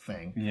this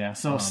thing. Yeah,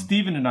 so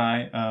Steven and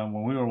I,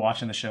 when we were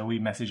watching the show, we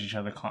messaged each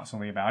other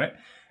constantly about it.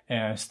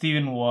 And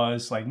Steven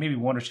was like maybe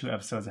 1 or 2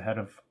 episodes ahead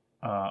of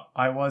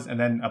I was. And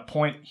then a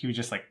point, he was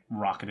just like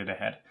rocketed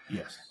ahead.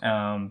 Yes.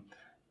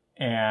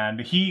 And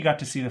he got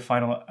to see the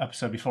final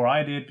episode before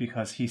I did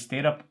because he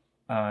stayed up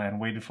and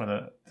waited for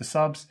the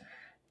subs.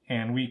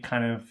 And we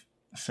kind of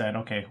said,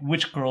 okay,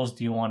 which girls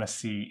do you want to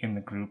see in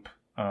the group?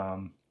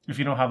 If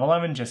you don't have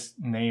 11, just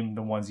name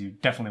the ones you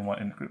definitely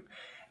want in the group.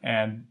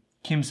 And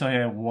Kim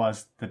So-hye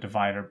was the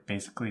divider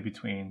basically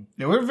between...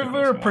 Yeah, we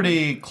were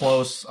pretty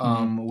close with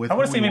I who want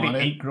to say we maybe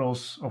wanted. 8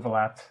 girls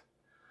overlapped.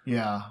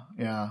 Yeah.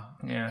 Yeah.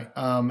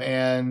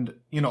 And,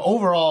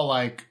 overall,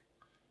 like,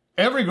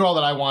 every girl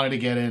that I wanted to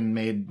get in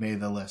made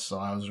the list, so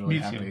I was really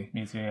happy.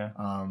 Me too,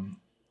 yeah.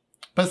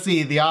 But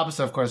see, the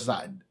opposite, of course, is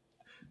that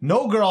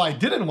no girl I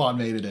didn't want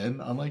made it in,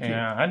 unlike you.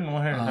 Yeah, I didn't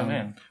want her to come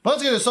in. But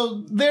let's get it.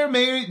 So there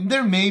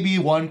may be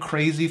one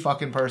crazy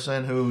fucking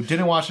person who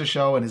didn't watch the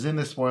show and is in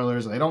the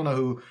spoilers. They don't know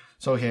who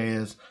Sohye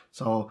is.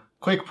 So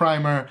quick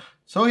primer.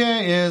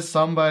 Sohye is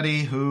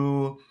somebody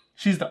who...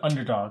 She's the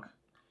underdog.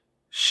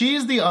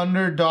 She's the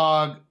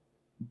underdog,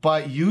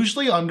 but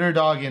usually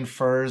underdog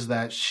infers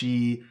that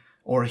she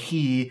or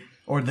he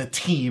or the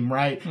team,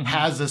 right,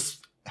 has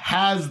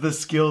the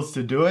skills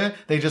to do it.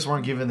 They just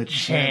weren't given the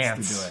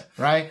chance to do it,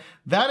 right?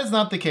 That is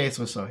not the case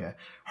with Sohye.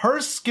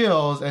 Her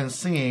skills and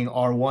singing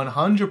are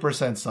 100%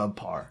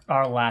 subpar.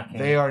 Are lacking.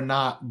 They are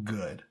not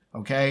good,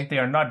 okay? They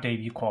are not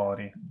debut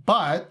quality.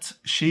 But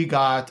she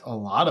got a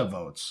lot of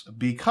votes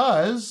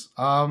because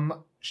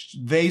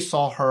they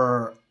saw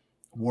her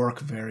work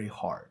very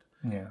hard.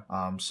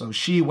 Yeah. So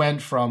she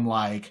went from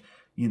like,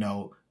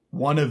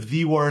 one of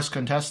the worst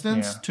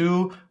contestants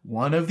to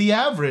one of the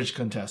average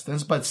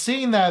contestants. But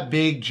seeing that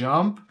big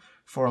jump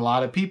for a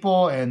lot of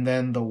people, and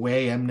then the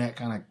way Mnet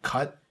kind of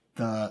cut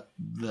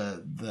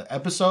the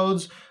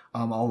episodes,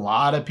 a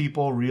lot of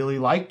people really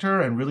liked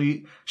her, and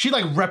really she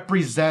like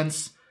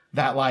represents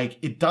that, like,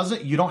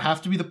 you don't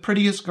have to be the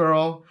prettiest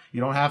girl,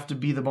 you don't have to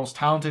be the most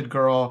talented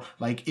girl.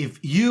 Like, if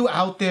you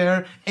out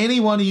there, any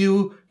one of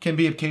you can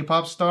be a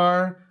K-pop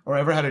star or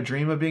ever had a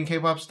dream of being a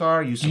K-pop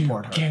star, you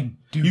support her.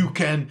 You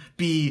can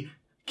be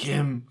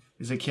Kim.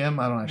 Is it Kim?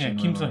 I don't actually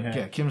know. Kim So-hye.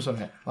 Yeah, Kim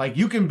So-hye. Like,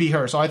 you can be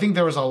her. So I think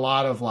there was a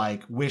lot of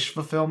like wish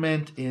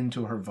fulfillment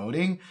into her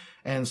voting,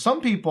 and some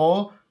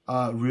people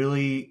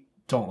really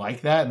don't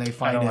like that, and they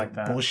find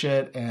it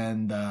bullshit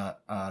and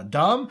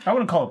dumb. I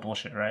wouldn't call it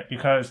bullshit, right?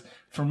 Because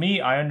for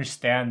me, I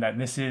understand that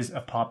this is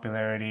a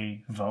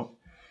popularity vote,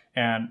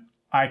 and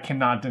I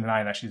cannot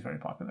deny that she's very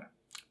popular.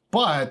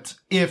 But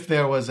if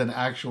there was an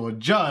actual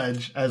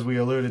judge, as we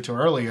alluded to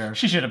earlier,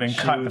 she should have been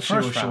cut the first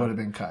round. She would have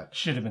been cut.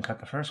 Should have been cut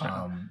the first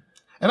round.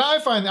 And I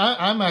find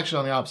I'm actually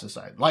on the opposite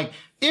side. Like,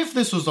 if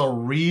this was a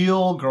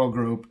real girl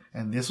group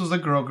and this was a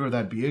girl group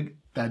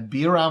that'd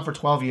be around for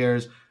 12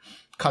 years,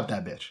 cut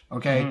that bitch.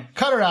 Okay,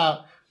 cut her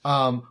out.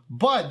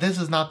 But this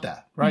is not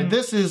that, right?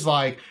 This is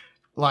like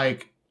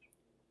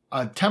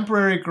a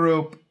temporary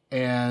group,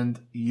 and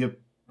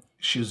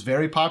she was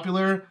very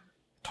popular.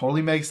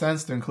 Totally makes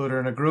sense to include her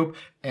in a group,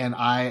 and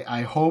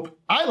I hope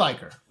I like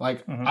her.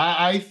 Like,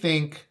 I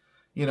think,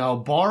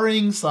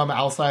 barring some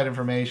outside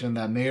information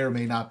that may or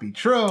may not be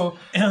true,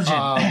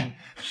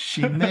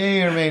 she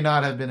may or may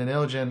not have been an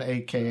Iljin,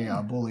 aka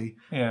a bully.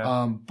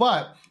 Yeah.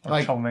 But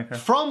like, troublemaker.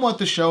 From what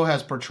the show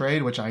has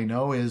portrayed, which I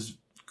know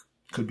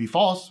could be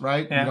false,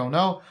 right? Yeah. We don't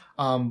know.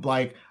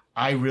 Like,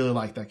 I really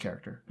like that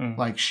character.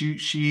 Like,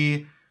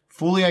 she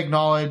fully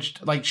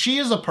acknowledged, like, she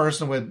is a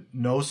person with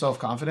no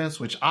self-confidence,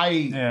 which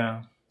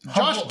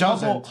Josh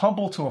doesn't.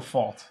 Humble to a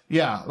fault.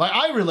 Yeah, like,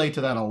 I relate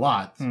to that a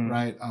lot,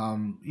 right?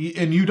 And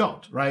you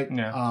don't, right?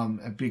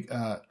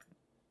 Yeah.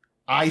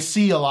 I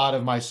see a lot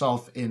of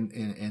myself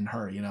in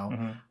her, you know?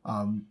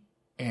 Mm-hmm.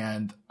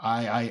 And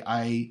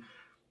I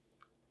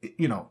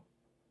you know,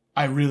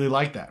 I really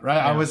like that, right?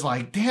 Yeah. I was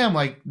like, damn,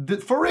 like,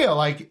 for real,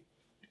 like,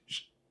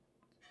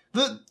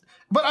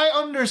 but I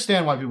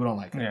understand why people don't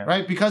like her, Yeah.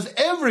 right? Because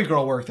every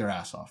girl worked their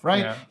ass off,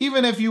 right? Yeah.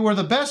 Even if you were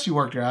the best, you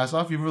worked your ass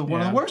off. If you were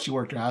one of Yeah. the worst, you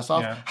worked your ass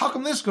off. Yeah. How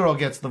come this girl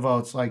gets the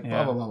votes? Like, blah,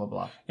 Yeah. blah, blah, blah,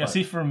 blah. Yeah, But-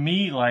 see, for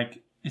me,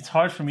 like, it's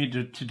hard for me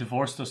to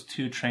divorce those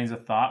two trains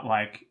of thought.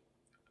 Like,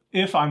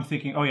 if I'm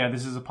thinking, oh yeah,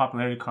 this is a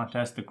popularity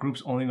contest, the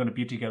group's only going to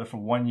be together for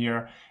 1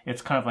 year,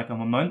 it's kind of like a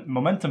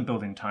momentum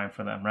building time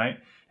for them, right?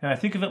 And I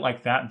think of it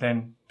like that,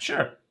 then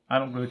sure, I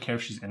don't really care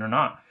if she's in or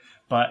not.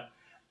 But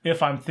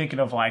if I'm thinking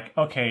of like,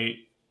 okay,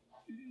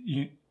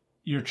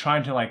 you're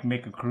trying to like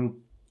make a group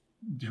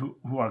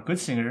who are good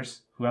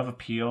singers, who have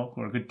appeal,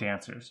 who are good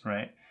dancers,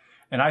 right?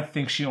 And I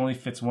think she only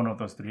fits one of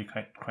those three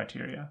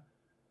criteria.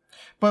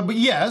 But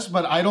yes,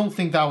 but I don't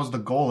think that was the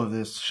goal of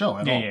this show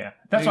at all. Yeah.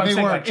 That's what I'm They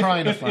saying. weren't Like,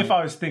 trying to if find.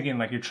 I was thinking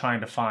like you're trying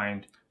to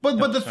find, But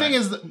the That's thing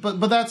right. is, but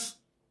that's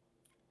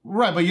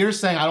right. But you're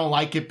saying I don't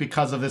like it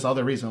because of this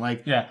other reason.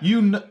 Like, Yeah.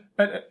 So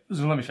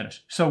let me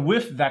finish. So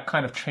with that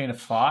kind of train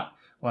of thought,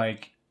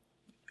 like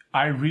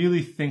I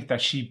really think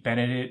that she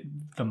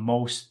benefited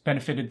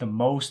the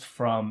most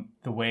from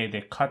the way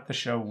they cut the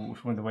show,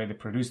 from the way they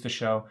produced the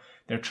show.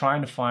 They're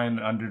trying to find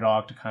an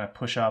underdog to kind of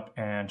push up,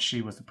 and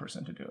she was the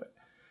person to do it.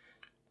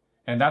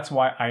 And that's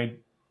why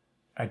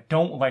I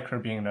don't like her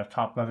being in the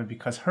top 11,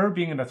 because her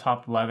being in the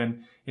top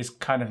 11 is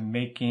kind of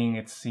making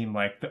it seem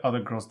like the other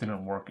girls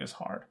didn't work as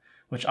hard,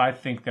 which I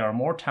think there are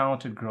more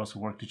talented girls who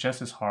worked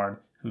just as hard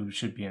who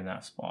should be in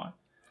that spot.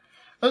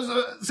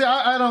 See,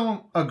 I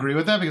don't agree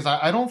with that because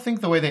I don't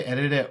think the way they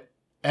edited it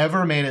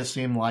ever made it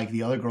seem like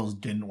the other girls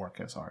didn't work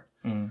as hard.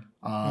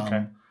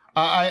 Okay.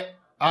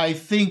 I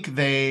think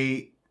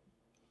they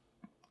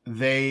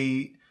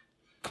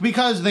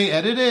because they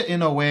edit it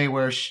in a way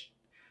where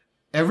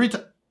every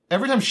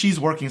time she's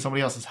working,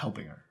 somebody else is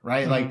helping her,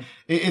 right? Mm-hmm. Like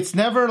it's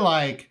never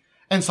like,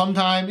 and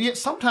sometimes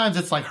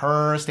it's like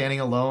her standing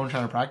alone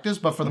trying to practice,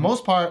 but for the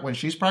most part, when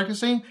she's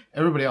practicing,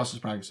 everybody else is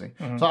practicing.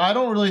 So I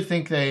don't really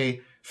think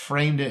they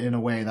framed it in a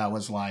way that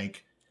was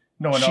like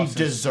No one she else is.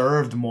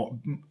 deserved more.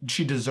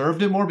 She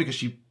deserved it more because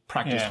she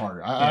practiced Yeah.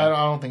 harder. Yeah. I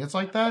don't think it's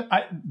like that.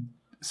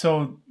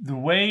 So the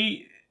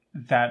way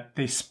that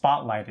they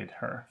spotlighted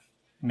her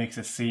makes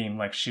it seem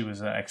like she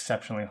was an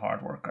exceptionally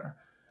hard worker,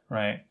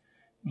 right?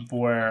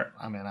 Where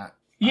I mean, I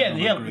yeah,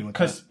 don't agree with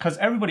that. because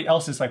everybody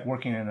else is like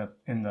working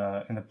in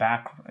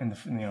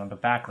the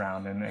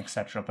background and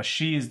etc. But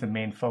she is the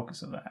main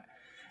focus of that,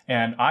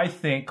 and I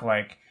think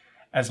like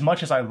as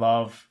much as I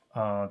love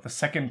the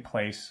second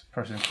place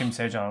person Kim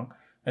Sejong,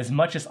 as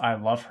much as I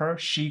love her,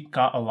 she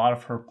got a lot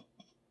of her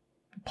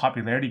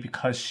popularity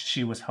because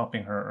she was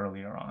helping her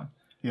earlier on.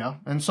 Yeah,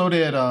 and so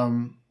did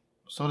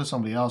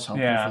somebody else help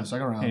her for the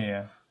second round.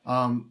 Yeah.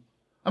 I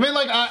mean,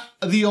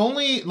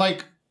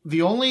 like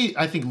the only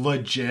I think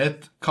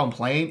legit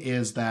complaint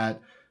is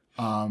that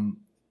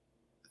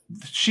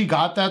she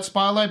got that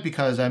spotlight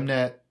because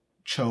Mnet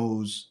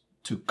chose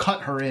to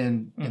cut her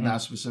in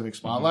that specific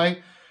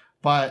spotlight.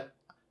 But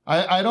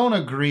I don't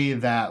agree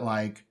that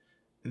like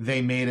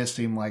they made it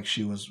seem like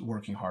she was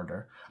working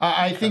harder.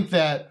 I think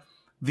that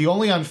the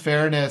only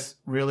unfairness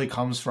really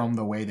comes from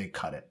the way they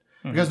cut it.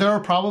 Because there are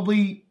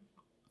probably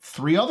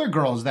 3 other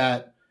girls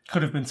that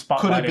Could have been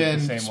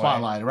spotlighted. the same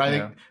way. right?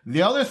 Yeah.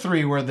 The other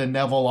 3 were the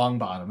Neville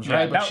Longbottoms, Yeah,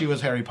 right? But that- she was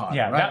Harry Potter,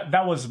 Yeah, right?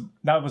 that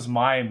was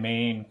my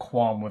main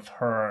qualm with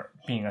her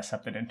being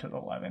accepted into the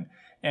 11.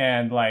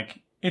 And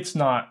like it's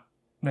not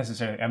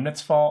necessarily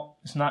Mnet's fault.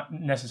 It's not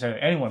necessarily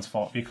anyone's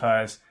fault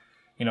because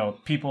you know,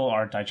 people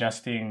are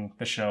digesting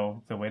the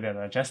show the way they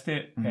digest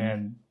it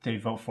and they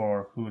vote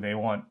for who they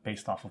want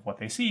based off of what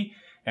they see.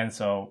 And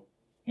so,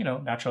 you know,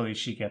 naturally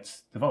she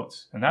gets the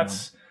votes. And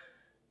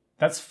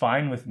that's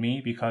fine with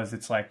me because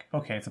it's like,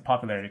 okay, it's a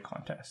popularity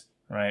contest,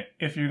 right?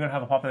 If you're going to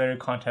have a popularity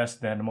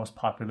contest, then the most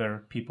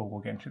popular people will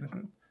get into the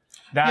group.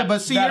 Yeah,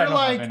 but see, you're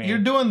like, you're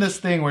doing this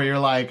thing where you're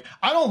like,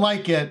 I don't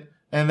like it.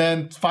 And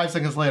then 5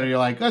 seconds later, you're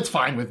like, that's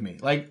fine with me.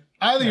 Like,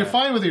 either you're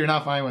fine with it or you're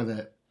not fine with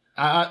it.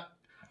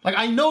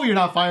 I know you're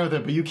not fine with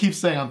it, but you keep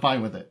saying I'm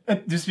fine with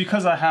it. Just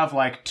because I have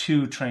like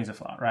 2 trains of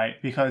thought,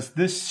 right? Because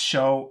this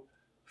show,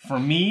 for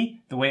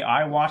me, the way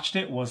I watched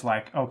it was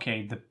like,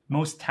 okay, the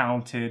most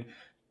talented,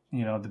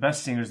 you know, the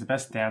best singers, the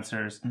best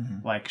dancers,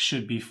 like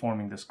should be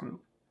forming this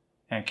group.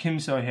 And Kim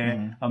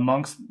So-hye,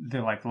 amongst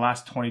the like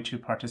last 22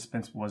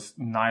 participants, was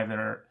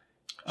neither.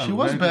 She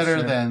was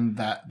better than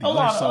that. The A other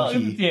lot,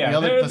 Sohee. yeah. The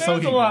There's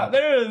Sohee a lot.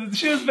 girl.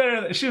 She was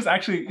better.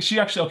 She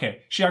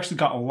actually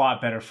got a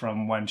lot better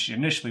from when she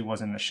initially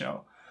was in the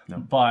show. No.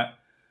 But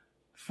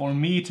for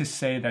me to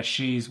say that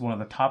she's one of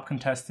the top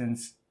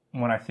contestants,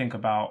 when I think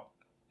about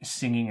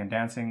singing and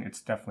dancing,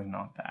 it's definitely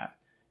not that.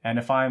 And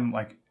if I'm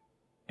like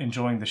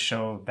enjoying the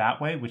show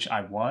that way, which I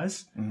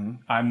was,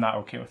 I'm not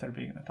okay with her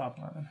being in the top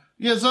 11.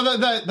 Yeah, so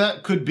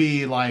that could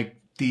be like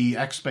the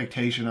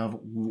expectation of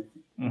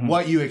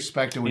what you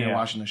expected when you're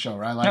watching the show,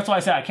 right? Like, that's why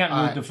I said I can't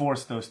really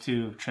divorce those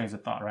two trains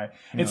of thought, right?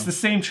 It's the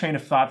same train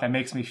of thought that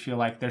makes me feel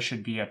like there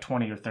should be a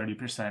 20 or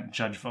 30%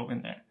 judge vote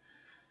in there.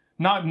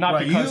 Not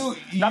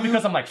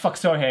because I'm like, fuck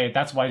Sohei,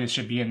 that's why this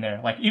should be in there.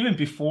 Like, even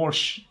before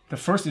the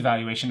first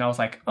evaluation, I was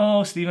like,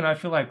 oh, Steven, I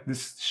feel like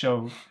this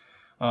show,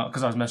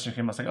 because I was messaging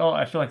him, I was like, oh,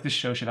 I feel like this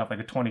show should have like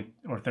a 20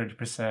 or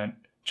 30%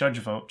 judge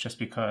vote just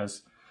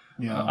because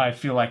I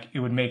feel like it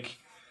would make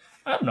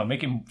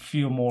it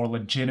feel more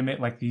legitimate,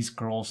 like these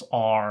girls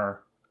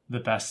are the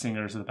best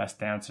singers, the best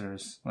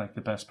dancers, like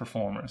the best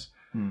performers.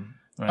 Right?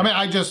 I mean,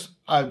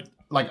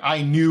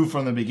 I knew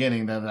from the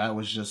beginning that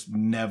was just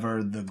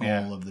never the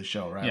goal of the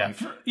show, right?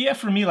 Yeah,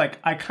 for me, like,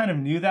 I kind of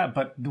knew that,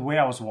 but the way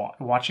I was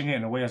watching it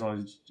and the way I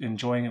was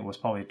enjoying it was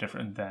probably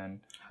different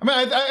than... I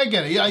mean, I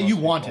get it. Yeah, you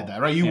wanted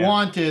that, right? You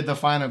wanted the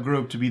final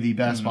group to be the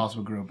best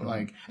possible group.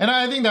 Like, and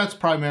I think that's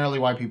primarily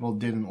why people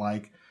didn't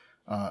like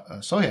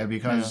Sohei,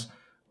 because...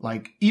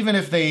 Like, even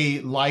if they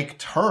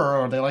liked her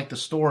or they liked the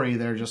story,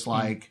 they're just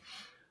like...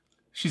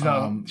 She's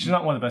not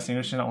one of the best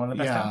singers. She's not one of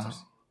the best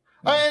dancers.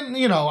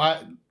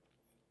 And,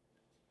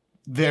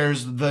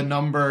 there's the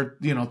number,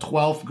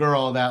 12th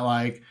girl that,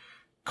 like,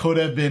 could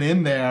have been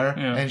in there.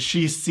 And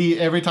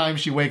every time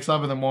she wakes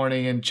up in the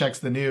morning and checks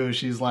the news,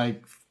 she's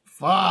like,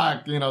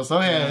 fuck,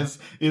 Sohei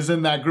is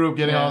in that group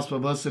getting all this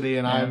publicity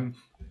and I'm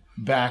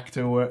back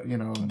to,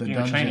 the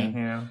dungeon.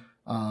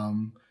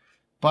 Training,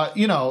 But,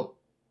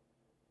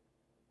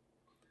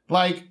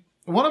 like,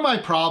 one of my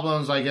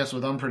problems, I guess,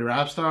 with Unpretty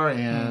Rap Star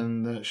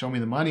and Show Me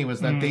the Money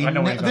was that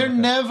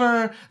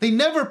they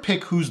never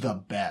pick who's the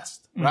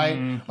best,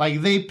 right?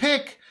 Like, they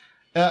pick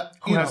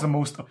who has the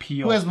most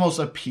appeal. Who has the most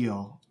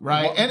appeal,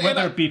 right?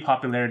 Whether it be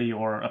popularity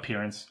or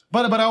appearance.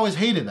 But I always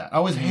hated that. I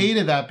always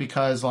hated that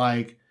because,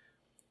 like,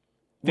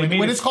 they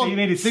made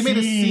it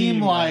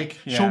seem like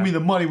Show Me the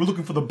Money, we're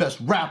looking for the best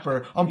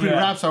rapper. Unpretty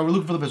Rap Star, we're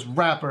looking for the best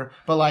rapper.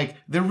 But, like,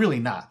 they're really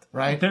not,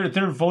 right?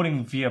 They're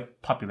voting via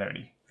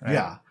popularity, right?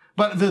 Yeah.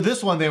 But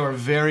this one, they were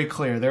very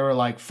clear. They were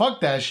like,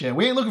 fuck that shit.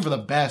 We ain't looking for the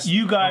best.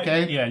 You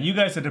guys, you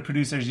guys are the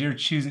producers. You're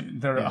choosing,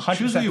 they're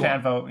 100%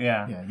 fan vote.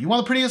 Yeah. You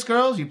want the prettiest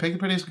girls? You pick the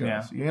prettiest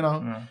girls.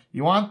 Yeah.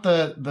 You want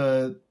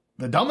the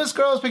dumbest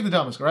girls? Pick the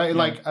dumbest, right?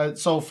 Yeah. Like,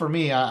 so for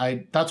me,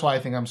 that's why I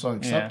think I'm so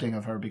accepting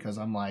of her, because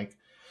I'm like,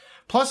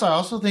 plus I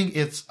also think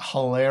it's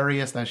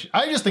hilarious that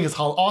I just think it's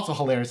also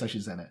hilarious that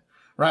she's in it.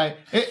 Right?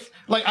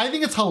 I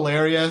think it's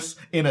hilarious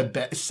in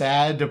a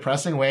sad,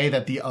 depressing way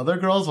that the other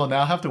girls will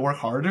now have to work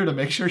harder to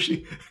make sure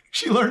she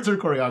learns her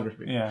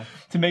choreography. Yeah.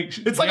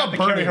 It's like a burden.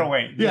 Carry her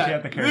weight.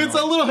 Yeah. It's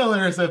a little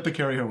hilarious to have to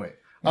carry her weight.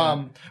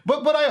 Yeah.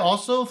 But I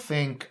also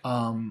think,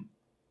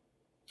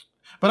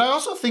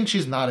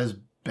 she's not as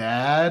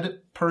bad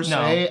per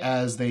se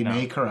as they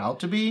make her out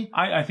to be.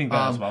 I think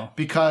that as well.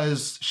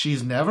 Because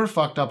she's never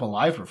fucked up a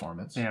live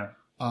performance. Yeah.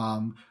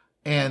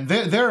 And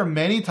there are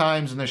many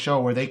times in the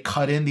show where they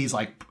cut in these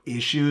like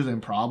issues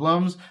and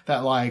problems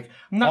that like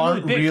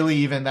aren't really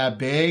even that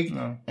big.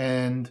 No.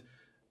 And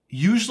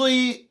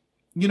usually,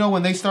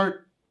 when they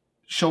start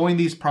showing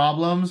these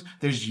problems,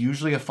 there's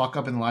usually a fuck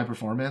up in the live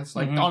performance.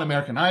 Like on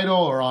American Idol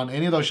or on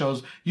any of those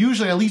shows,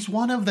 usually at least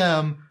one of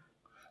them.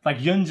 Like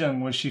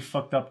Yeonjung when she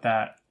fucked up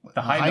the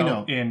high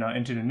note in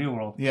Into the New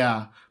World.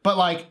 Yeah. But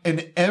like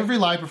in every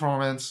live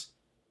performance,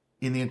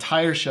 in the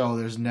entire show,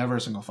 there's never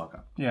a single fuck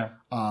up. Yeah.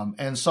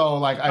 And so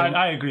like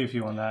I agree with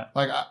you on that.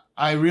 Like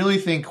I really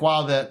think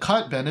while the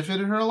cut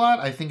benefited her a lot,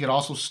 I think it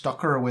also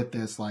stuck her with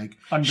this like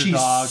underdog.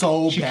 She's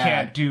so she bad.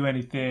 Can't do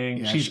anything.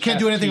 Yeah, she can't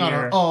do anything on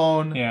her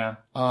own. Yeah.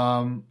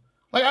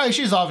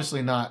 She's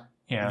obviously not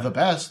the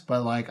best,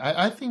 but like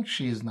I think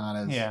she's not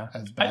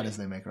as bad as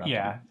they make her out.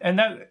 Yeah. And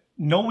that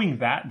knowing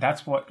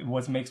that's what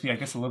makes me, I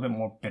guess, a little bit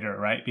more bitter,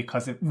 right?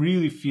 Because it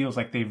really feels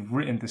like they've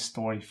written this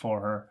story for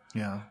her.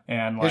 Yeah.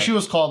 And like, she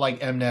was called like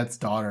Mnet's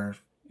daughter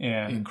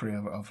in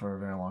Korea for a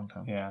very long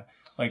time. Yeah.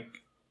 Like,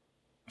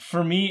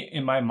 for me,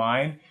 in my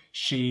mind,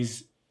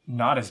 she's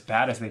not as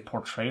bad as they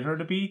portrayed her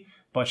to be,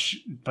 but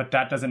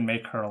that doesn't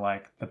make her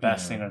like the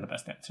best singer, the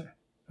best dancer.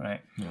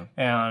 Right. Yeah.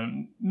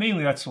 And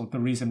mainly that's the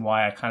reason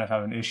why I kind of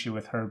have an issue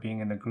with her being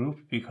in the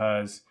group,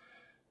 because,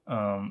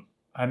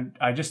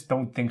 I just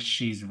don't think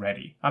she's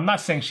ready. I'm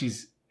not saying she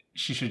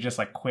should just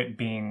like quit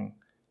being,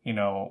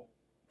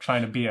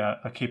 trying to be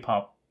a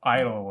K-pop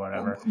idol or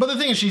whatever. But the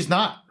thing is, she's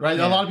not, right?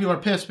 Yeah. A lot of people are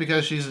pissed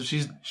because she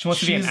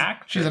wants to be an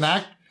actress. She's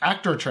an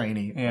actor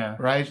trainee. Yeah.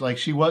 Right? Like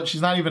she's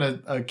not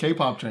even a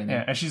K-pop trainee.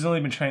 Yeah, and she's only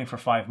been training for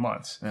 5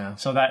 months. Yeah.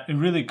 So that it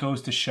really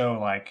goes to show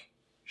like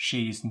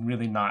she's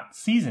really not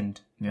seasoned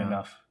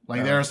enough.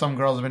 Like there are some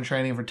girls who've been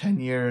training for 10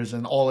 years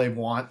and all they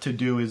want to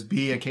do is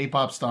be a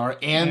K-pop star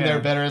and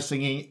they're better at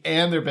singing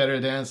and they're better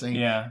at dancing.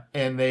 Yeah.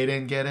 And they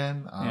didn't get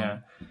in.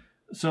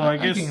 So I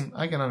guess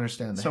I can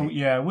understand that.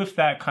 So with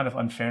that kind of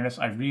unfairness,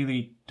 I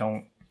really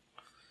don't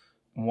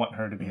want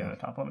her to be at the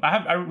top of it.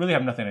 I really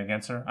have nothing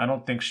against her. I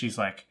don't think she's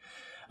like,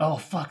 oh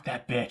fuck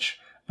that bitch.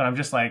 But I'm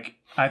just like,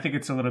 I think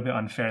it's a little bit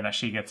unfair that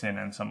she gets in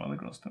and some other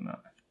girls do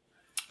not.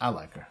 I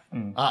like her.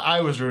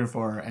 I was rooting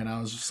for her and I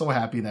was so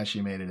happy that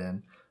she made it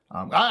in.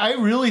 I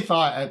really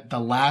thought at the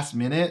last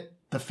minute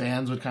the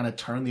fans would kind of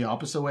turn the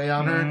opposite way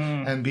on her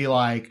and be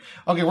like,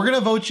 okay, we're going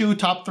to vote you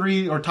top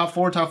 3 or top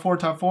 4,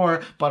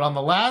 but on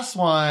the last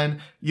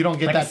one, you don't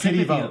get Like that a pity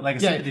sympathy- vote. like a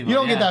yeah, sympathy you vote,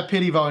 don't get yeah. that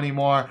pity vote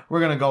anymore. We're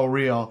going to go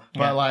real. But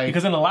Yeah. like,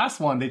 because in the last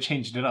one they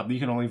changed it up. You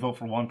can only vote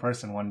for one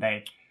person one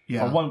day.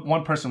 Yeah. Or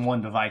one person,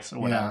 one device, or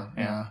whatever.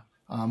 yeah.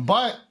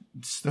 But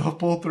still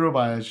pulled through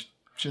by a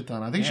shit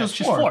ton. I think she was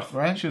she's fourth,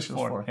 right? She was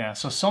fourth. Yeah.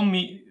 So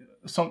Seonmi,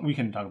 we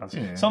can talk about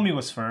this. Yeah. Seonmi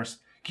was first.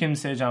 Kim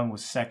Sejong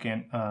was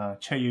second.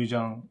 Choi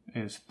Yoo-jung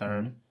is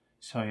third.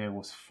 Mm-hmm. Soye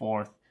was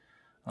fourth.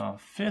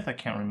 Fifth, I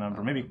can't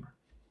remember. Maybe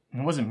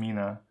it wasn't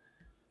Mina.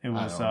 It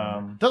was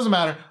Doesn't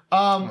matter.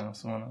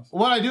 someone else.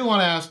 What I do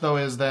want to ask though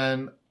is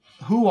then,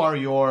 who are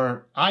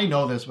your? I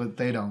know this, but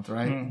they don't,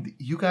 right?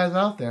 You guys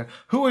out there,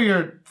 who are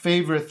your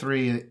favorite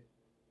three?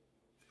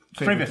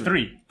 Favorite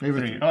three.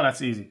 Favorite three. Oh,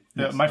 that's easy.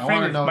 Yes, My I wanna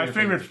favorite. know My your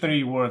favorite favorite.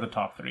 three were the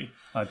top three.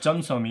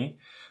 Jun So-mi.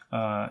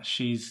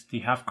 She's the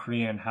half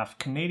Korean, half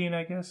Canadian,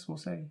 I guess we'll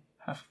say.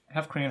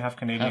 Half Korean, half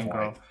Canadian Half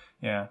girl. white.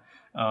 Yeah.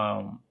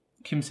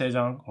 Kim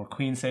Sejong or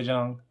Queen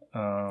Sejong.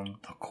 The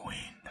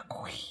queen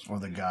or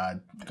the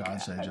god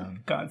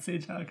Sejong. God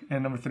Sejong.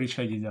 And number three,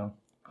 Choi Ji-jung,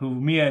 who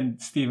me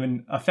and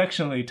Steven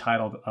affectionately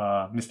titled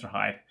Mr.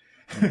 Hyde.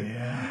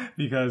 Yeah.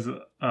 Because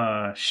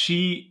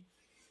she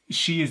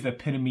is the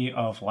epitome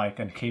of like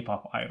a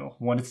K-pop idol.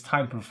 When it's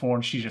time to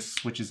perform, she just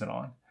switches it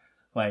on.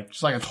 Like,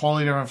 She's like a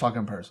totally different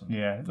fucking person.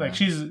 yeah, like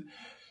she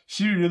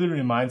really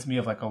reminds me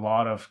of like a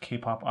lot of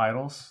K-pop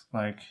idols.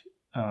 Like,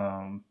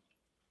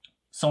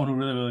 someone who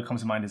really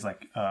comes to mind is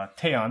like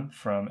Taeyeon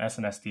from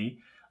SNSD.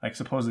 Like,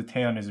 supposedly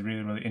Taeyeon is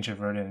really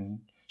introverted and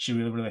she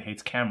really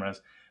hates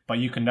cameras, but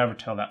you can never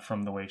tell that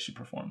from the way she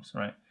performs,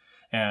 right?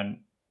 And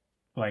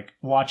like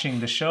watching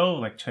the show,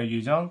 like Choi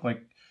Yoo-jung,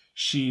 like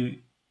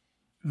she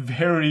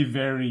very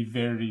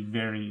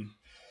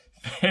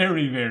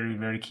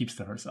keeps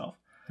to herself.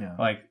 Yeah.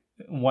 Like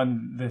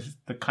when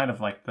the kind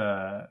of like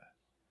the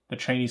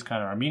trainees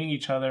kind of are meeting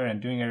each other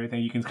and doing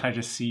everything, you can kind of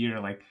just see her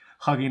like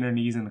hugging her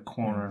knees in the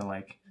corner,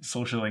 like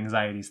social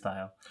anxiety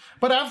style.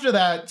 But after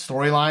that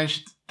storyline,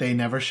 they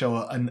never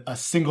show a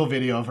single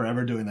video of her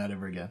ever doing that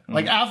ever again.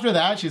 Like after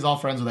that, she's all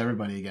friends with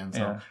everybody again. So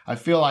Yeah. I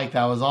feel like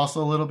that was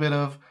also a little bit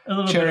of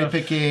little bit cherry of-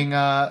 picking,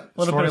 A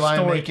little bit of storyline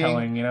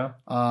storytelling, making. you know?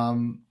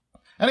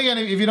 And again,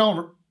 if you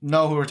don't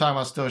know who we're talking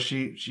about, still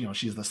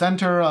she's the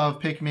center of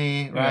Pick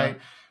Me, right?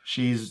 Yeah.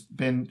 She's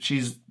been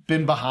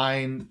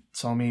behind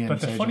Somi and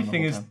But the Sejong funny whole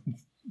thing is, time.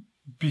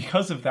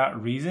 because of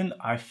that reason,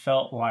 I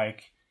felt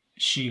like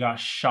she got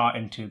shot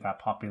into that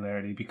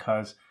popularity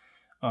because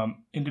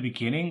in the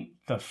beginning,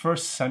 the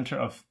first center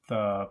of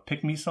the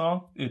Pick Me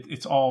song,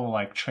 it's all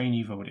like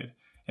trainee voted.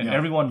 And Yeah.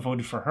 everyone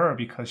voted for her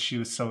because she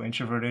was so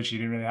introverted. She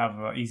didn't really have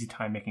an easy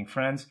time making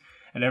friends.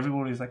 And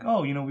everybody was like,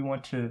 oh, we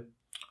want to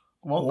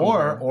welcome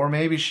her. Or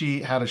maybe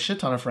she had a shit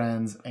ton of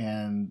friends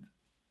and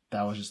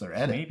that was just their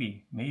edit.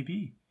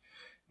 Maybe.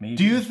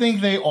 Do you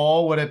think they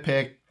all would have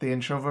picked the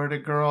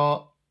introverted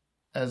girl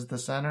as the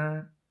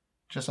center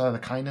just out of the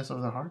kindness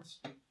of their hearts?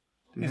 Do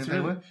you It's think they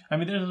really- would? I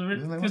mean,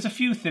 think they there's a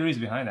few theories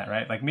behind that,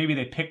 right? Like maybe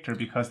they picked her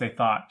because they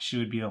thought she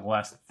would be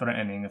less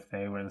threatening if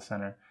they were the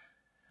center,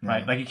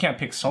 right? Like you can't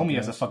pick Somi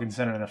as a fucking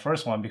center in the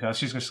first one because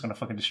she's just gonna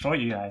fucking destroy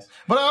you guys.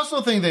 But I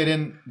also think they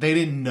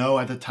didn't know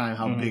at the time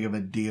how big of a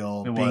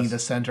deal It being was. the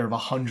center of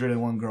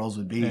 101 girls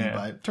would be. Yeah.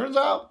 But turns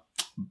out,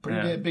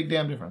 pretty Yeah. big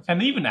damn difference.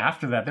 And even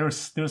after that, there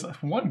was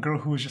one girl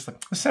who was just like,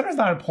 the center's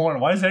not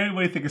important. Why does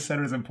everybody think a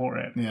center is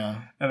important?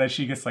 Yeah. And then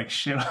she gets like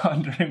shit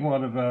on during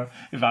one of the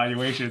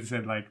evaluations,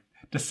 and like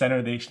the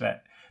center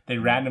they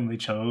randomly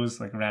chose,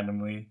 like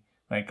randomly,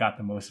 like got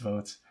the most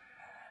votes.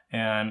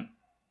 And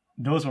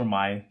those were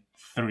my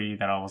three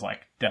that I was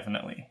like,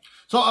 definitely.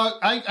 So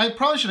I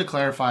probably should have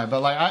clarified,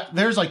 but like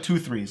there's like 2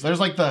 threes. There's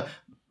like the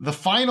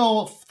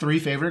final 3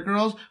 favorite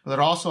girls, but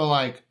they're also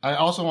like I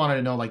also wanted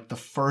to know like the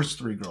first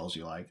 3 girls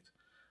you liked,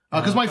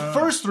 because my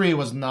first 3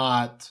 was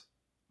not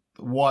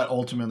what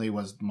ultimately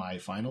was my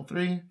final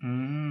 3.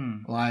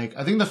 Like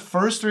I think the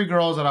first 3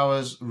 girls that I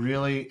was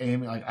really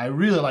aiming, like I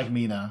really like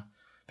Mina.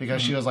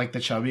 Because she was like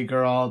the chubby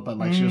girl, but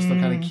like she was still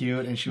kind of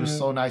cute and she was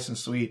so nice and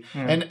sweet.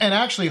 And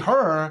actually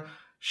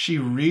she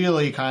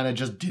really kind of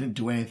just didn't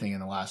do anything in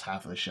the last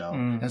half of the show.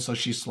 And so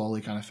she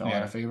slowly kind of fell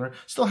out of favor.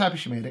 Still happy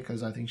she made it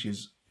because I think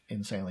she's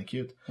insanely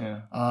cute.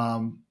 Yeah.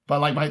 But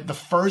like the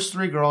first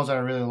 3 girls that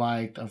I really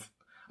liked, of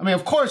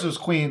course it was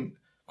Queen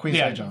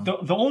Yeah.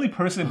 Sejong. The only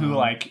person who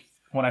like,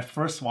 when I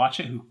first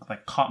watched it, who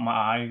like caught my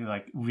eye,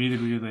 like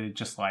really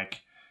just like,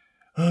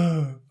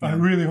 I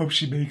really hope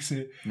she makes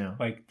it. Yeah.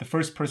 Like the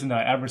first person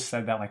that I ever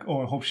said that, like,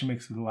 oh, I hope she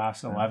makes it to the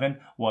last 11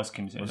 was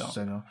Kim Sejong.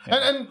 Sejong.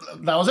 And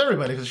that was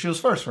everybody because she was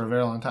first for a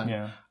very long time.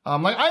 Yeah.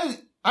 Like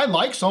I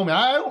like Somi.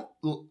 I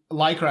don't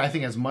like her, I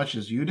think, as much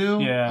as you do.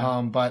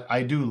 Yeah. But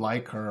I do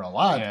like her a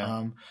lot.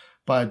 Yeah.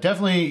 But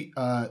definitely,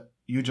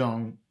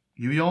 Yoo-jung.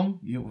 Yoo-jung.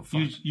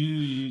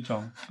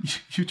 Yoo-jung.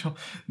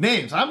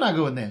 Names. I'm not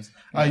good with names.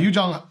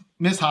 Yoo-jung,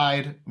 Miss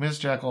Hyde, Miss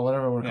Jekyll,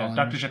 whatever we're calling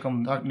Dr. her. Jekyll,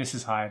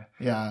 Mrs. Hyde.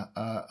 Yeah.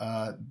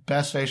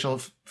 Best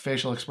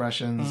facial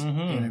expressions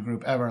in a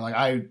group ever. Like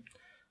I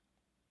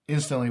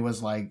instantly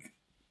was like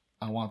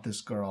I want this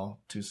girl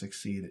to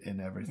succeed in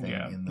everything.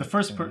 Yeah. In The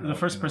first in her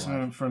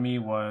person life. for me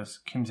was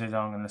Kim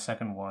Sejong, and the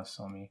second was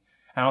Somi.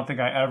 I don't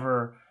think I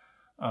ever,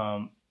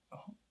 while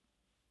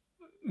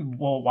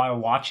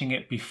watching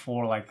it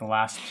before like the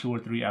last 2 or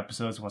 3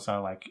 episodes, was I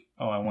like,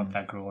 oh, I want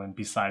that girl in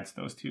besides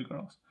those 2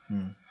 girls.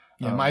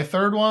 Yeah, my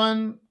third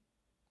one.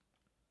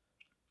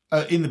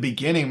 In the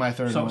beginning, my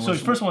third one. So the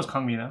first one was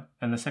Kang Mina,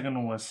 and the second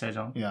one was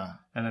Sejong. Yeah,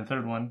 And the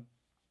third one,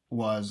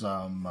 was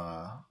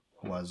Nayeon.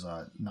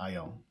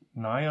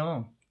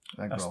 Nayeon.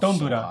 That girl's Stone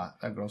so Buddha.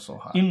 hot. That girl's so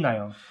hot. Im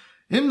Nayeon.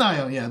 Im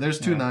Nayeon, yeah. There's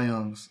 2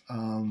 Nayeons.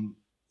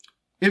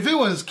 If it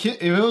was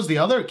the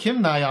other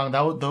Kim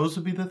Nayeon, those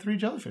would be the 3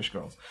 jellyfish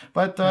girls.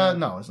 But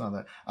no, it's not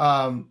that.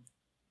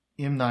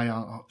 Im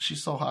Nayeon, oh,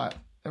 she's so hot.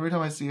 Every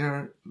time I see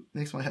her, it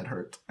makes my head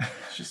hurt.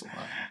 She's so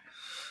hot.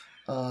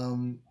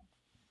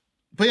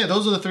 But yeah,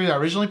 those are the 3 I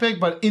originally picked.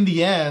 But in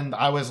the end,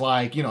 I was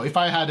like, if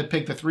I had to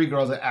pick the 3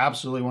 girls that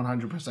absolutely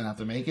 100% have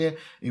to make it,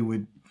 it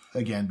would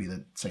again be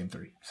the same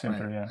 3. Same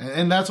 3, yeah.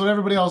 And that's what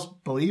everybody else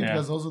believed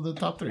because those are the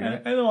top 3.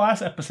 Right? In the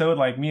last episode,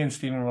 like me and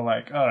Steven were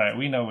like, all right,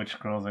 we know which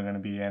girls are going to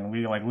be in.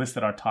 We like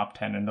listed our top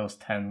 10, and those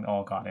 10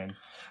 all got in.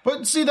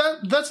 But see,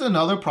 that's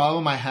another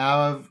problem I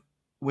have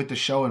with the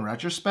show in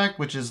retrospect,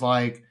 which is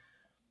like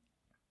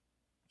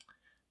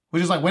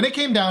when it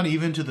came down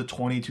even to the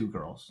 22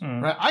 girls,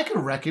 right? I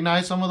could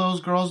recognize some of those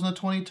girls in the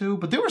 22,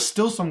 but there were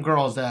still some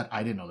girls that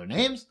I didn't know their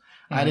names.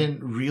 I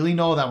didn't really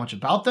know that much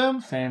about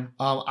them. Same.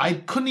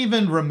 I couldn't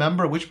even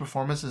remember which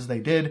performances they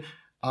did,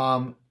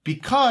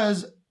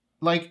 because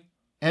like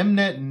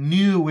Mnet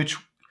knew which.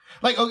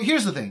 Like,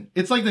 here's the thing: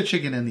 it's like the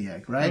chicken and the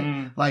egg,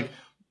 right? Like,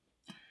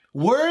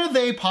 were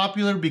they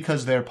popular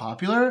because they're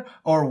popular,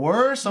 or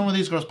were some of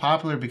these girls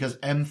popular because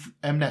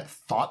Mnet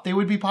thought they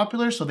would be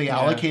popular, so they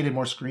allocated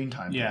more screen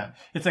time? Yeah, to them?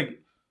 it's like,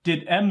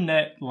 did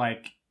Mnet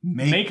like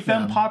make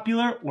them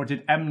popular, or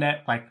did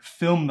Mnet like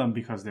film them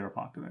because they were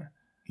popular?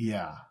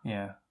 Yeah.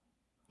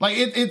 Like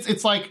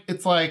it's like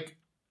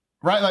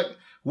right, like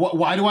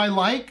why do I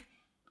like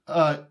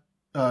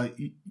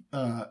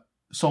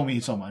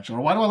Somi so much, or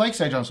why do I like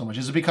Sejong so much?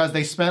 Is it because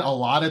they spent a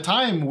lot of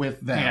time with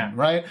them,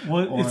 right?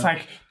 Well, it's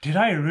like, did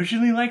I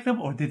originally like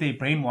them, or did they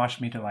brainwash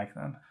me to like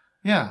them?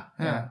 Yeah.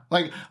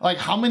 Like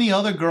how many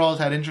other girls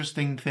had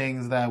interesting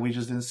things that we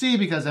just didn't see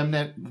because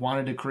Mnet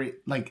wanted to create,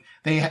 like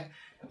it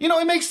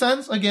makes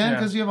sense again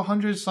because you have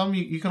 100 some,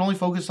 you can only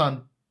focus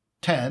on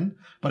 10,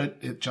 but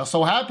it just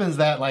so happens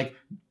that like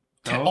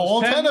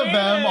all 10 of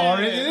them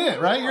are in it,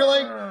 right? You're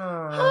like,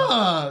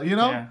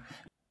 Yeah.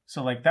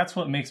 So like that's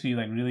what makes me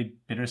like really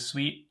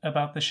bittersweet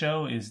about the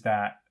show, is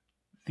that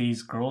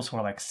these girls who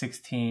are like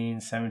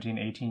 16, 17,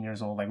 18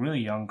 years old, like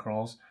really young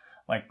girls,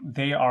 like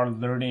they are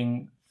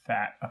learning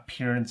that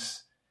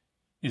appearance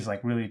is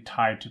like really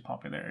tied to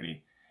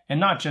popularity. And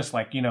not just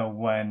like,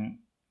 when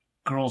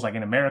girls like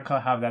in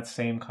America have that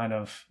same kind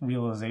of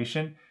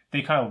realization,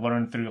 they kind of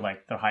learn through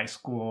like their high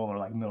school or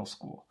like middle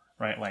school,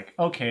 right? Like,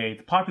 okay,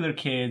 the popular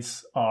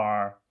kids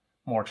are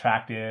more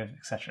attractive,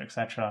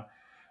 etc.,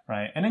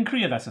 right? And in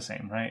Korea, that's the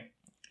same, right?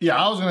 Yeah,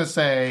 I was going to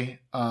say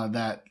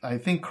that I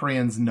think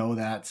Koreans know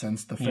that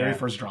since the very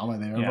first drama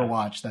they ever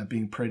watched, that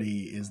being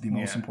pretty is the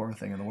most important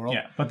thing in the world.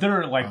 Yeah, but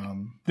they're like,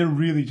 they're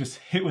really just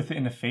hit with it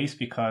in the face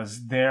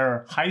because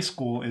their high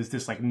school is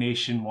this like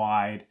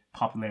nationwide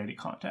popularity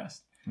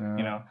contest,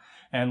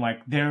 And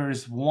like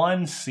there's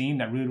one scene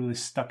that really, really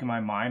stuck in my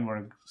mind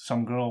where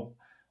some girl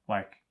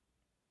like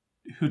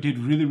who did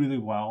really, really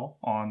well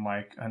on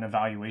like an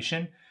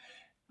evaluation,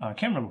 I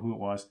can't remember who it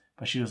was,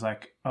 but she was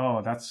like,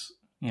 oh, that's,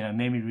 it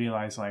made me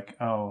realize like,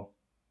 oh,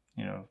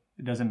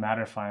 it doesn't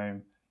matter if I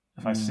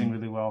sing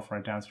really well, if I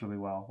dance really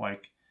well,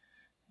 like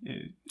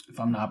if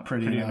I'm not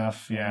pretty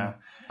enough. Yeah.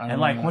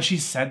 And like when she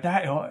said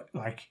that,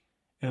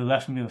 it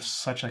left me with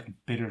such like a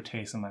bitter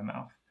taste in my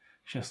mouth.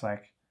 Just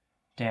like,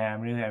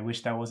 damn, really, I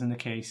wish that wasn't the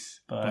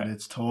case, but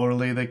it's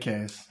totally the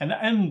case.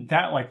 And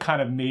that like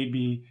kind of made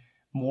me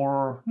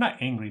more,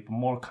 not angry, but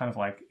more kind of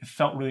like, it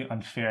felt really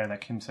unfair that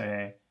Kim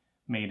Se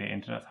made it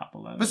into the top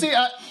 11. But see,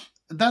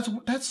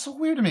 that's so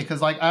weird to me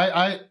because like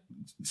I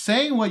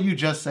saying what you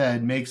just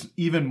said makes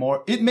even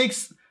more. It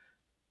makes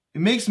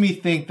me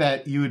think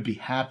that you would be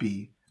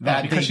happy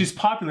that because she's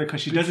popular,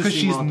 because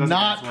she's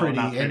not pretty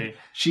and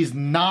she's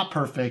not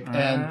perfect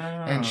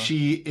and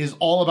she is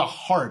all about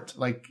heart.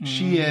 Like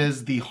she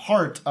is the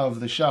heart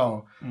of the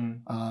show.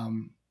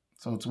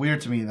 So it's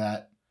weird to me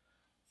that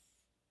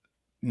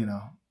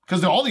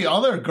because all the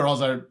other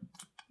girls are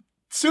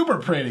super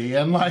pretty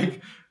and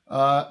like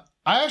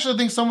I actually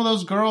think some of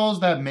those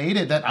girls that made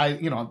it that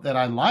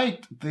I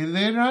liked,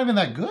 they're not even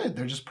that good.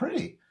 They're just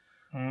pretty.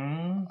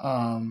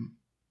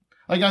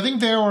 Like I think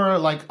there were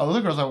like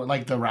other girls that were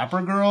like the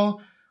rapper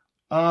girl.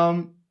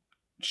 I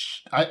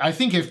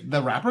think if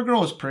the rapper girl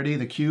was pretty,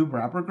 the Cube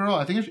rapper girl,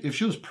 I think if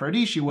she was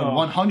pretty, she would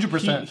 100%.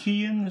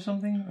 Hyein or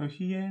something? Or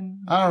Hyein?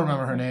 I don't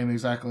remember her name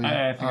exactly.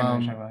 I think I know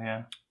what you're talking about,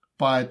 yeah.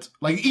 But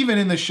like even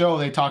in the show,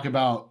 they talk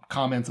about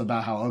comments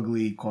about how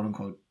ugly, quote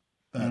unquote,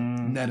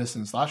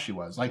 netizens thought she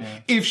was. Like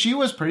if she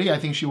was pretty, I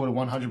think she would have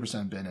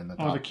 100% been in the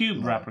top. Oh, the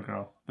Cube rapper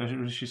girl.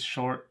 She's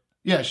short.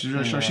 Yeah,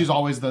 she's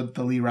always the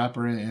lead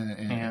rapper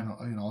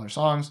in all her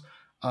songs.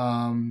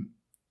 And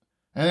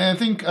I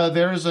think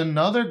there's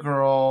another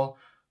girl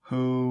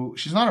who,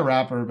 she's not a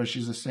rapper, but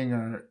she's a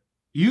singer.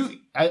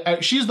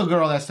 She's the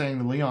girl that sang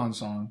the Leon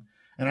song.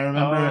 And I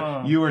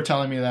remember you were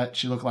telling me that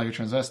she looked like a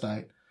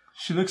transvestite.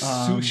 She looks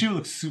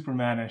super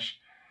mannish.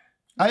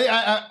 But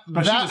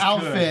that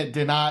outfit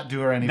did not do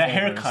her any favors.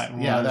 Haircut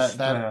was...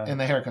 Yeah, and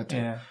the haircut too.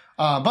 Yeah.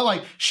 But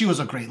like, she was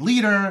a great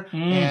leader,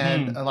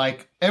 and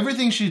like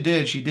everything she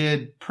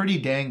did pretty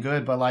dang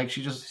good. But like,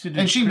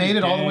 she made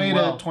it all the way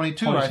to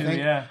 22, I think.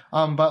 Yeah.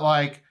 But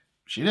like,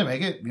 she didn't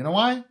make it. You know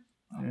why?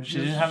 She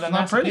didn't have that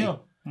nice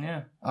appeal.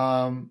 Yeah.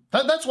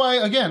 That's why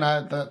again,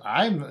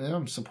 I'm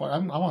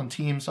on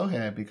Team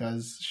Sohye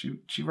because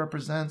she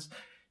represents.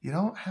 You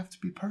don't have to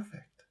be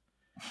perfect.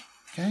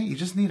 Okay, you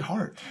just need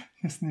heart.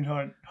 You just need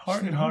heart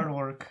and hard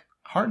work.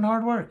 Heart and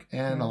hard work,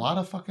 and a lot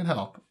of fucking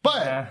help.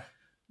 But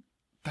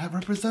that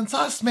represents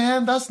us,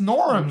 man. That's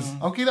norms.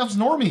 Okay, that's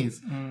normies.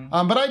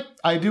 But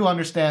I do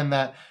understand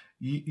that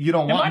you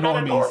don't want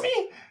normies. Not a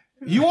normie?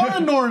 You are a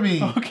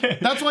normie. Okay.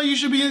 That's why you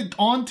should be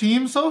on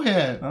Team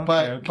Sohye.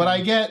 Okay, but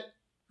I get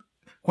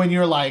when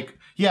you're like,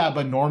 yeah,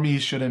 but normies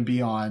shouldn't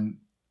be on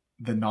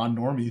the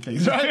non-normie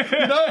things, right?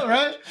 You know,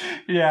 right?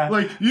 Yeah.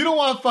 Like, you don't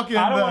want the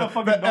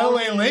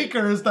LA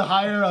Lakers to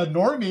hire a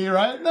normie,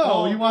 right?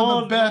 No, you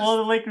want the best. Well,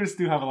 the Lakers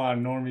do have a lot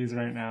of normies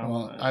right now.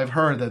 Well, I've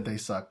heard that they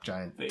suck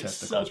giant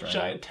testicles. They suck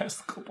giant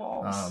testicle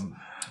balls.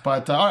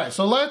 But all right,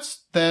 so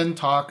let's then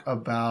talk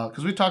about,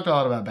 because we talked a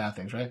lot about bad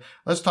things, right?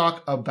 Let's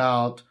talk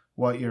about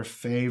what your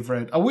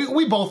favorite.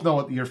 We both know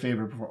what our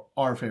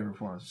favorite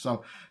performance.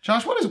 So,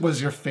 Josh, what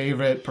was your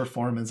favorite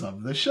performance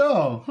of the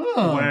show?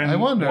 I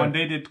wonder. When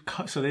they did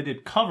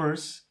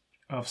covers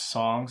of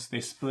songs. They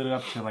split it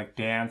up to like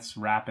dance,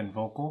 rap, and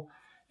vocal,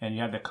 and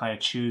you had to kind of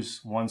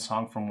choose one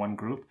song from one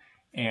group.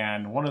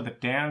 And one of the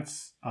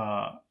dance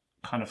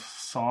kind of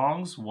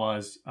songs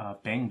was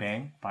 "Bang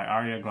Bang" by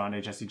Ariana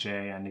Grande, Jessie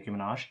J, and Nicki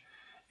Minaj,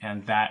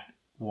 and that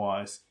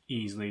was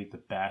easily the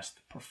best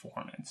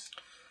performance.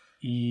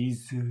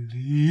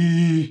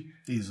 Easily.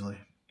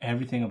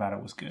 Everything about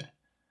it was good.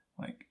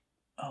 Like,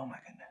 oh my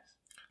goodness.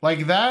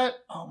 Like that.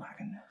 Oh my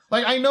goodness.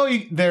 Like, I know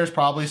there's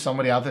probably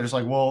somebody out there that's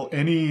like, well,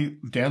 any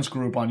dance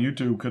group on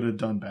YouTube could have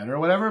done better or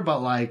whatever.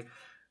 But like,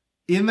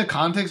 in the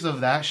context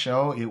of that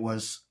show, it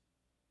was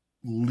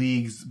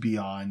leagues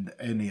beyond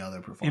any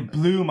other performance. It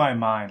blew my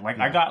mind. Like,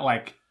 yeah. I got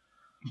like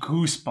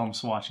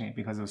goosebumps watching it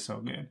because it was so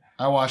good.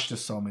 I watched it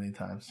so many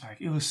times. Like,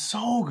 it was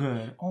so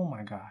good. Oh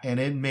my God. And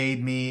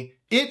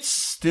it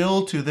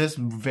still to this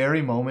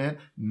very moment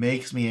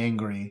makes me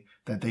angry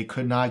that they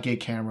could not get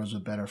cameras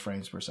with better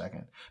frames per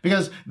second.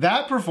 Because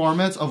that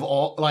performance of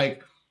all,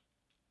 like,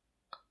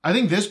 I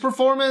think this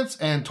performance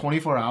and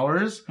 24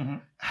 Hours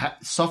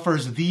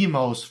suffers the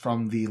most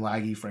from the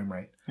laggy frame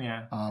rate.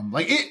 Yeah.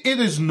 Like it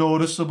is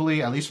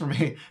noticeably, at least for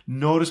me,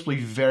 noticeably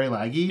very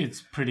laggy.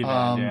 It's pretty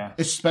bad, yeah.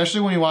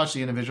 Especially when you watch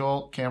the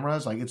individual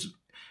cameras, like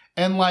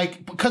and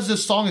like, because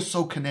this song is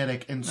so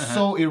kinetic and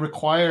so it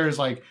requires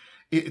like,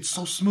 it's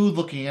so smooth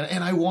looking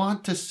and I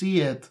want to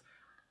see it,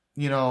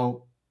 you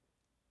know,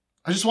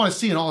 I just want to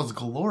see it in all its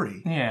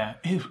glory. Yeah.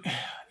 It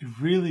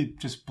really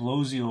just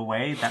blows you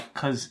away that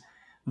because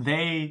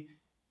they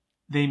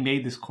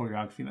made this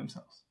choreography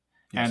themselves.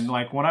 Yes. And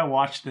like when I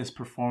watched this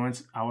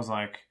performance, I was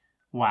like,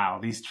 wow,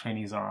 these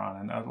trainees are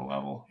on another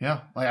level.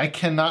 Yeah. Like I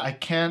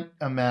can't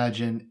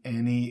imagine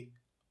any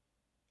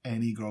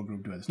girl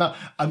group doing this. Now,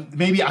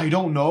 maybe I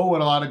don't know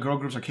what a lot of girl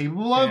groups are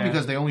capable of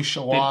because they only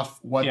show off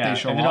what they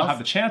show off. They don't have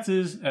the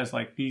chances as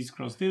like these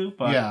girls do.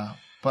 But yeah,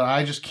 but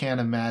I just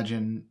can't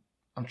imagine.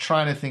 I'm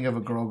trying to think of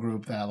a girl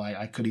group that like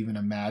I could even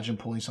imagine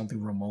pulling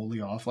something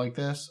remotely off like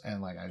this,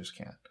 and like I just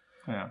can't.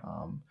 Yeah.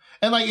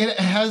 And like it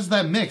has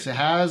that mix. It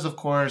has, of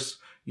course,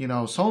 you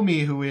know,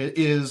 Somi, who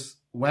is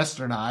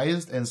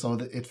westernized, and so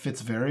it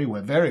fits very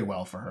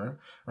well for her,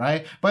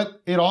 right?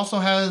 But it also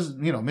has,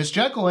 you know, Miss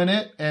Jekyll in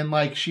it, and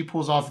like she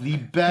pulls off the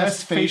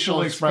best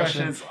facial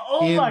expressions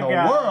in the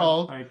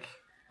world. Like,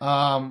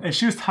 and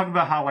she was talking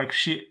about how like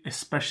she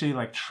especially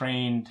like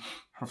trained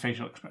her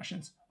facial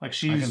expressions. Like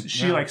she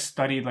like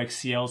studied like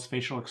CL's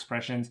facial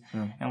expressions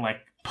and like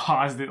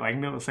paused it like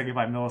millisecond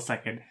by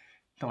millisecond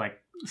to like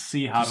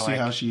see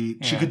how she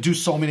could do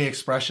so many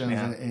expressions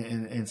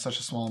in such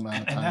a small amount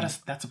of time. And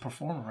that's a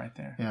performer right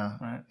there. Yeah.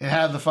 Right. It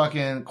had the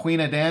fucking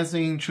Queen of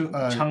Dancing,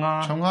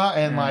 Chungha,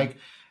 and like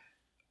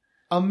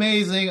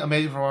amazing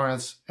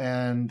performance.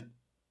 And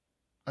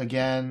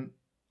again,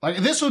 like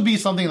this would be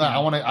something that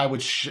I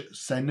would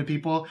send to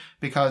people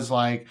because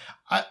like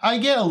I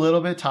get a little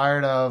bit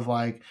tired of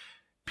like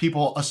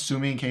people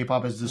assuming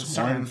K-pop is this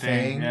one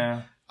thing.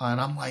 Yeah. And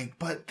I'm like,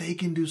 but they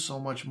can do so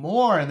much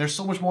more. And there's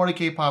so much more to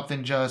K-pop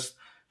than just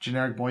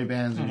generic boy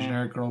bands and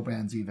generic girl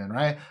bands even,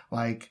 right?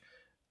 Like,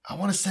 I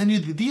want to send you,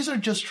 these are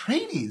just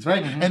trainees,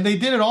 right? And they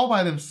did it all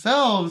by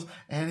themselves,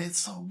 and it's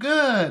so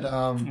good.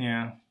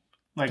 Yeah.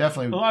 Like,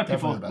 definitely, a lot of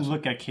people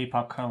look at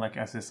K-pop kind of like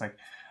as this, like,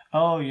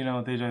 oh, you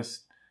know, they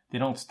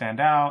don't stand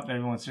out.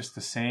 Everyone's just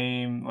the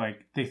same.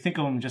 Like, they think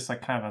of them just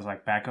like kind of as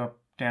like backup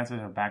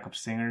dancers or backup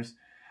singers,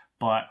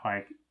 but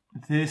like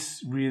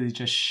this really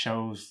just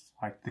shows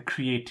like the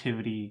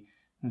creativity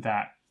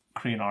that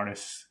Korean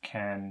artists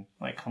can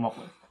like come up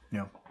with.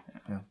 Yeah.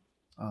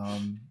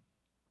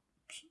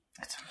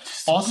 It's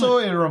so Also,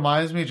 good. it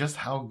reminds me just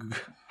how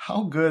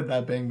good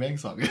that Bang Bang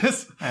song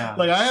is. Yeah,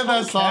 Like, I have so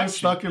that song catchy.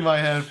 stuck in my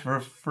head for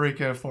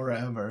freaking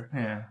forever.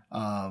 Yeah.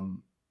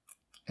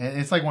 And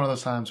it's like one of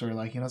those times where,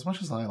 like, as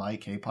much as I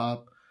like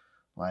K-pop,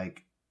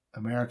 like,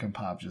 American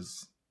pop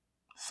just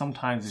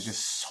Sometimes it's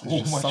just so it's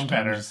just much sometimes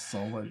better. just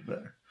so much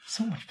better.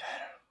 So much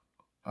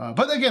better.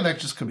 But again, that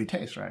just could be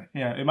taste, right?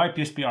 Yeah, it might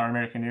just be our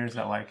American ears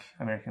that like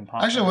American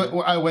pop. Actually,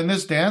 when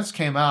this dance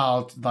came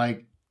out,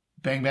 like,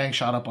 Bang Bang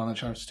shot up on the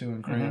charts too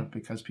in Korea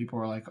because people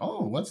were like,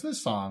 "Oh, what's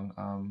this song?"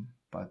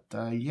 It's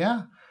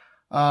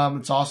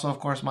also, of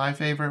course, my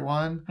favorite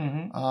one.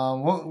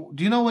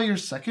 Do you know what your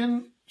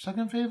second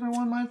favorite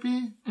one might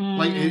be?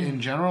 Like in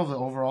general, the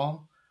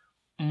overall.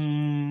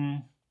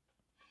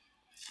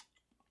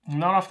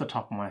 Not off the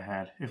top of my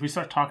head. If we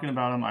start talking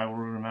about them, I will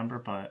remember.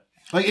 But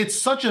Like, it's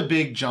such a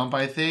big jump,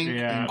 I think,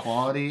 Yeah. in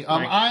quality.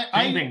 like,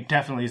 Bang Bang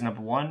definitely is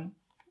number one,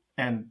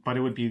 but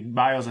it would be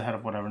miles ahead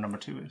of whatever number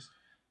two is.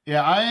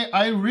 Yeah,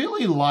 I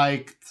really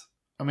liked.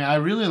 What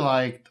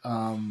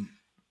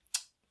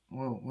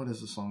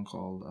is the song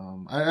called?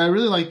 I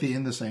really liked the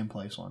In the Same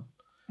Place one.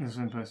 This is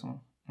in place one.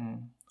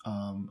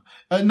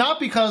 Not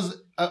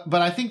because,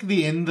 but I think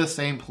the In the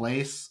Same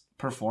Place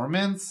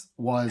performance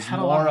was Had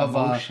a more lot of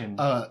of emotion.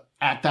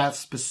 at that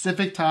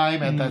specific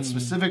time, at that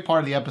specific part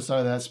of the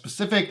episode, that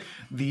specific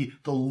the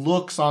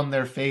looks on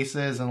their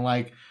faces, and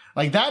like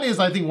that is,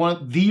 I think,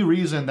 the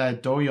reason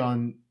that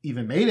Do-yeon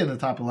even made it in the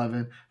top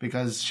 11,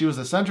 because she was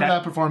the center of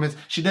that performance.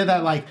 She did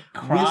that like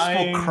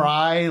Crying. wistful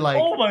cry, like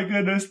Oh my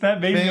goodness,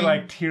 that made me thing.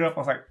 like tear up. I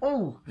was like,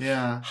 oh,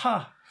 yeah.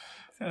 ha.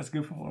 That was a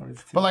good performance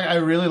too. But like, I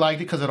really liked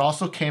it because it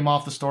also came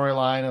off the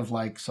storyline of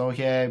like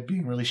Sohye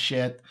being really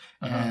shit,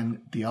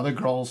 and the other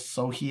girls,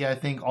 Sohee, I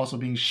think, also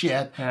being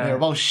shit. Yeah. They were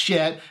both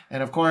shit,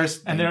 and of course,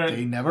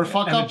 they never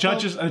fuck and up.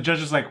 the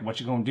judges like, what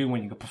you gonna do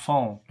when you go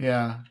perform?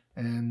 Yeah.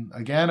 And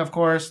again, of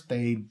course,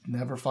 they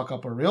never fuck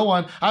up a real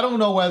one. I don't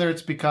know whether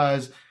it's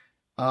because,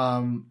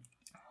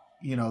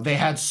 they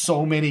had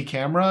so many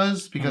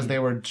cameras because they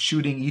were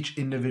shooting each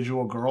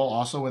individual girl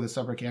also with a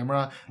separate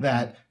camera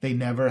that they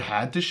never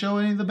had to show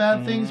any of the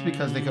bad things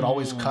because they could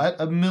always cut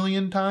a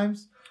million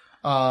times.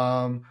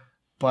 But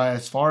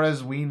as far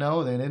as we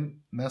know, they didn't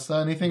mess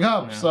anything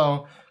up. Yeah.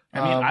 So, I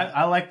mean,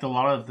 I liked a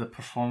lot of the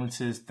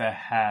performances that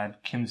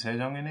had Kim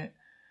Sejong in it.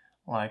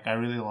 Like, I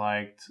really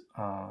liked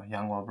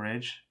Youngwell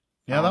Bridge.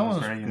 yeah, that was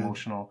was very good.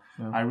 emotional.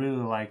 Yeah. I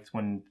really liked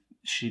when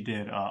she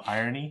did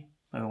Irony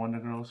by the Wonder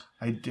Girls.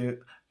 I do.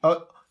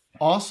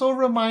 Also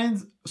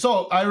reminds.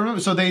 So I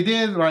remember. So they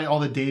did write all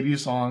the debut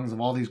songs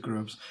of all these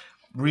groups.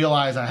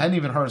 Realized I hadn't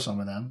even heard some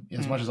of them.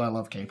 As much as I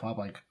love K-pop,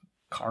 like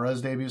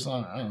Kara's debut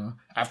song, I don't know.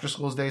 After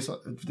School's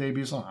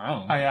debut song, I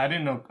don't know. I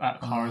didn't know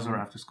Cars or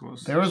After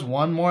Schools. There was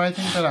one more, I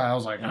think, that I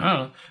was like, I don't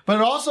know. But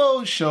it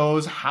also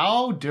shows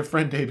how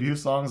different debut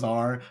songs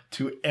are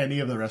to any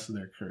of the rest of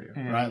their career,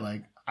 right?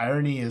 Like,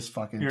 Irony is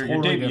fucking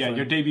totally different.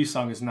 your debut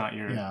song is not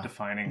your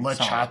defining La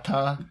song.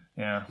 Chata.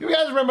 Yeah. You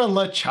guys remember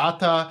La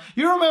Chata?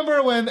 You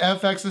remember when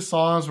FX's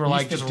songs were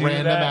like to just do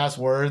random that. ass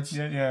words?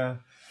 Yeah.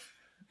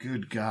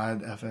 Good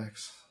God,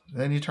 FX.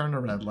 Then you turn the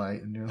red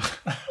light and you're like...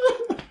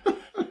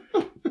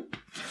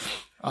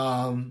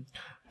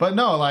 but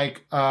no,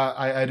 like,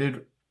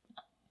 I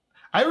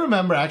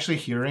remember actually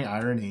hearing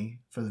Irony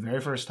for the very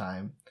first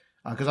time,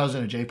 because I was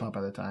in a J-pop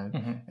at the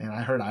time, and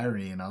I heard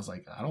Irony, and I was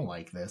like, I don't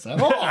like this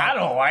at all. I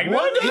don't like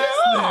What this is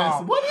at all.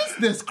 this? What is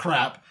this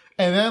crap?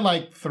 And then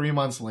like 3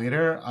 months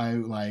later, I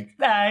was like,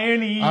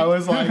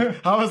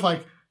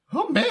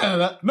 oh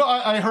man.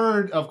 I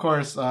heard, of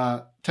course,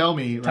 Tell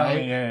Me,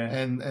 right? Me, yeah.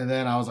 And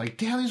then I was like,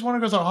 damn, these Wonder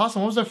Girls are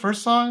awesome. What was their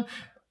first song?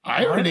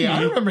 Irony.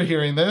 I remember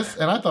hearing this,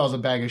 and I thought it was a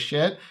bag of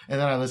shit. And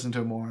then I listened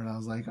to it more, and I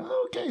was like,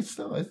 oh, okay,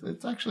 still,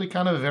 it's actually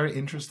kind of a very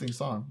interesting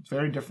song. It's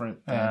very different.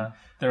 Yeah.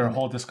 Their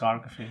whole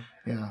discography.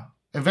 Yeah.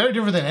 And very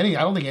different than I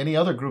don't think any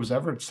other group's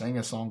ever sang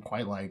a song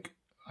quite like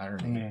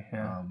Irony.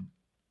 Yeah.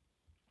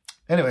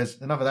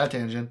 Anyways, enough of that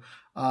tangent.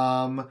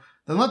 Then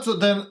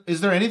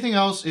is there anything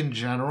else in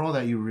general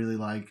that you really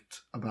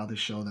liked about the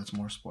show that's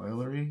more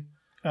spoilery?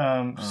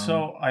 Because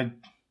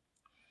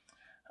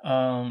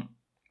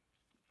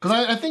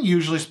I think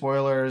usually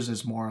spoilers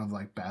is more of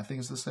like bad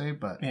things to say,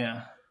 but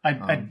yeah,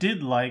 I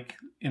did like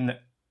in the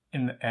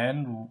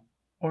end,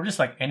 or just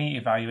like any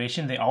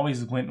evaluation, they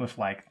always went with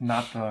like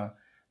not the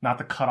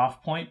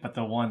cutoff point, but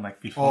the one like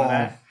before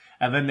that,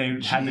 and then they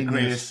had the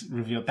greatest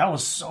reveal. That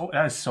is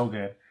so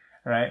good,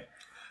 right?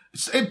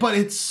 But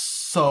it's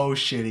so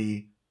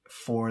shitty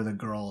for the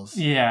girls.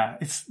 Yeah,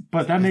 that's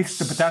what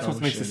makes it so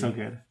shitty.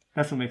 good.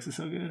 That's what makes it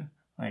so good.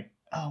 Like,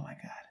 oh my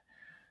god.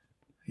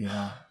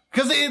 Yeah.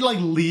 Because it like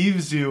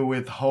leaves you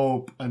with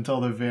hope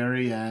until the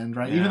very end,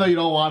 right? Yeah. Even though you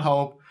don't want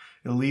hope,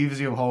 it leaves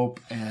you hope,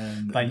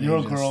 and Like they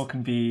your just- girl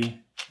can be,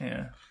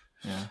 yeah.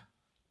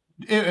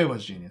 It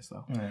was genius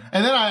though. Yeah.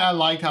 And then I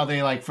liked how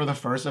they like for the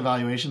first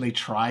evaluation they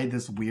tried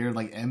this weird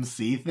like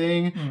MC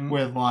thing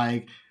with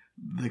like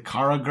the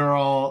Kara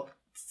girl,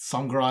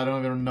 some girl I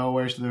don't even know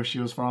where she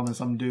was from, and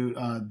some dude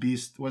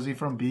Beast. Was he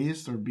from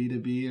Beast or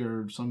B2B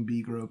or some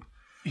B group?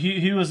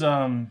 He was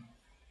Park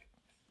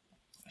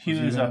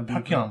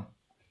Young.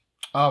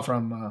 Oh,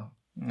 from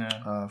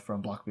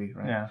Block B,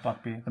 right? Yeah,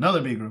 Block B.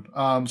 Another B group.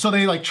 So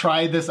they like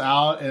tried this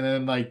out and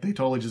then like they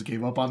totally just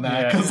gave up on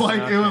that because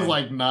like it was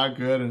like not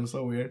good and it was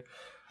so weird.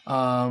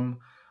 I'm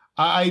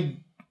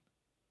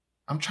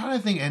trying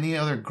to think any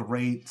other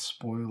great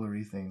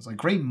spoilery things, like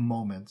great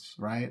moments,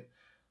 right?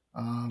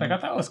 Like I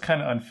thought it was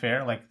kind of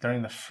unfair. Like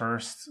during the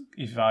first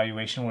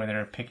evaluation where they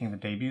were picking the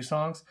debut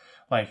songs,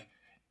 like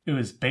it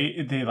was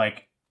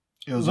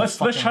let's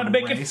try to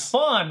make it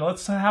fun.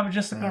 Let's have it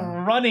just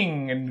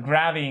running and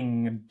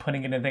grabbing and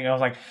putting it in thing. I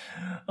was like,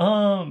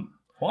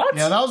 what?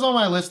 Yeah, that was on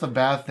my list of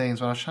bad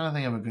things, but I was trying to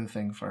think of a good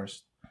thing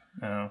first.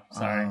 Oh,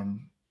 sorry.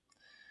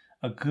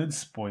 A good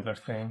spoiler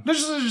thing.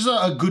 This is just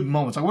a good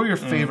moment. Like, what are your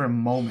favorite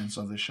moments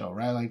of the show,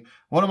 right? Like,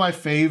 one of my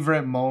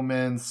favorite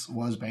moments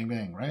was Bang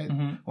Bang, right?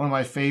 One of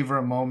my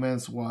favorite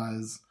moments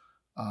was,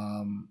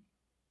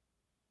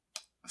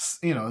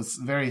 it's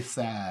very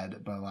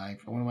sad, but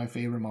like one of my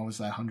favorite moments is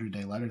that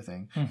 100-Day Letter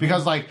thing.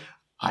 Because like,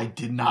 I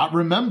did not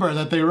remember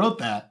that they wrote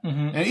that.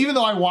 And even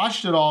though I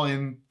watched it all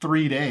in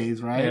 3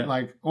 days, right? Yeah.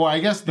 Like, or I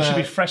guess it should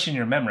be fresh in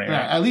your memory,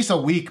 right? At least a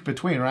week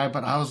between, right?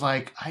 But I was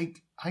like,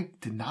 I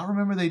did not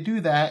remember they do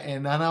that,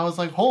 and then I was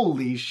like,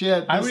 "Holy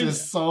shit, this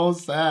is so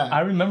sad." I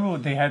remember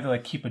when they had to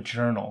like keep a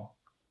journal.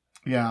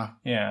 Yeah,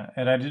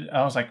 and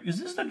I was like, "Is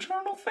this the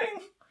journal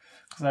thing?"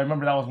 Because I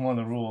remember that was one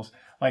of the rules.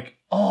 Like,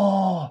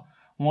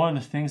 one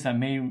of the things that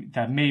made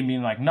me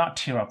like not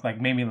tear up,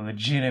 like made me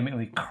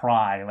legitimately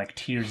cry, like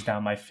tears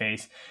down my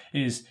face,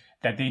 is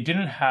that they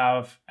didn't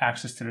have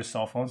access to their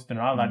cell phones. They're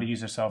not allowed to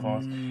use their cell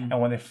phones.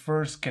 And when they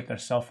first get their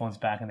cell phones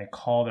back and they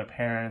call their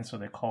parents or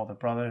they call their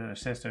brothers or their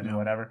sisters or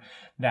whatever,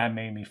 that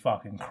made me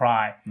fucking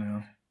cry.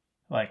 Yeah.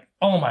 Like,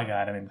 oh my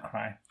God, it made me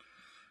cry.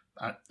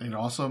 It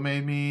also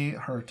made me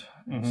hurt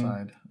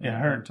inside. It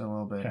hurt a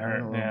little bit. It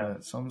hurt, a little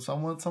bit.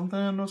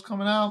 Something was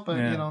coming out, but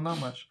not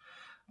much.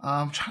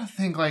 I'm trying to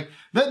think, like,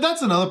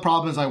 that's another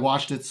problem is I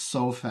watched it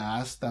so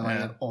fast that like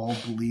it all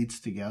bleeds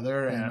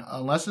together. And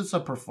unless it's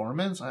a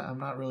performance, I'm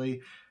not really,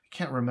 I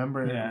can't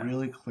remember it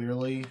really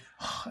clearly.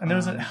 And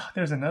there's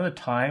another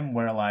time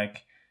where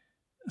like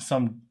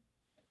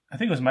I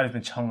think might have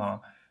been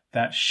Chang'an,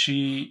 that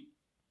she,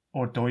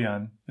 or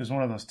Doyeon, there's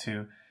one of those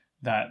two,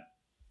 that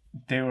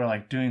they were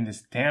like doing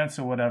this dance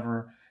or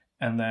whatever.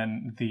 And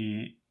then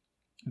the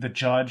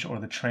judge or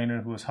the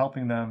trainer who was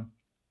helping them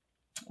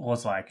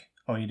was like,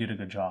 "Oh, you did a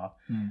good job."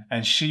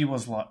 And she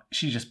was like,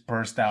 she just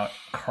burst out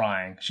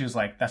crying. She was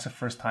like, "That's the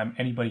first time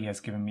anybody has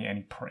given me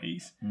any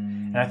praise."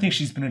 And I think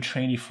she's been a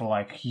trainee for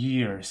like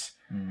years.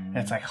 And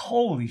it's like,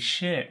 holy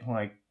shit.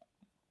 Like,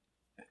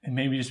 it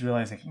made me just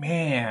realize like,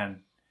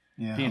 man,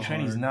 being a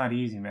trainee is not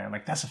easy, man.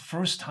 Like, that's the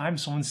first time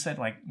someone said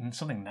like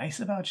something nice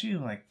about you.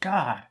 Like,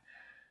 God.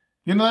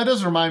 You know, that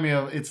does remind me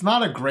of, it's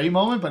not a great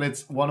moment, but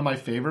it's one of my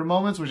favorite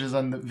moments, which is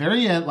on the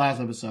very end, last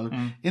episode,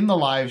 in the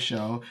live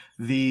show,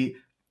 the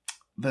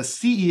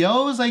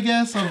CEOs, I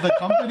guess, of the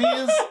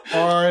companies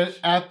are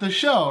at the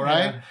show,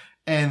 right? Yeah.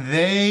 And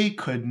they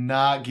could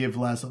not give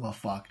less of a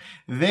fuck.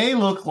 They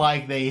look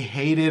like they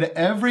hated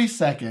every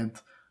second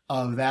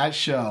of that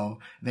show.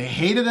 They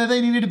hated that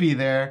they needed to be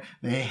there.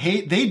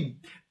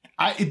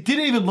 It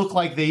didn't even look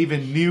like they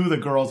even knew the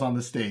girls on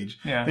the stage.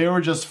 Yeah. They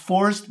were just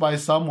forced by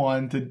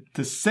someone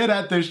to sit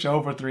at this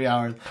show for 3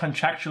 hours.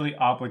 Contractually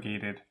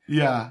obligated.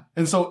 Yeah.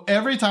 And so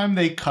every time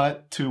they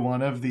cut to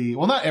one of the,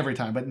 well, not every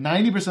time, but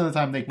 90% of the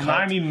time they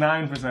cut.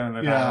 99% of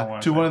the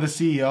time. To one of the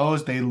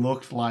CEOs, they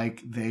looked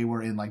like they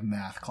were in like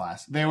math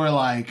class. They were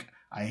like,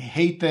 "I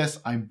hate this.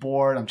 I'm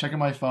bored. I'm checking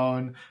my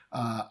phone.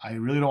 I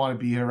really don't want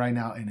to be here right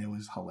now." And it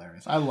was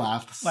hilarious. I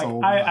laughed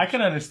so much. I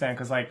can understand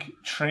because like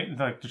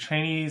the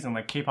trainees and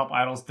like K-pop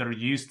idols, they're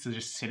used to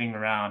just sitting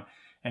around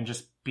and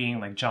just being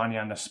like Johnny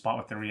on the spot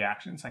with the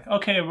reactions. Like,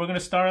 okay, we're going to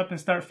start up and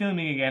start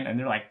filming again. And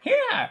they're like,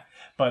 yeah.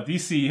 But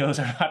these CEOs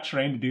are not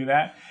trained to do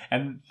that.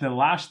 And the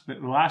last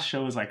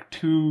show was like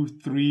 2,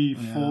 3,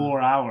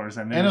 4 hours.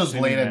 And it was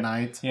late at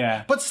night.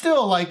 Yeah. But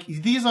still, like,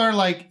 these are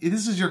like,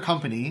 this is your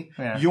company.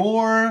 Yeah.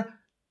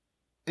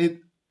 I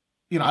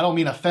don't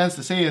mean offense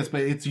to say this,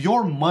 but it's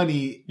your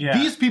money. Yeah.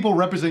 These people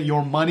represent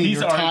your money,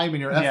 your time,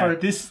 and your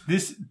effort.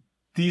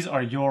 These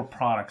are your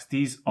products.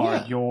 These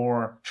are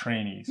your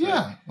trainees. Right?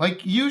 Yeah.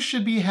 Like, you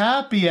should be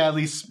happy, at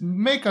least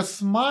make a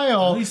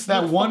smile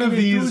that one of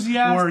these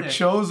were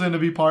chosen to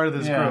be part of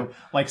this group.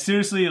 Like,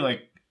 seriously,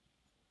 like,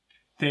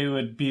 they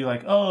would be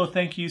like, "Oh,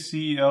 thank you,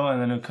 CEO,"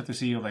 and then it would cut the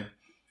CEO like,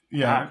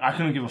 "Yeah, I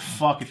couldn't give a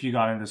fuck if you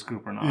got in this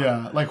group or not."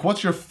 Yeah. Like,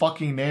 what's your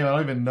fucking name? I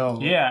don't even know.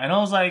 Yeah. And I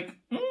was like,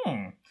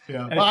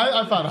 Yeah. Well,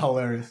 I found it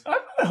hilarious. I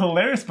found it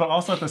hilarious, but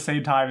also at the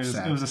same time,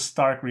 it was a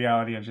stark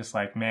reality of just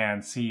like,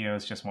 man,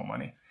 CEOs just want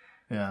money.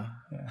 Yeah.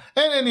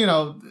 And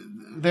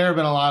there have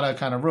been a lot of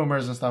kind of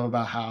rumors and stuff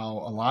about how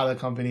a lot of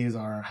companies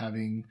are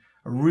having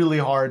a really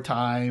hard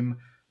time,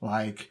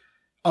 like,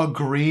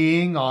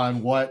 agreeing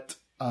on what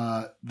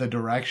the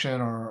direction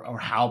or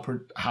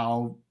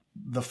how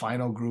the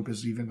final group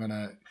is even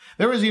gonna.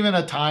 There was even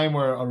a time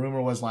where a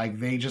rumor was like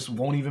they just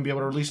won't even be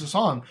able to release a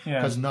song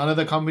because none of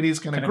the companies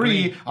can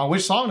agree on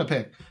which song to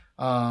pick.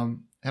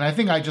 And I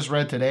think I just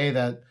read today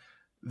that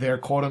they're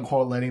quote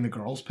unquote letting the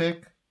girls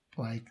pick.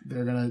 Like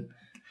they're gonna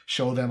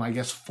show them, I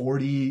guess,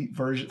 40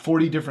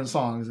 different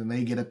songs, and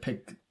they get to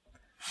pick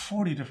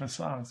 40 different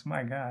songs.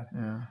 My God.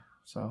 Yeah.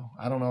 So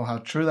I don't know how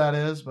true that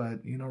is, but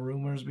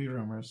rumors be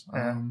rumors.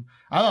 Yeah.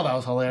 I thought that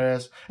was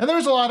hilarious, and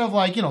there's a lot of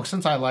like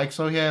since I like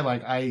Sohye,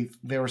 like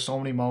there were so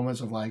many moments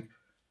of like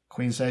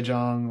Queen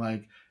Sejong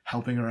like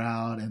helping her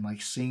out and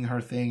like seeing her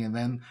thing, and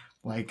then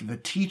like the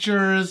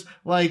teachers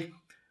like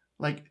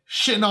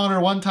shitting on her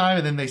one time,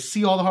 and then they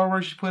see all the hard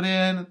work she put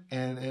in,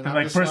 and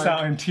like burst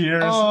out in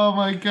tears. Oh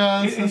my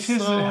God! It's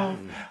just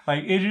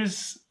like it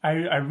just I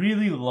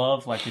really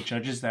love like the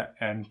judges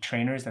and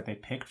trainers that they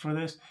pick for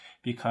this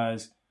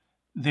because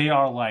they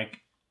are like,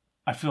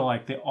 I feel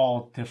like they're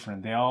all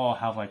different. They all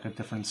have like a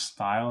different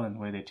style and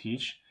way they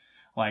teach.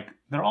 Like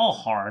they're all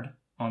hard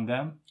on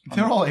them.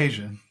 They're all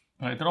Asian.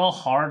 Like they're all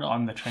hard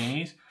on the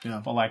trainees. Yeah.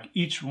 But like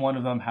each one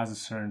of them has a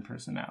certain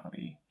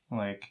personality.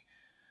 Like,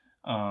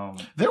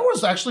 there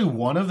was actually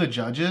one of the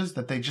judges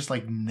that they just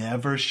like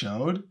never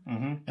showed,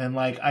 and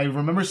like I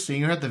remember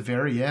seeing her at the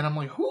very end. I'm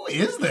like, who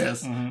is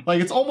this?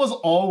 Like it's almost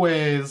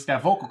always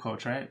vocal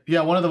coach, right?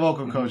 Yeah, one of the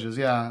vocal coaches.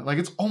 Yeah, like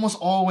it's almost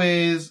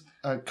always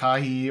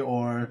Kahi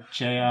or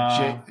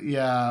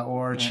Jaya,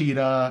 or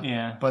Cheetah.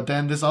 Yeah. But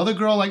then this other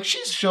girl, like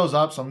she shows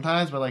up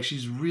sometimes, but like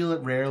she's really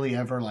rarely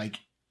ever like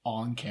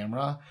on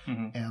camera.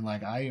 And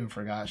like I even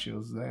forgot she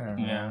was there.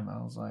 Yeah. Man.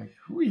 I was like,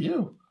 who are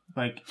you?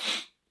 Like,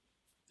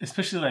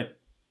 especially like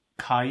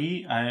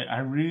Kai, I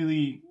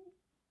really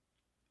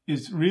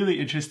is really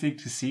interesting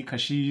to see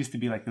because she used to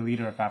be like the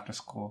leader of after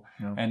school,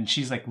 and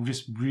she's like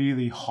just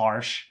really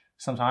harsh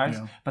sometimes.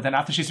 But then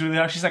after she's really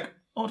harsh, she's like,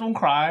 "Oh, don't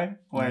cry,"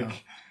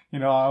 like.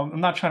 I'm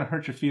not trying to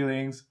hurt your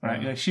feelings,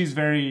 right? Like she's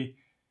very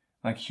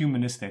like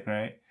humanistic,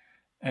 right?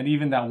 And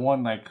even that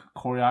one like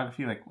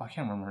choreography, like I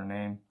can't remember her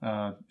name.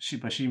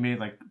 She made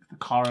like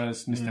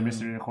Kara's Mr.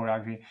 Mystery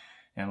choreography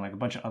and like a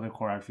bunch of other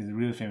choreographies. A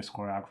really famous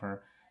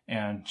choreographer,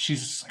 and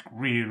she's just like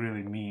really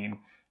really mean.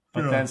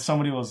 But then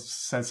somebody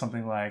said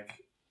something like,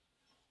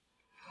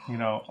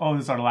 oh,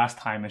 this is our last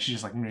time, and she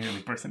just like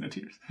immediately burst into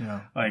tears.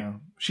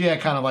 She had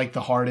kind of like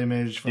the hard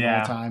image for the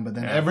whole time, but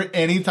then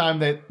any time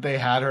that they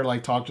had her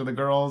like talk to the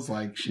girls,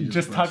 like she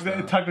just talk to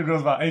the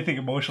girls about anything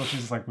emotional, she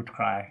just like would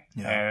cry.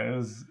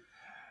 And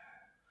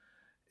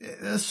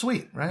it's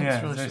sweet, right? Yeah,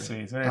 it's really very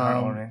sweet. It's very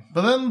heartwarming.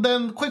 But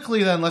then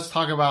quickly, let's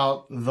talk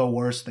about the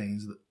worst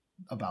things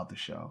about the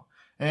show.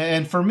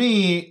 And for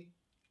me,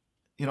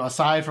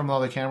 aside from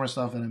all the camera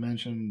stuff that I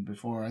mentioned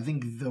before, I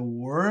think the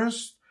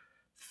worst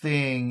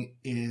thing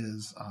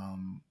is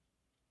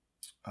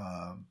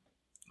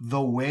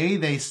the way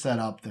they set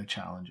up their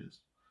challenges.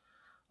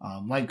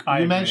 Like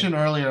you mentioned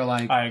earlier,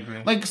 like I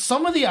agree. Like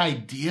some of the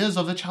ideas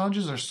of the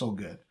challenges are so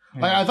good.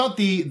 Like I thought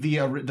the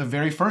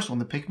very first one,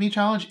 the Pick Me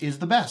challenge, is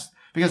the best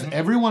because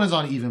everyone is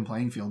on even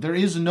playing field. There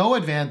is no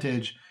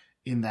advantage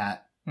in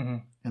that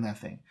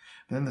thing.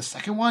 But then the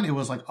second one, it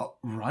was like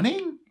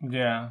running.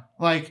 Yeah.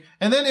 Like,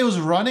 and then it was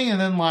running, and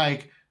then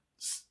like.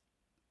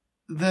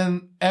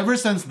 Then ever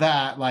since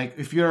that, like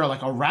if you're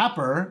like a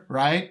rapper,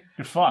 right?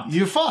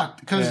 You're fucked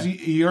because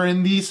you're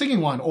in the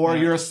singing one, or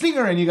you're a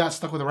singer and you got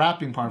stuck with the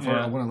rapping part for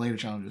one of the later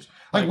challenges.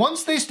 Like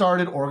once they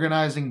started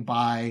organizing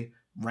by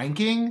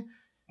ranking,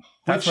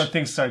 that's when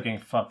things start getting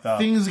fucked up.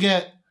 Things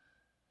get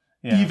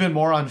even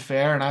more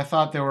unfair, and I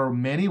thought there were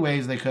many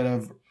ways they could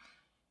have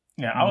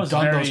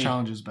done those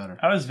challenges better.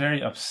 I was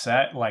very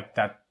upset, like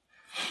that.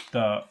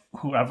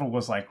 Whoever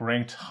was like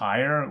ranked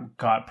higher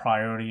got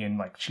priority in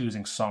like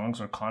choosing songs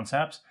or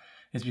concepts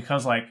is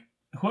because like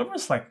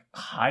whoever's like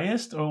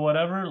highest or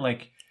whatever,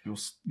 like you'll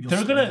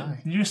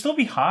still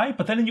be high,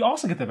 but then you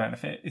also get the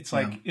benefit. It's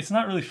like it's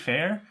not really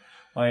fair.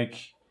 Like,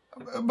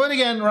 but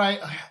again, right?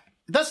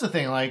 That's the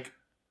thing. Like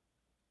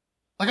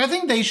I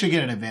think they should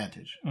get an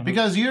advantage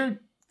because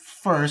you're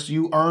first,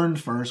 you earned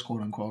first,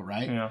 quote unquote,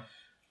 right?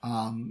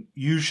 Yeah.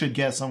 You should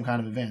get some kind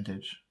of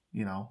advantage,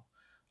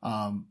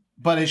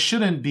 but it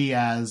shouldn't be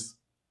as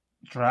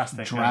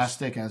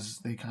drastic as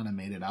they kind of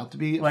made it out to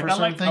be. Like for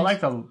certain things. I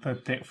like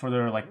the for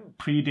their like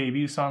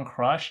pre-debut song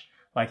Crush,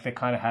 like they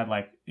kind of had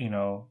like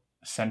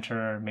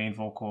center, main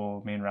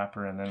vocal, main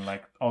rapper, and then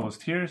like all those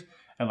tiers.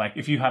 And like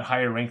if you had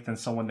higher rank than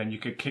someone, then you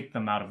could kick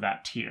them out of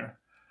that tier.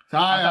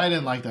 I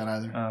didn't like that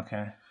either.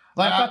 Okay,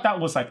 like I thought that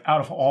was like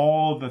out of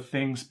all the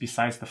things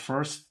besides the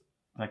first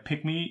like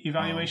Pick Me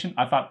evaluation,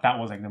 I thought that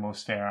was like the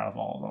most fair out of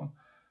all of them.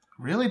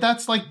 Really,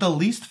 that's like the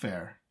least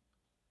fair.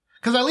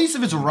 Because at least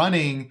if it's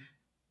running,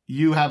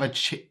 you have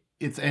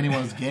it's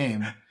anyone's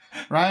game,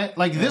 right?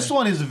 Like this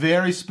one is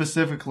very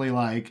specifically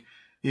like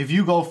if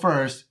you go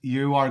first,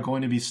 you are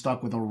going to be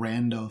stuck with a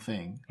rando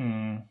thing.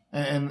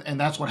 And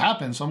that's what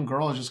happened. Some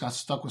girl just got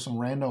stuck with some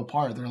rando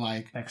part. They're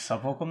like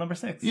subvocal number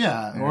 6.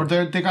 Yeah. Or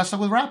they got stuck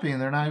with rapping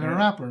and they're not even a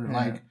rapper.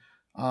 Like,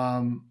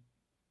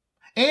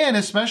 and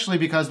especially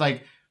because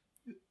like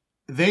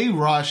they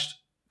rushed,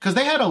 because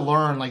they had to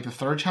learn like the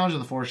third challenge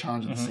and the fourth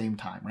challenge at the same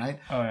time, right?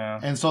 Oh yeah.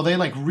 And so they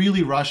like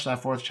really rushed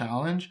that fourth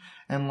challenge,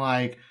 and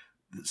like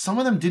some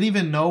of them didn't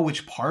even know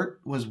which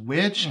part was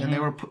which, and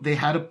they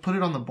had to put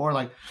it on the board.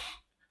 Like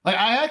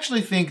I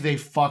actually think they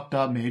fucked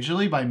up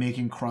majorly by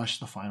making Crush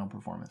the final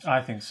performance.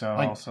 I think so.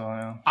 Like, also,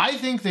 yeah. I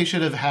think they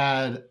should have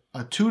had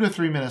a 2 to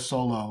 3 minute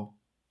solo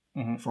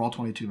for all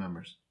 22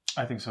 members.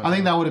 I think so. I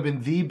think that would have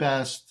been the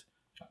best.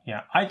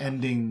 Yeah,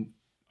 ending.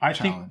 I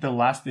challenge. think the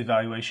last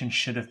evaluation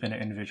should have been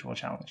an individual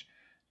challenge,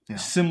 Yeah.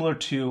 similar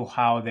to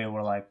how they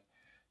were like,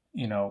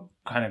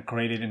 kind of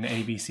graded in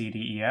A, B, C,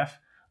 D, E, F.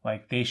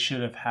 Like they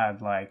should have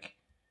had like,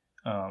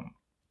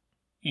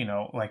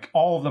 like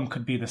all of them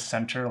could be the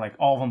center. Like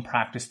all of them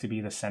practice to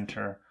be the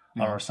center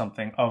or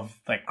something of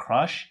like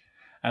Crush,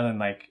 and then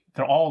like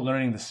they're all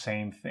learning the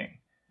same thing,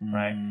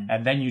 right?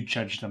 And then you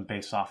judge them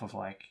based off of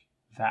like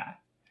that,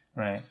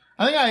 right?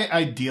 I think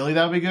ideally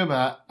that would be good,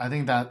 but I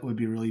think that would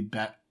be really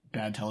bad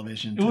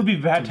television. It would be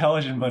bad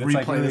television, but it's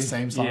like replay really, the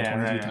same song 22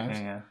 right, times.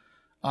 Yeah.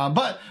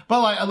 But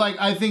like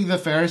I think the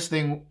fairest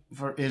thing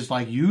is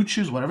like you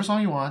choose whatever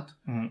song you want.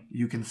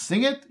 You can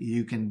sing it,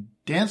 you can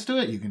dance to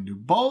it, you can do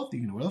both, you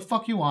can do whatever the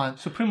fuck you want.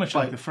 So pretty much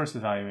like the first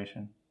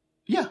evaluation.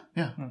 Yeah.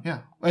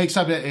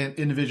 Except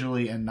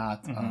individually and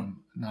not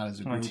as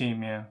a group. My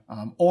team, yeah.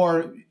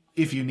 Or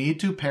if you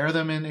need to pair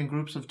them in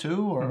groups of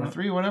 2 or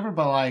 3 or whatever.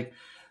 But like,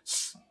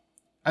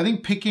 I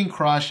think picking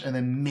Crush and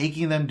then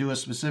making them do a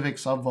specific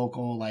sub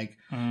vocal like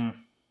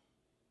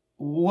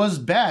was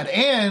bad,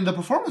 and the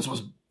performance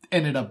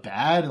ended up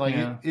bad. Like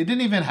it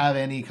didn't even have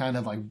any kind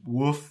of like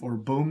woof or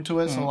boom to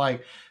it. So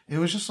like it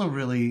was just a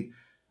really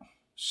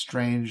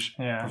strange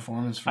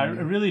performance for me.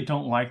 I really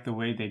don't like the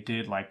way they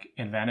did like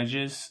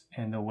advantages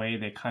and the way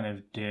they kind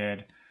of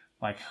did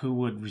like who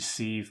would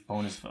receive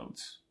bonus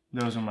votes.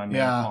 Those are my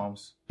main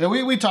qualms. Yeah,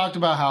 we talked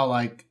about how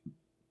like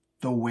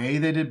the way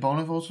they did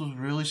bonus votes was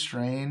really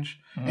strange.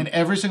 In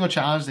every single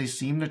challenge, they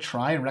seemed to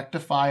try and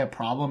rectify a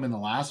problem in the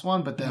last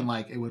one, but then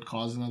like it would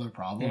cause another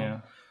problem. Yeah.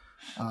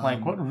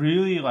 Like what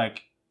really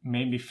like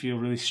made me feel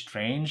really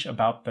strange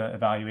about the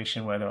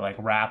evaluation, whether like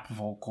rap,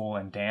 vocal,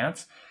 and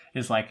dance,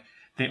 is like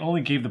they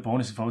only gave the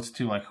bonus votes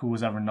to like who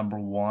was ever number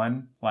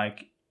 1,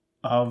 like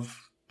of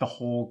the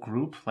whole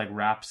group, like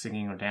rap,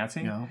 singing, or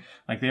dancing. Yeah.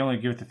 Like they only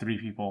give it to 3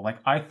 people. Like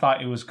I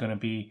thought it was gonna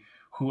be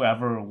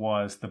whoever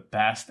was the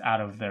best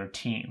out of their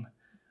team,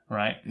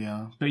 right?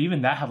 Yeah. But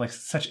even that had like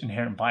such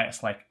inherent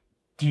bias. Like,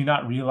 do you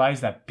not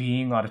realize that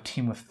being on a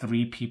team with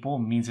 3 people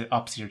means it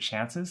ups your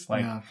chances?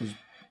 Like,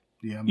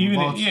 even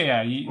votes,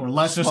 or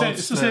less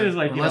votes, say there's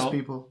like less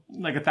people,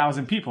 like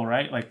 1,000 people,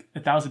 right? Like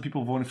 1,000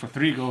 people voting for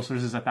 3 girls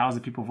versus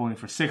 1,000 people voting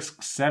for 6,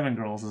 7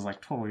 girls is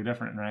like totally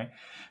different, right?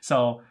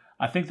 So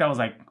I think that was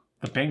like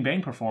the Bang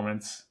Bang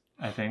performance,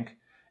 I think,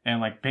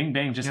 and like Bang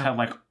Bang just had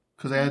like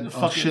because they had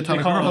a shit ton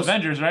they of call girls. Them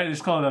Avengers, right? They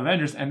just call it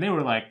Avengers, and they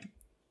were like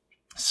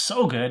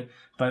so good,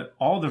 but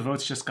all their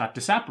votes just got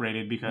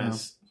disapparated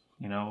because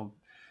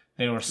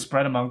they were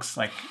spread amongst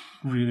like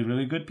really,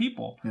 really good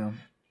people,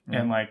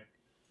 and like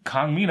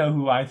Kang Mina,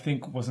 who I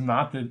think is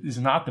not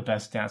the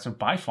best dancer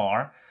by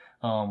far,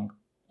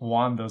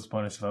 won those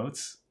bonus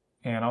votes,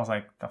 and I was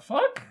like, the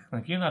fuck,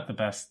 like you're not the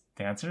best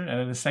dancer.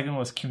 And then the second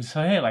was Kim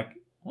So-hye, like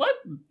what?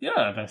 You're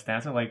not the best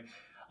dancer. Like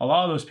a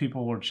lot of those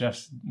people were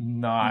just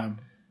not.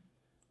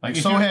 Like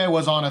So-hye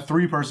was on a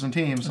 3-person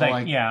team, so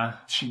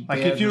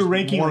if you're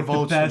ranking like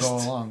the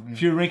best,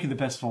 if you're ranking the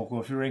best vocal,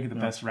 if you're ranking the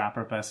best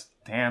rapper, best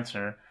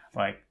dancer,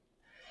 like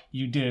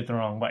you did it the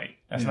wrong way.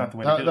 That's not the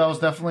way to do it. That was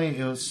definitely,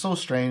 it was so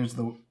strange.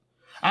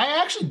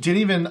 I actually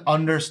didn't even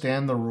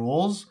understand the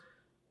rules.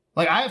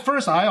 Like at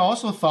first, I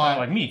also thought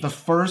like me. The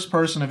first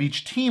person of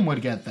each team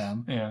would get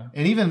them. Yeah,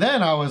 and even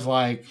then, I was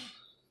like,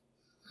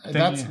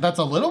 that's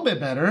a little bit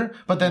better,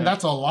 but then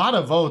that's a lot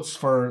of votes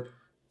for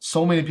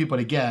so many people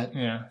to get.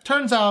 Yeah.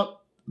 Turns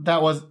out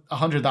that was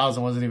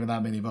 100,000 wasn't even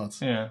that many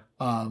votes. Yeah.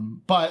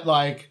 But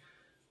like,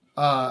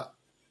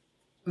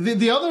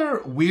 the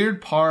other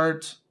weird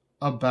part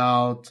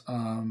about,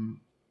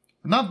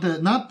 not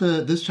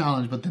this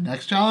challenge, but the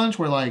next challenge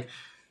where like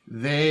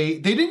they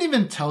didn't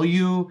even tell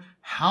you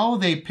how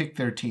they picked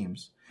their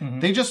teams.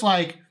 They just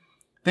like,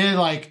 they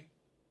like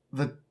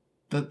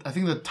I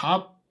think the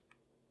top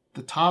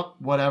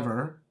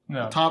whatever,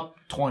 the top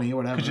 20 or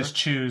whatever. Could just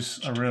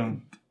choose a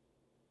room.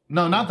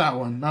 No, not that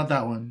one. Not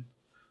that one.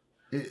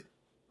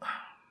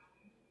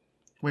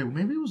 Wait,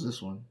 maybe it was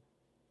this one.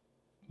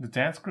 The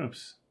dance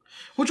groups.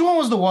 Which one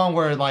was the one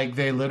where like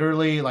they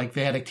literally like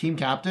they had a team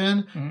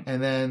captain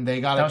and then they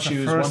got to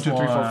choose 1, 2, 3,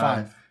 4,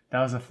 5?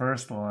 That was the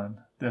first one.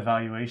 The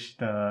evaluation,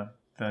 the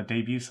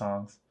debut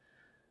songs.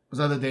 Was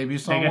that the debut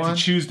song They get one?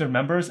 to choose their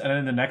members, and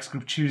then the next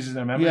group chooses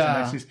their members.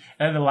 Yeah. And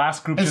then the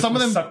last group And just some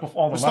of was them stuck with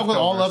all the were stuck with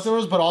all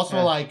leftovers, but also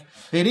Yeah. like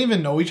they didn't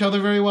even know each other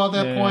very well at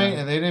that Yeah, point, yeah.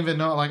 and they didn't even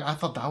know. Like I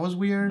thought that was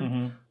weird.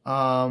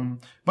 Mm-hmm.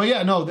 But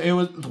yeah, no, it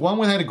was one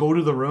where they had to go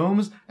to the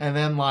rooms, and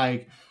then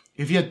like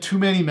if you had too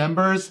many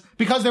members,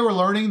 because they were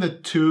learning the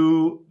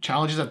two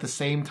challenges at the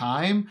same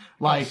time,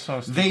 like so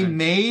stupid. they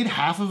made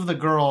half of the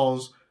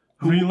girls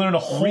Relearn a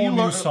whole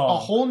new song. a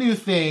whole new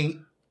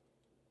thing,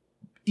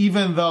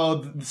 even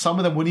though some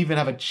of them wouldn't even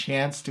have a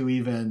chance to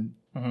even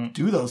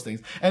do those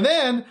things. And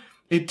then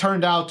it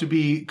turned out to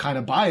be kind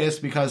of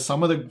biased because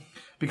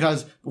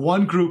because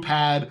one group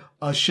had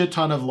a shit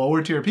ton of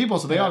lower tier people,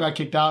 so they all got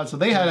kicked out. So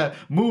they had to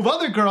move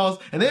other girls,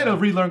 and they had to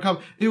relearn.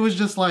 It was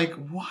just like,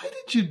 why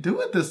did you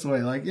do it this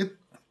way? Like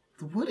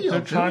what are you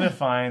They're doing?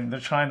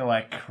 trying to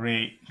like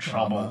create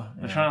trouble. Drama,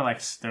 They're trying to like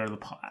stir the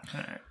pot.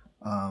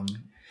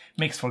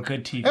 Makes for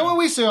good TV. And when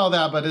we say all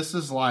that, but this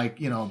is like,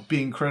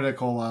 being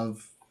critical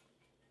of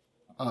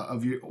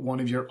one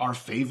of our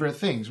favorite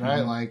things,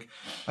 right? Like,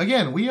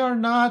 again, we are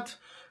not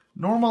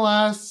normal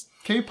ass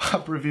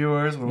K-pop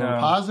reviewers. We're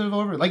positive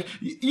over. Like,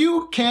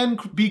 you can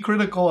be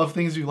critical of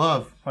things you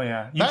love. Oh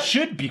yeah, you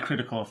should be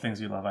critical of things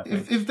you love. I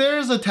think. If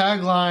there's a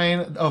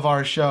tagline of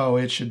our show,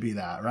 it should be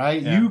that,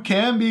 right? Yeah. You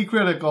can be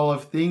critical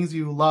of things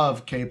you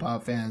love,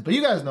 K-pop fans. But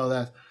you guys know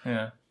that.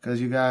 Yeah.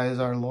 Because you guys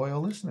are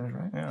loyal listeners,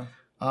 right? Yeah.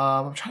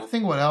 I'm trying to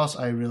think what else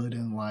I really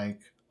didn't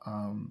like.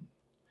 I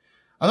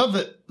thought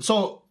that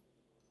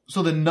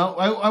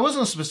I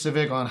wasn't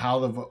specific on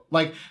how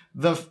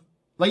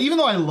even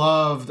though I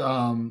loved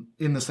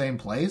In the Same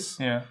Place.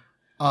 Yeah.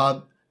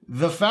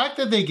 The fact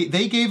that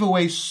they gave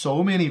away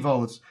so many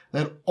votes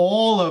that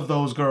all of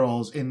those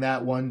girls in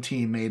that one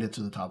team made it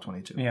to the top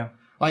 22. Yeah.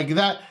 Like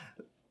that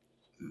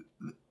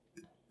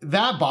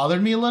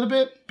bothered me a little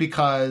bit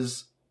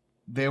because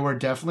there were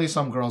definitely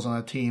some girls on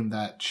that team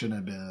that shouldn't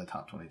have been in the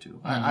top 22.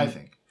 I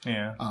think.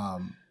 Yeah.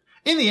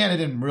 In the end, it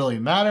didn't really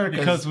matter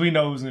because we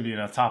know who's going to be in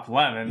the top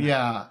 11.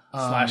 Yeah. /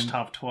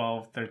 top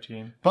 12,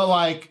 13. But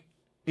like,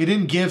 it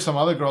didn't give some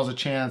other girls a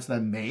chance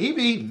that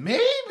maybe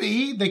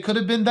they could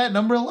have been that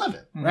number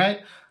 11,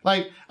 right?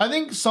 Like, I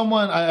think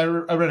I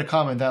read a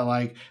comment that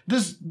like,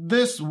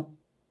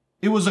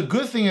 it was a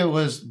good thing it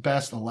was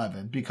best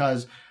 11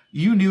 because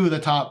you knew the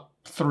top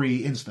 3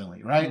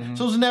 instantly, right?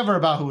 So it was never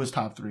about who was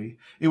top 3.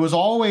 It was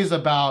always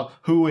about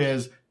who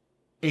is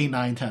 8,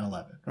 9, 10,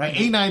 11, right?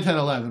 8, 9, 10,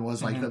 11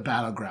 was like the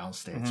battleground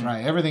states,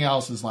 right? Everything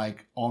else is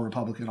like all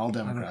Republican, all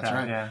Democrats,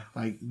 right? Yeah.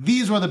 Like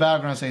these were the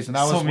battleground states, and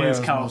that was where it was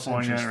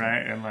California, most interesting.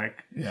 right? And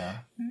like, yeah,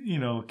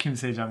 Kim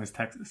Se-jung is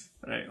Texas,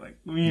 right? Like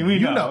we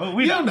know.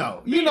 We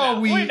know.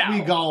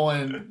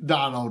 going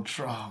Donald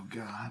Trump,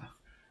 God.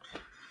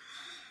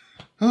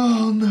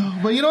 Oh no!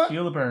 But you know what?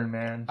 Feel the burn,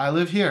 man. I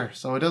live here,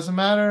 so it doesn't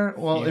matter.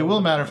 Well, it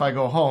will matter if I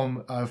go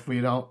home. If we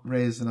don't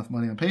raise enough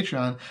money on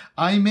Patreon,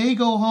 I may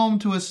go home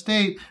to a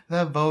state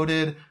that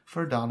voted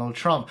for Donald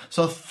Trump.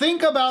 So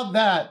think about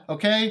that,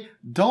 okay?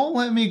 Don't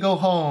let me go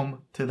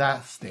home to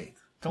that state.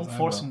 Don't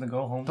force him to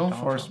go home. Don't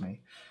force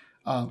me.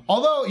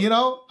 Although,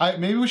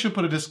 maybe we should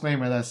put a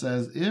disclaimer that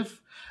says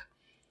if,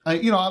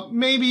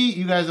 maybe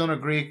you guys don't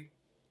agree,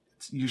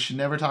 you should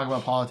never talk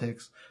about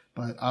politics.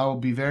 But I will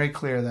be very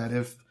clear that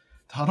if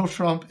Donald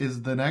Trump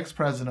is the next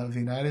president of the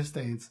United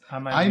States,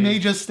 I may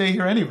just stay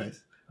here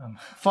anyways.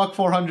 Fuck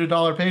 $400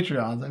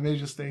 Patreons. I may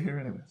just stay here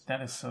anyways.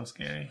 That is so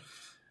scary.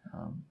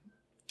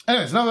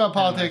 Anyways, enough about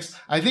politics.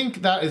 I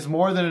think that is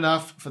more than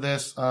enough for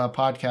this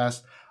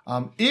podcast.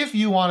 If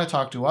you want to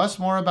talk to us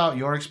more about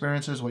your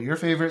experiences, what your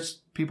favorite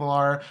people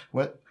are,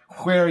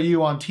 where are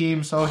you on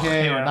Team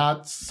Sohye or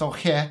not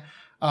Sohye,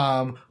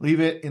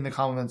 leave it in the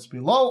comments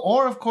below.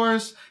 Or, of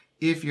course,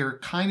 if you're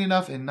kind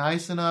enough and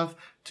nice enough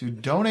to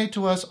donate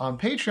to us on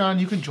Patreon,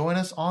 you can join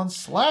us on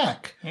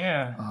Slack.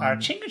 Yeah, our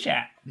Chinga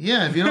Chat.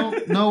 Yeah, if you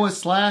don't know what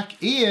Slack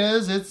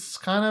is, it's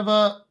kind of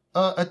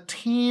a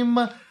team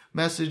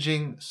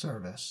messaging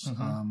service.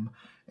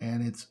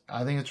 And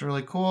I think it's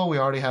really cool. We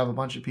already have a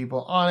bunch of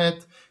people on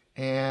it.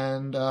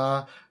 And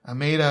I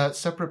made a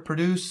separate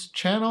produce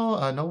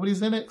channel.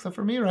 Nobody's in it except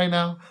for me right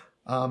now.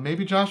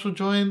 Maybe Josh will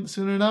join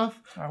soon enough.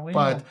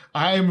 But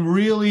I'm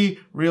really,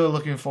 really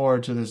looking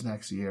forward to this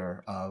next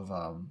year of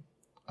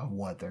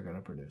what they're going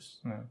to produce.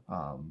 Yeah.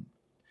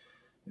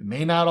 It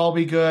may not all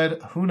be good.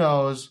 Who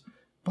knows?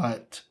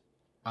 But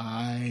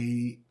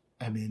I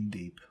am in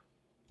deep.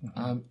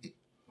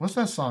 What's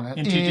that song?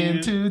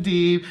 Into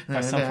deep.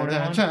 By Sum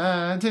 41? I'm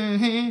trying to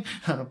hear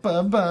up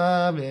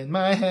above in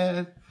my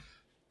head.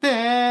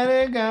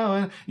 There it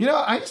going.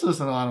 I used to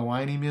listen to a lot of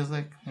whiny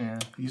music. Yeah.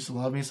 I used to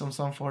love me some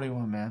Sum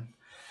 41, man.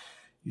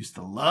 Used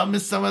to love me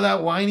some of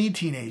that whiny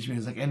teenage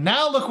music. And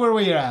now look where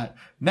we're at.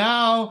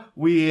 Now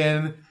we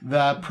in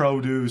the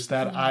produce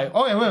that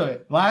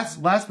wait.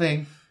 Last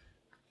thing.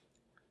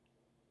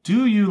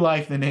 Do you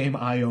like the name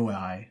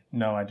IOI?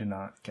 No, I do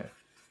not. Okay.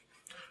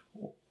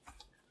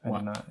 I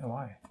do not.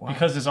 Why?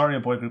 Because there's already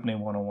a boy group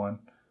named 101.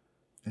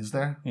 Is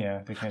there?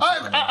 Yeah. They can't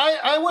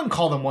I wouldn't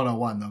call them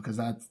 101 though, because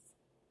that's...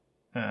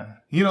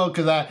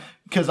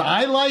 because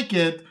I like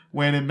it,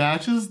 when it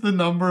matches the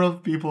number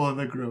of people in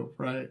the group,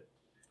 right?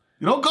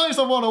 You don't call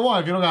yourself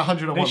 101 if you don't got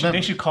 101 members.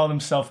 They should call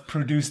themselves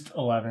Produced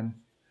 11.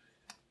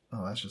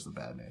 Oh, that's just a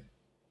bad name.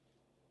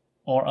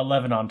 Or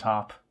 11 on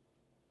top.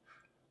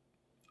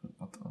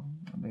 I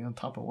mean, on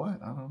top of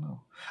what? I don't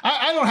know.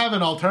 I don't have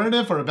an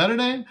alternative for a better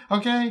name,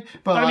 okay?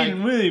 But I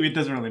mean, really, it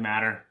doesn't really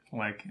matter,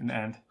 like, in the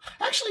end.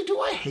 Actually, do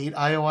I hate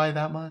IOI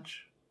that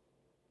much?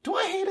 Do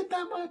I hate it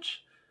that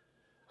much?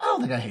 I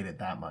don't think I hate it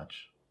that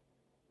much.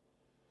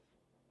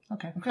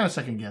 Okay. I'm kind of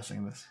second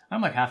guessing this.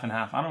 I'm like half and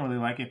half. I don't really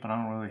like it, but I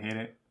don't really hate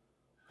it.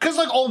 Because,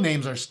 like, all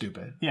names are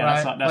stupid. Yeah,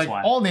 right? that's like,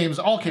 why. All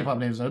K-pop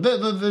names are.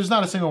 There's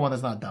not a single one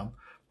that's not dumb.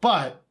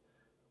 But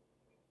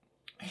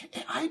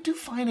I do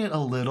find it a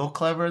little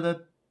clever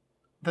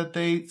that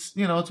they,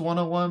 you know, it's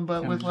 101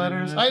 but with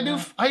letters.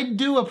 I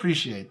do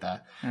appreciate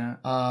that. Yeah.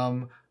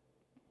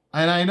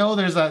 And I know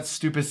there's that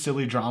stupid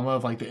silly drama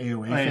of like the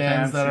AOA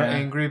fans that are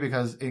angry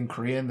because in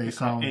Korean they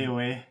sound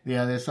AOA.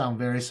 Yeah, they sound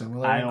very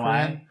similar in IOI,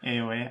 Korean.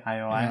 AOA,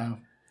 IOI. Yeah.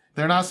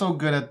 They're not so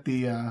good at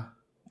the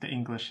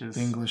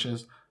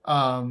Englishes.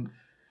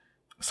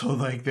 So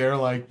like they're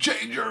like,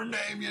 change your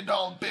name, you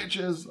dumb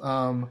bitches.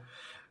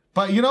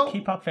 But you know,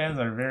 K-pop fans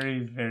are very,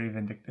 very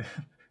vindictive.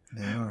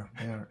 They are.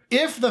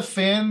 If the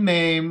fan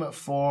name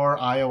for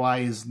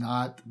IOI is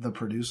not the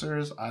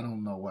producers, I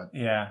don't know what.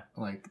 Yeah.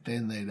 Like,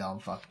 then they done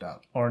fucked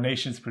up. Or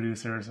Nation's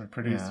producers or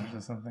producers or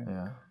something.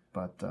 Yeah.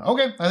 But,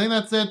 okay, I think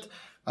that's it.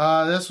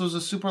 This was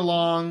a super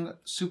long,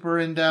 super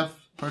in-depth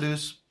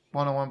Produce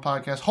 101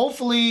 podcast.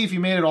 Hopefully, if you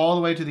made it all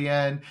the way to the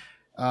end,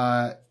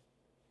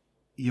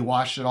 you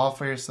watched it all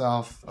for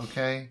yourself,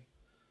 okay?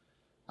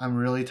 I'm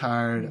really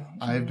tired.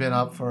 I've been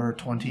up for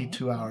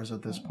 22 hours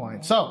at this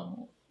point.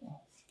 So,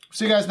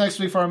 see you guys next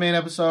week for our main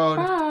episode.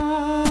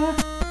 Bye.